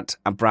 It's at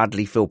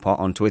Bradley Philpott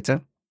on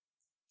Twitter.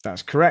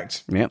 That's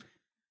correct. Yep.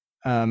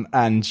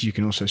 And you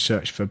can also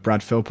search for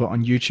Brad Philpott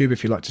on YouTube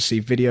if you'd like to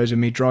see videos of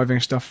me driving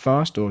stuff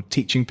fast or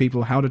teaching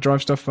people how to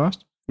drive stuff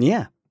fast.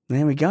 Yeah,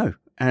 there we go.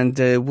 And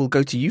we'll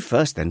go to you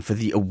first then for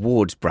the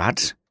awards,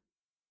 Brad.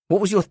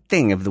 What was your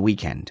thing of the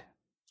weekend?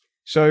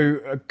 So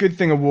a good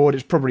thing award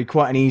is probably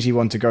quite an easy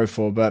one to go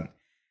for, but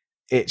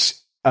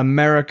it's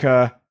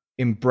America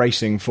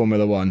embracing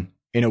Formula One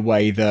in a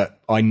way that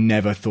I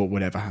never thought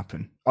would ever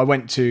happen. I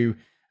went to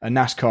a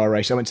NASCAR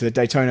race. I went to the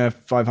Daytona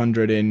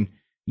 500 in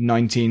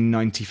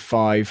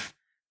 1995.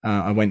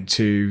 I went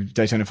to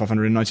Daytona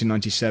 500 in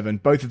 1997.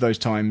 Both of those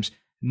times,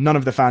 none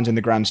of the fans in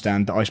the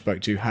grandstand that I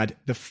spoke to had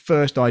the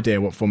first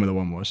idea what Formula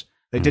One was.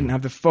 They didn't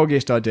have the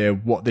foggiest idea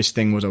what this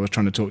thing was I was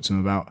trying to talk to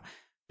them about.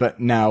 But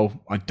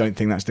now I don't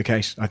think that's the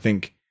case. I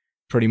think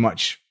pretty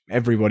much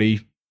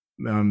everybody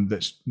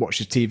that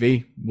watches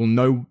TV will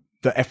know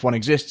that F1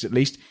 exists at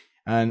least,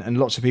 and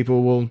lots of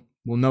people will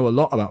will know a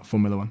lot about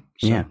Formula One.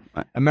 So yeah.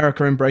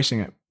 America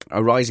embracing it.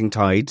 A rising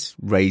tide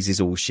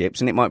raises all ships,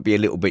 and it might be a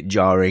little bit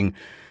jarring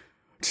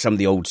to some of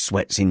the old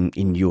sweats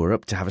in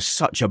Europe to have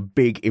such a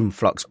big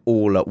influx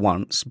all at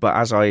once. But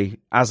as I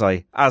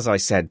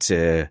said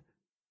to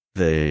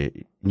the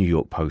New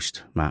York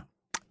Post, Matt,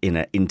 in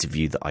an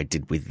interview that I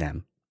did with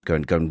them, go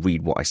and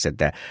read what I said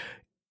there.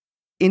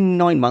 In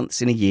 9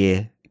 months, in a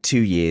year, 2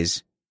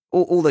 years,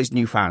 all those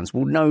new fans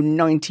will know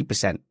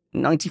 90%.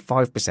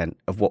 95%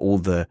 of what all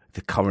the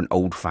current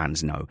old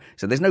fans know.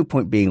 So there's no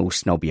point being all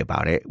snobby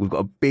about it. We've got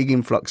a big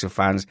influx of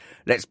fans.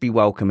 Let's be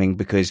welcoming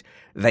because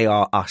they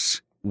are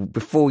us.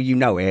 Before you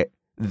know it,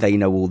 they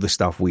know all the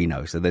stuff we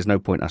know. So there's no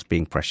point us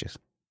being precious.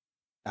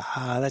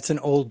 That's an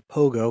old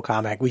Pogo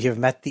comic. We have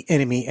met the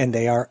enemy and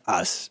they are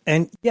us.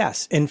 And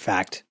yes, in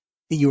fact,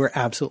 you are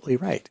absolutely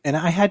right. And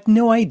I had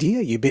no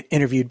idea you'd been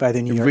interviewed by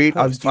the New York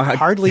Post. You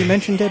hardly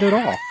mentioned it at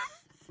all.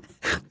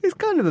 It's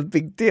kind of a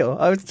big deal.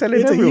 I was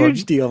telling everyone. It's a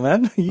huge deal,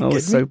 man. I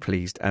was so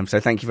pleased. So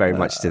thank you very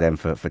much to them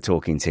for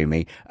talking to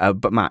me.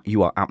 But Matt,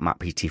 you are at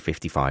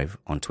MattPT55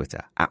 on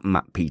Twitter, at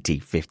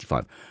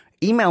MattPT55.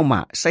 Email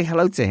Matt. Say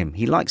hello to him.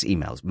 He likes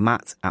emails.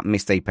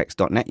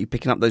 Matt@missedapex.net. You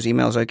picking up those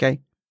emails okay?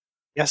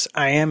 Yes,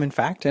 I am, in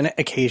fact, and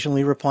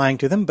occasionally replying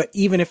to them. But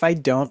even if I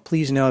don't,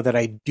 please know that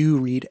I do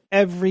read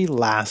every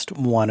last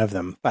one of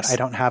them. But I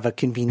don't have a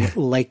convenient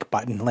like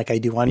button like I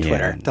do on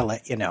Twitter to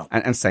let you know.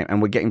 And same. And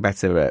we're getting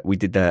better. We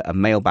did a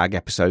mailbag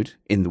episode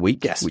in the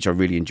week, which I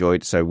really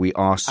enjoyed. So we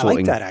are sorting. I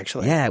like that,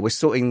 actually. Yeah, we're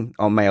sorting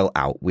our mail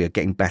out. We are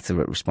getting better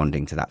at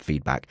responding to that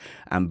feedback.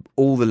 And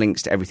all the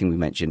links to everything we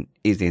mentioned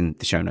is in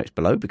the show notes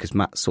below because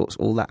Matt sorts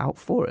all that out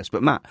for us.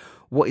 But Matt,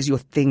 what is your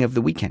thing of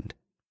the weekend?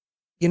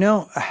 You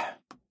know,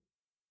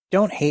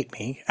 don't hate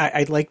me.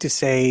 I'd like to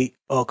say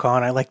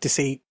Ocon. I like to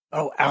say,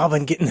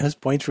 Albon getting those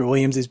points for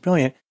Williams is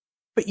brilliant.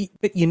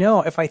 But you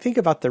know, if I think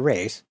about the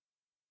race,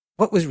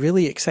 what was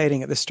really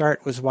exciting at the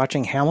start was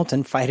watching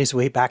Hamilton fight his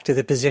way back to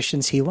the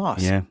positions he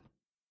lost. Yeah.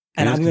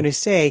 And I'm going to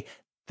say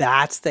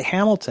that's the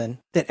Hamilton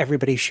that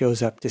everybody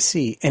shows up to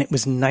see. And it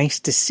was nice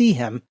to see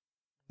him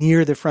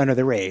near the front of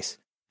the race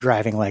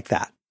driving like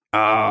that.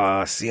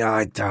 See,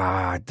 I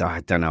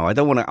don't know. I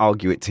don't want to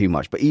argue it too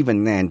much, but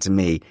even then, to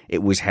me,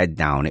 it was head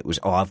down. It was,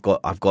 I've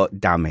got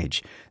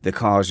damage. The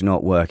car's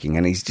not working,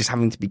 and he's just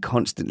having to be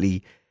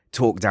constantly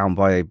talked down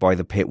by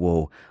the pit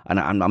wall.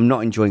 And I'm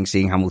not enjoying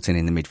seeing Hamilton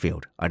in the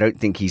midfield. I don't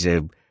think he's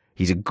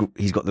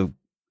got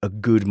a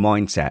good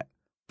mindset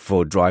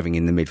for driving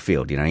in the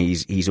midfield. You know,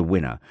 he's a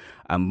winner.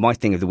 My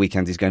thing of the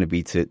weekend is going to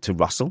be to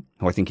Russell,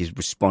 who I think is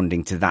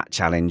responding to that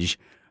challenge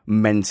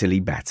mentally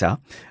better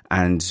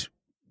and.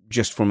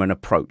 Just from an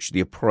approach,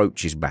 the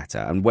approach is better,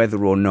 and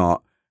whether or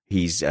not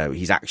he's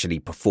actually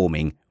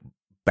performing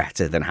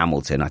better than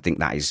Hamilton, I think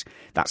that's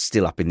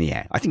still up in the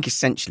air. I think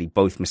essentially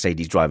both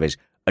Mercedes drivers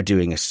are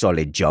doing a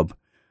solid job,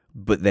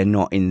 but they're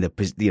not in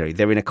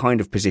they're in a kind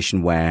of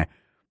position where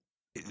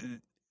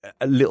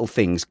little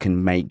things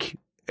can make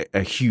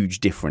a huge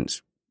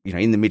difference. You know,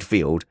 in the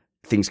midfield,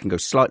 things can go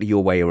slightly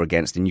your way or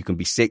against, and you can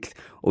be 6th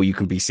or you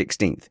can be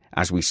 16th,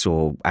 as we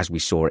saw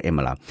at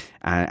Imola,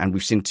 and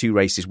we've seen 2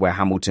 races where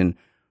Hamilton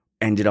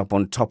ended up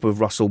on top of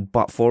Russell,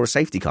 but for a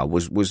safety car.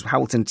 Was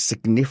Hamilton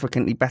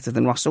significantly better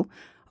than Russell?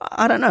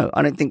 I don't know.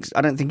 I don't think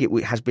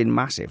it has been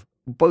massive.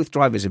 Both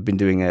drivers have been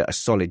doing a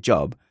solid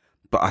job,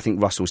 but I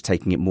think Russell's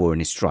taking it more in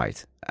his stride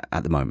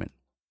at the moment.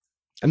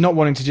 And not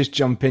wanting to just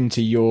jump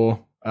into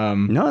your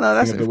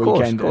that's the of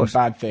weekend course.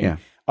 and bad thing. Yeah.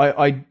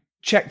 I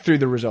checked through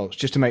the results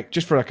just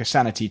for like a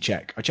sanity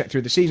check. I checked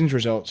through the season's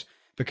results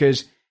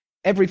because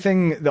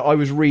everything that I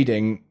was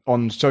reading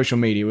on social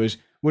media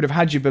would have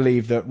had you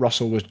believe that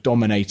Russell was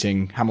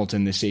dominating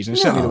Hamilton this season.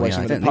 Certainly the way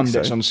some of the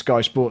pundits on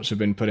Sky Sports have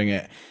been putting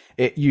it.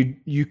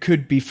 You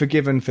could be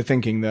forgiven for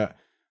thinking that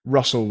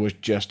Russell was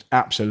just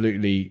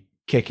absolutely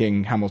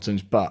kicking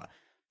Hamilton's butt.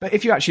 But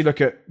if you actually look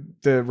at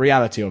the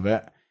reality of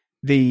it,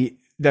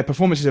 their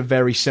performances are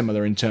very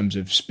similar in terms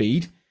of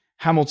speed.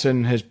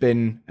 Hamilton has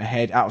been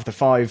ahead out of the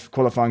 5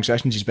 qualifying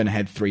sessions. He's been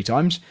ahead 3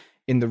 times.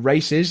 In the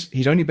races,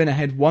 he's only been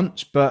ahead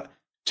once, but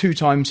 2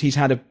 times he's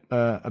had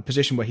a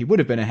position where he would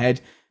have been ahead,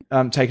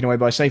 taken away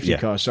by a safety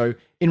car. So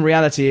in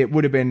reality, it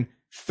would have been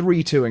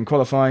 3-2 in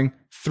qualifying,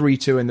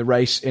 3-2 in the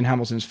race in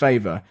Hamilton's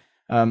favour.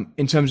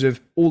 In terms of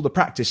all the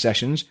practice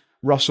sessions,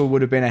 Russell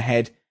would have been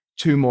ahead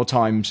 2 more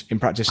times in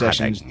practice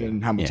sessions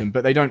than Hamilton,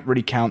 but they don't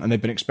really count and they've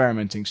been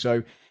experimenting.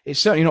 So it's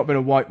certainly not been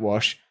a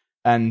whitewash,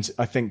 and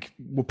I think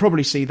we'll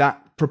probably see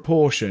that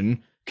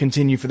proportion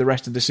continue for the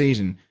rest of the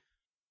season.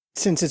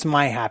 Since it's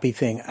my happy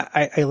thing,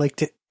 I like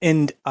to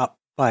end up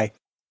by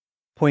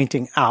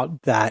pointing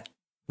out that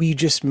we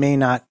just may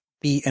not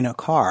be in a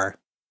car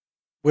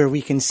where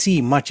we can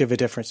see much of a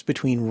difference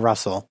between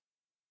Russell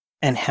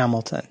and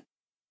Hamilton,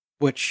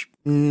 which,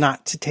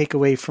 not to take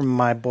away from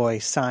my boy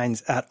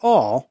Sainz at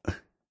all,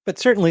 but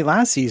certainly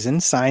last season,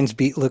 Sainz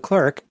beat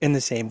Leclerc in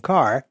the same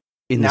car.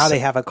 Now they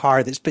have a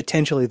car that's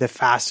potentially the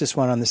fastest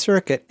one on the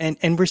circuit,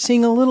 and we're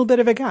seeing a little bit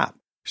of a gap.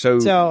 So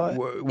yeah.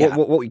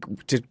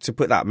 to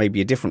put that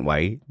maybe a different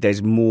way,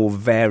 there's more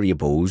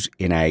variables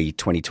in a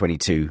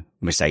 2022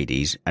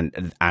 Mercedes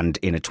and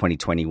in a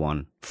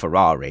 2021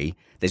 Ferrari.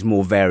 There's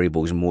more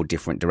variables and more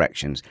different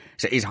directions.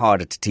 So it is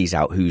harder to tease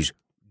out who's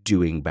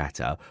doing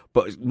better.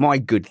 But my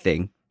good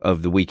thing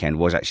of the weekend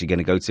was actually going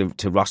to go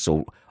to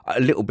Russell a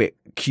little bit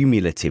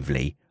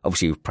cumulatively.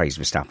 Obviously, we've praised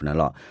Verstappen a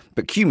lot,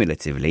 but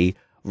cumulatively,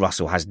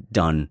 Russell has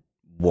done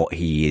what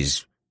he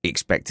is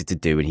expected to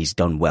do, and he's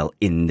done well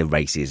in the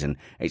races, and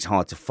it's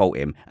hard to fault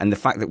him. And the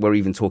fact that we're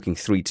even talking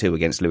 3-2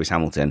 against Lewis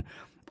Hamilton,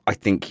 I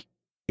think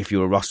if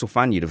you're a Russell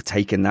fan, you'd have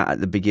taken that at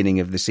the beginning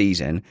of the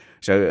season.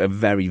 So a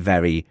very,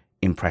 very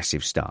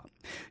impressive start.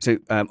 So,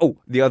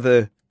 the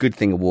other good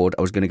thing award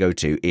I was going to go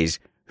to is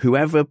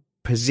whoever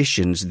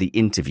positions the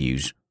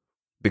interviews,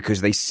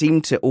 because they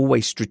seem to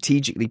always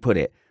strategically put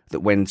it that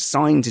when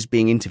Sainz is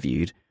being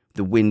interviewed,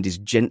 the wind is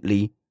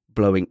gently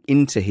blowing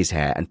into his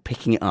hair and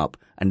picking it up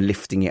and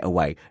lifting it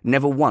away.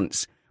 Never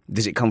once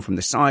does it come from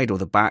the side or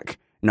the back.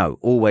 No,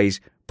 always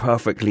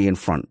perfectly in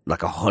front,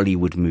 like a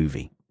Hollywood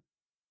movie.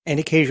 And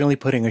occasionally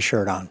putting a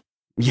shirt on.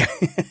 Yeah,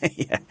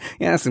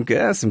 that's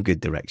some good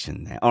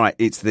direction there. All right,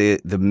 it's the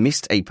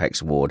Missed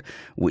Apex Award,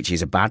 which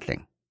is a bad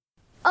thing.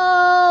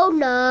 Oh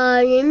no,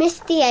 you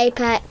missed the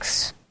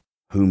apex.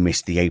 Who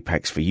missed the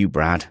apex for you,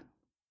 Brad?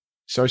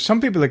 So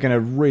some people are going to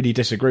really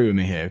disagree with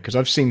me here, because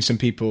I've seen some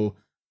people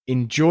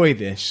enjoy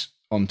this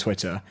on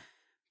Twitter,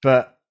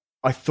 but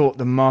I thought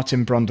the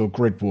Martin Brundle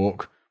grid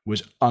walk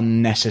was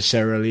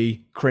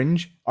unnecessarily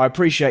cringe. I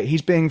appreciate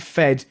he's being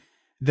fed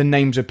the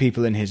names of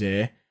people in his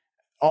ear.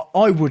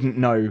 I wouldn't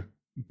know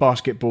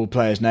basketball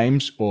players'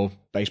 names or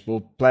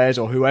baseball players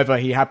or whoever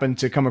he happened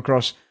to come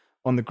across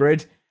on the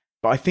grid,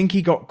 but I think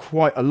he got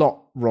quite a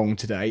lot wrong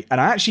today, and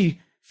I actually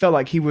felt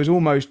like he was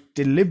almost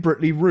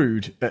deliberately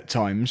rude at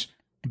times,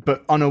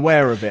 but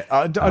unaware of it.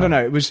 I don't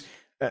know. It was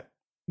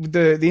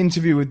the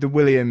interview with the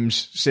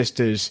Williams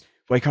sisters,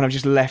 where he kind of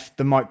just left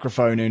the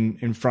microphone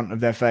in front of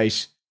their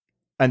face,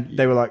 and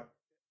they were like,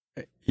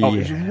 it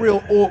was a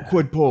real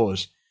awkward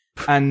pause.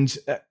 And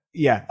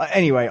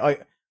anyway,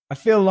 I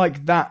feel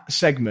like that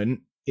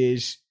segment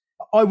is,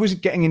 I was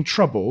getting in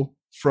trouble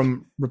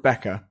from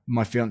Rebecca,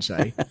 my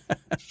fiance,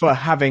 for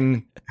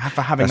having That's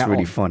that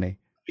really on. Funny.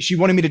 She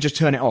wanted me to just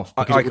turn it off.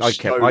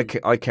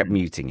 I kept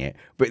muting it,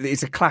 but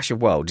it's a clash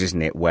of worlds,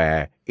 isn't it?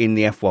 Where in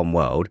the F1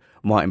 world,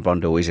 Martin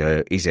Brundle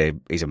is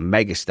a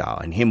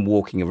megastar, and him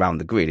walking around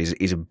the grid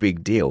is a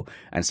big deal.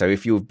 And so,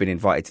 if you've been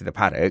invited to the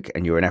paddock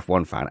and you're an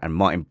F1 fan, and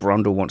Martin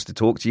Brundle wants to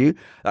talk to you,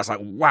 that's like,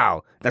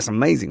 wow, that's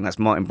amazing. That's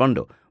Martin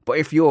Brundle. But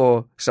if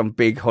you're some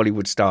big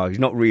Hollywood star who's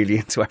not really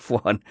into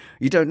F1,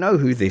 you don't know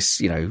who this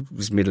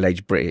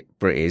middle-aged Brit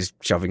is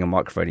shoving a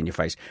microphone in your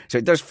face. So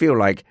it does feel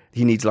like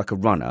he needs like a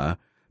runner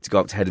to go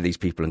up to head of these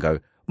people and go,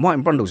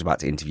 Martin Brundle's about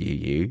to interview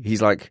you.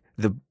 He's like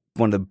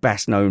one of the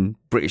best-known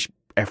British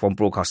F1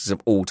 broadcasters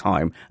of all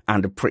time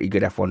and a pretty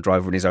good F1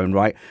 driver in his own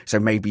right. So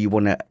maybe you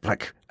want to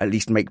at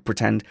least make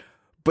pretend.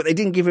 But they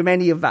didn't give him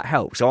any of that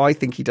help. So I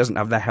think he doesn't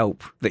have the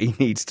help that he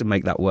needs to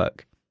make that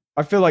work.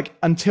 I feel like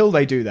until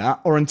they do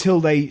that, or until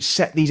they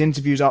set these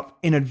interviews up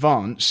in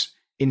advance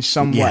in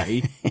some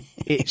way,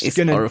 it's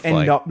going to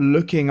end up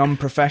looking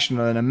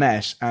unprofessional and a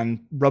mess and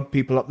rub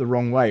people up the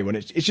wrong way when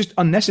it's just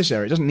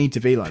unnecessary. It doesn't need to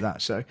be like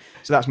that. So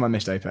that's my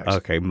Missed Apex.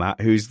 Okay,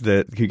 Matt, who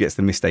gets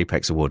the Missed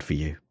Apex award for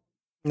you?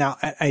 Now,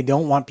 I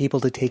don't want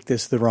people to take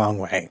this the wrong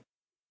way.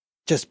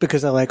 Just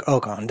because I like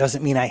Ocon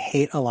doesn't mean I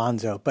hate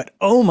Alonso. But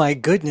oh my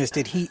goodness,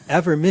 did he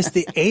ever miss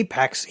the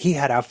apex? He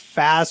had a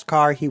fast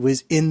car. He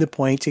was in the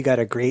points. He got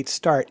a great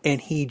start.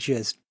 And he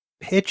just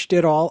pitched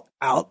it all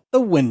out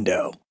the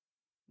window.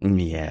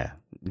 Yeah.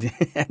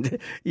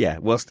 Yeah.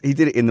 Well, he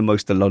did it in the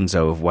most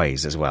Alonso of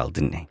ways as well,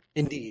 didn't he?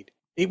 Indeed.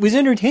 It was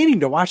entertaining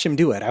to watch him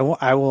do it.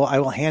 I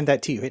will hand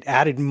that to you. It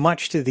added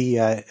much to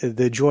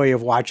the joy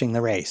of watching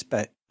the race.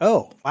 But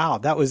oh, wow.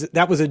 That was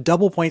a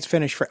double points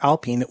finish for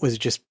Alpine that was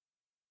just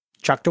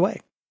chucked away.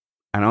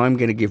 And I'm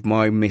going to give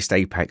my Missed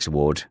Apex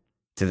award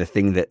to the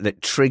thing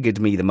that triggered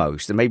me the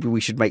most. And maybe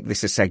we should make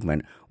this a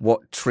segment.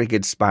 What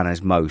triggered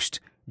Spanners most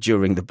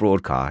during the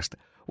broadcast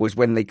was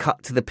when they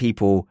cut to the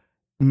people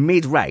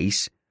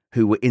mid-race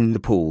who were in the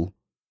pool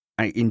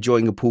and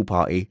enjoying a pool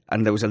party.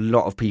 And there was a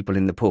lot of people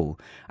in the pool.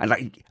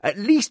 And at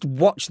least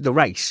watch the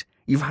race.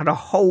 You've had a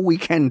whole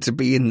weekend to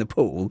be in the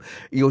pool.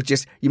 You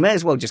may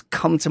as well just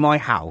come to my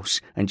house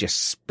and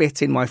just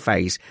spit in my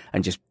face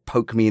and just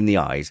poke me in the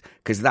eyes,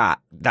 because that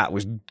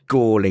was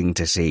galling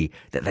to see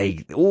that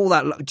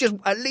just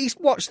at least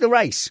watch the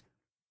race.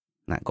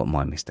 That got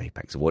my Missed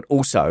Apex award.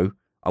 Also,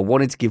 I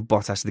wanted to give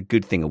Bottas the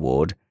Good Thing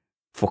award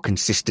for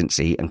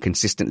consistency and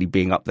consistently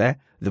being up there.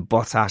 The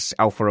Bottas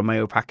Alfa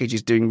Romeo package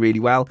is doing really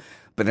well,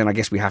 but then I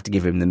guess we have to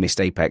give him the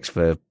Missed Apex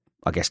for,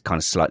 I guess, kind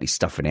of slightly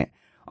stuffing it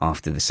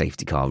after the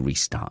safety car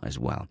restart as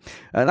well.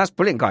 That's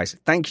brilliant, guys.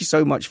 Thank you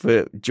so much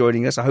for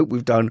joining us. I hope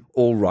we've done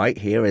all right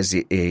here as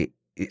it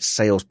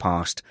sails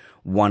past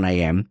 1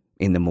 a.m.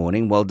 in the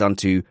morning. Well done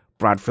to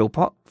Brad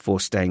Philpott for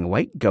staying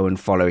awake. Go and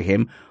follow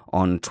him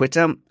on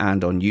Twitter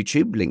and on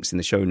YouTube. Links in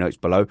the show notes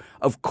below.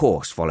 Of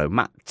course, follow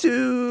Matt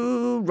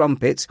 2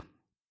 Rumpets.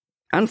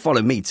 And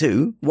follow me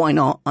too. Why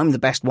not? I'm the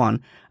best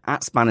one.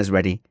 At Spanners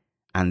Ready.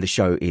 And the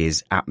show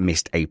is at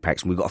Missed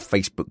Apex. And we've got a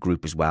Facebook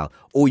group as well.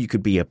 Or you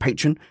could be a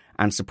patron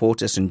and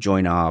support us and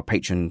join our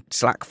patron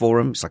Slack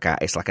forum.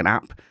 It's like an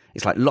app.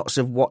 It's like lots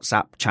of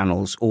WhatsApp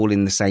channels all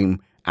in the same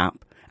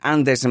app.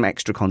 And there's some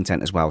extra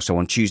content as well. So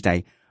on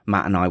Tuesday,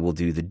 Matt and I will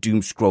do the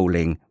doom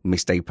scrolling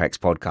Missed Apex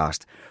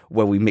podcast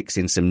where we mix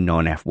in some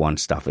non-F1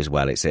 stuff as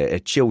well. It's a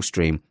chill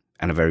stream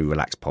and a very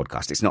relaxed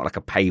podcast. It's not like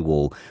a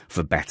paywall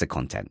for better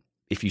content.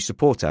 If you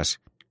support us,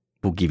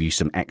 we'll give you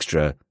some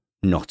extra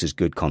not as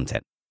good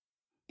content.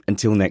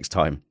 Until next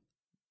time,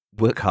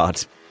 work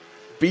hard,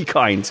 be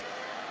kind,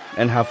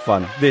 and have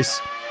fun.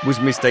 This was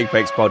Missed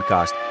Apex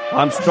Podcast.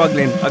 I'm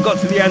struggling. I got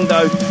to the end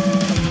though.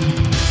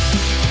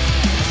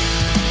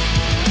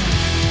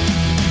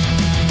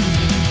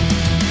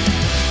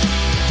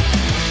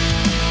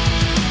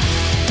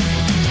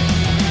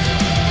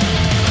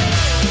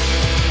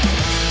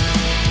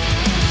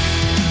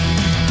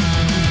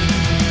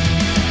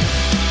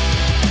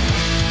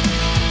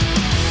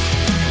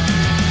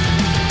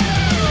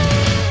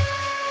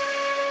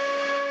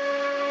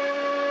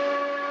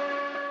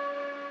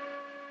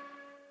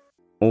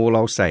 All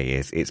I'll say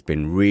is it's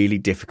been really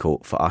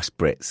difficult for us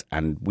Brits,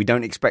 and we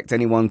don't expect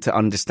anyone to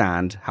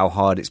understand how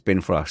hard it's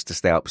been for us to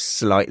stay up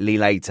slightly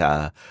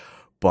later,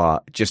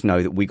 but just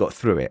know that we got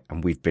through it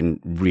and we've been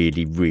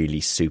really,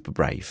 really super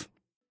brave.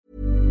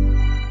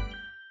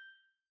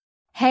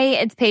 Hey,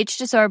 it's Paige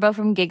DeSorbo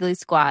from Giggly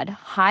Squad.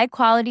 High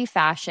quality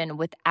fashion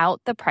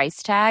without the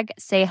price tag.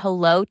 Say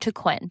hello to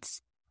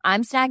Quince.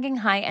 I'm snagging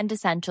high-end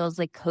essentials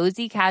like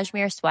cozy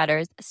cashmere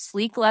sweaters,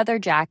 sleek leather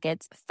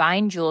jackets,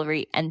 fine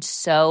jewelry, and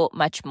so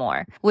much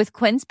more. With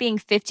Quince being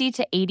 50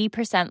 to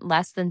 80%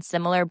 less than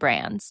similar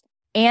brands.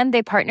 And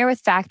they partner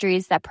with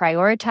factories that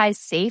prioritize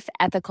safe,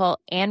 ethical,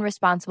 and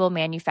responsible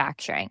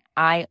manufacturing.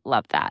 I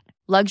love that.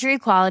 Luxury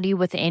quality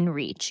within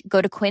reach. Go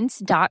to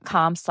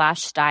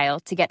quince.com/style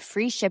to get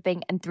free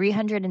shipping and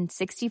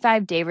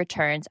 365-day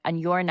returns on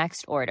your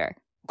next order.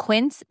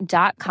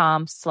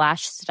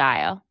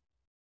 Quince.com/style.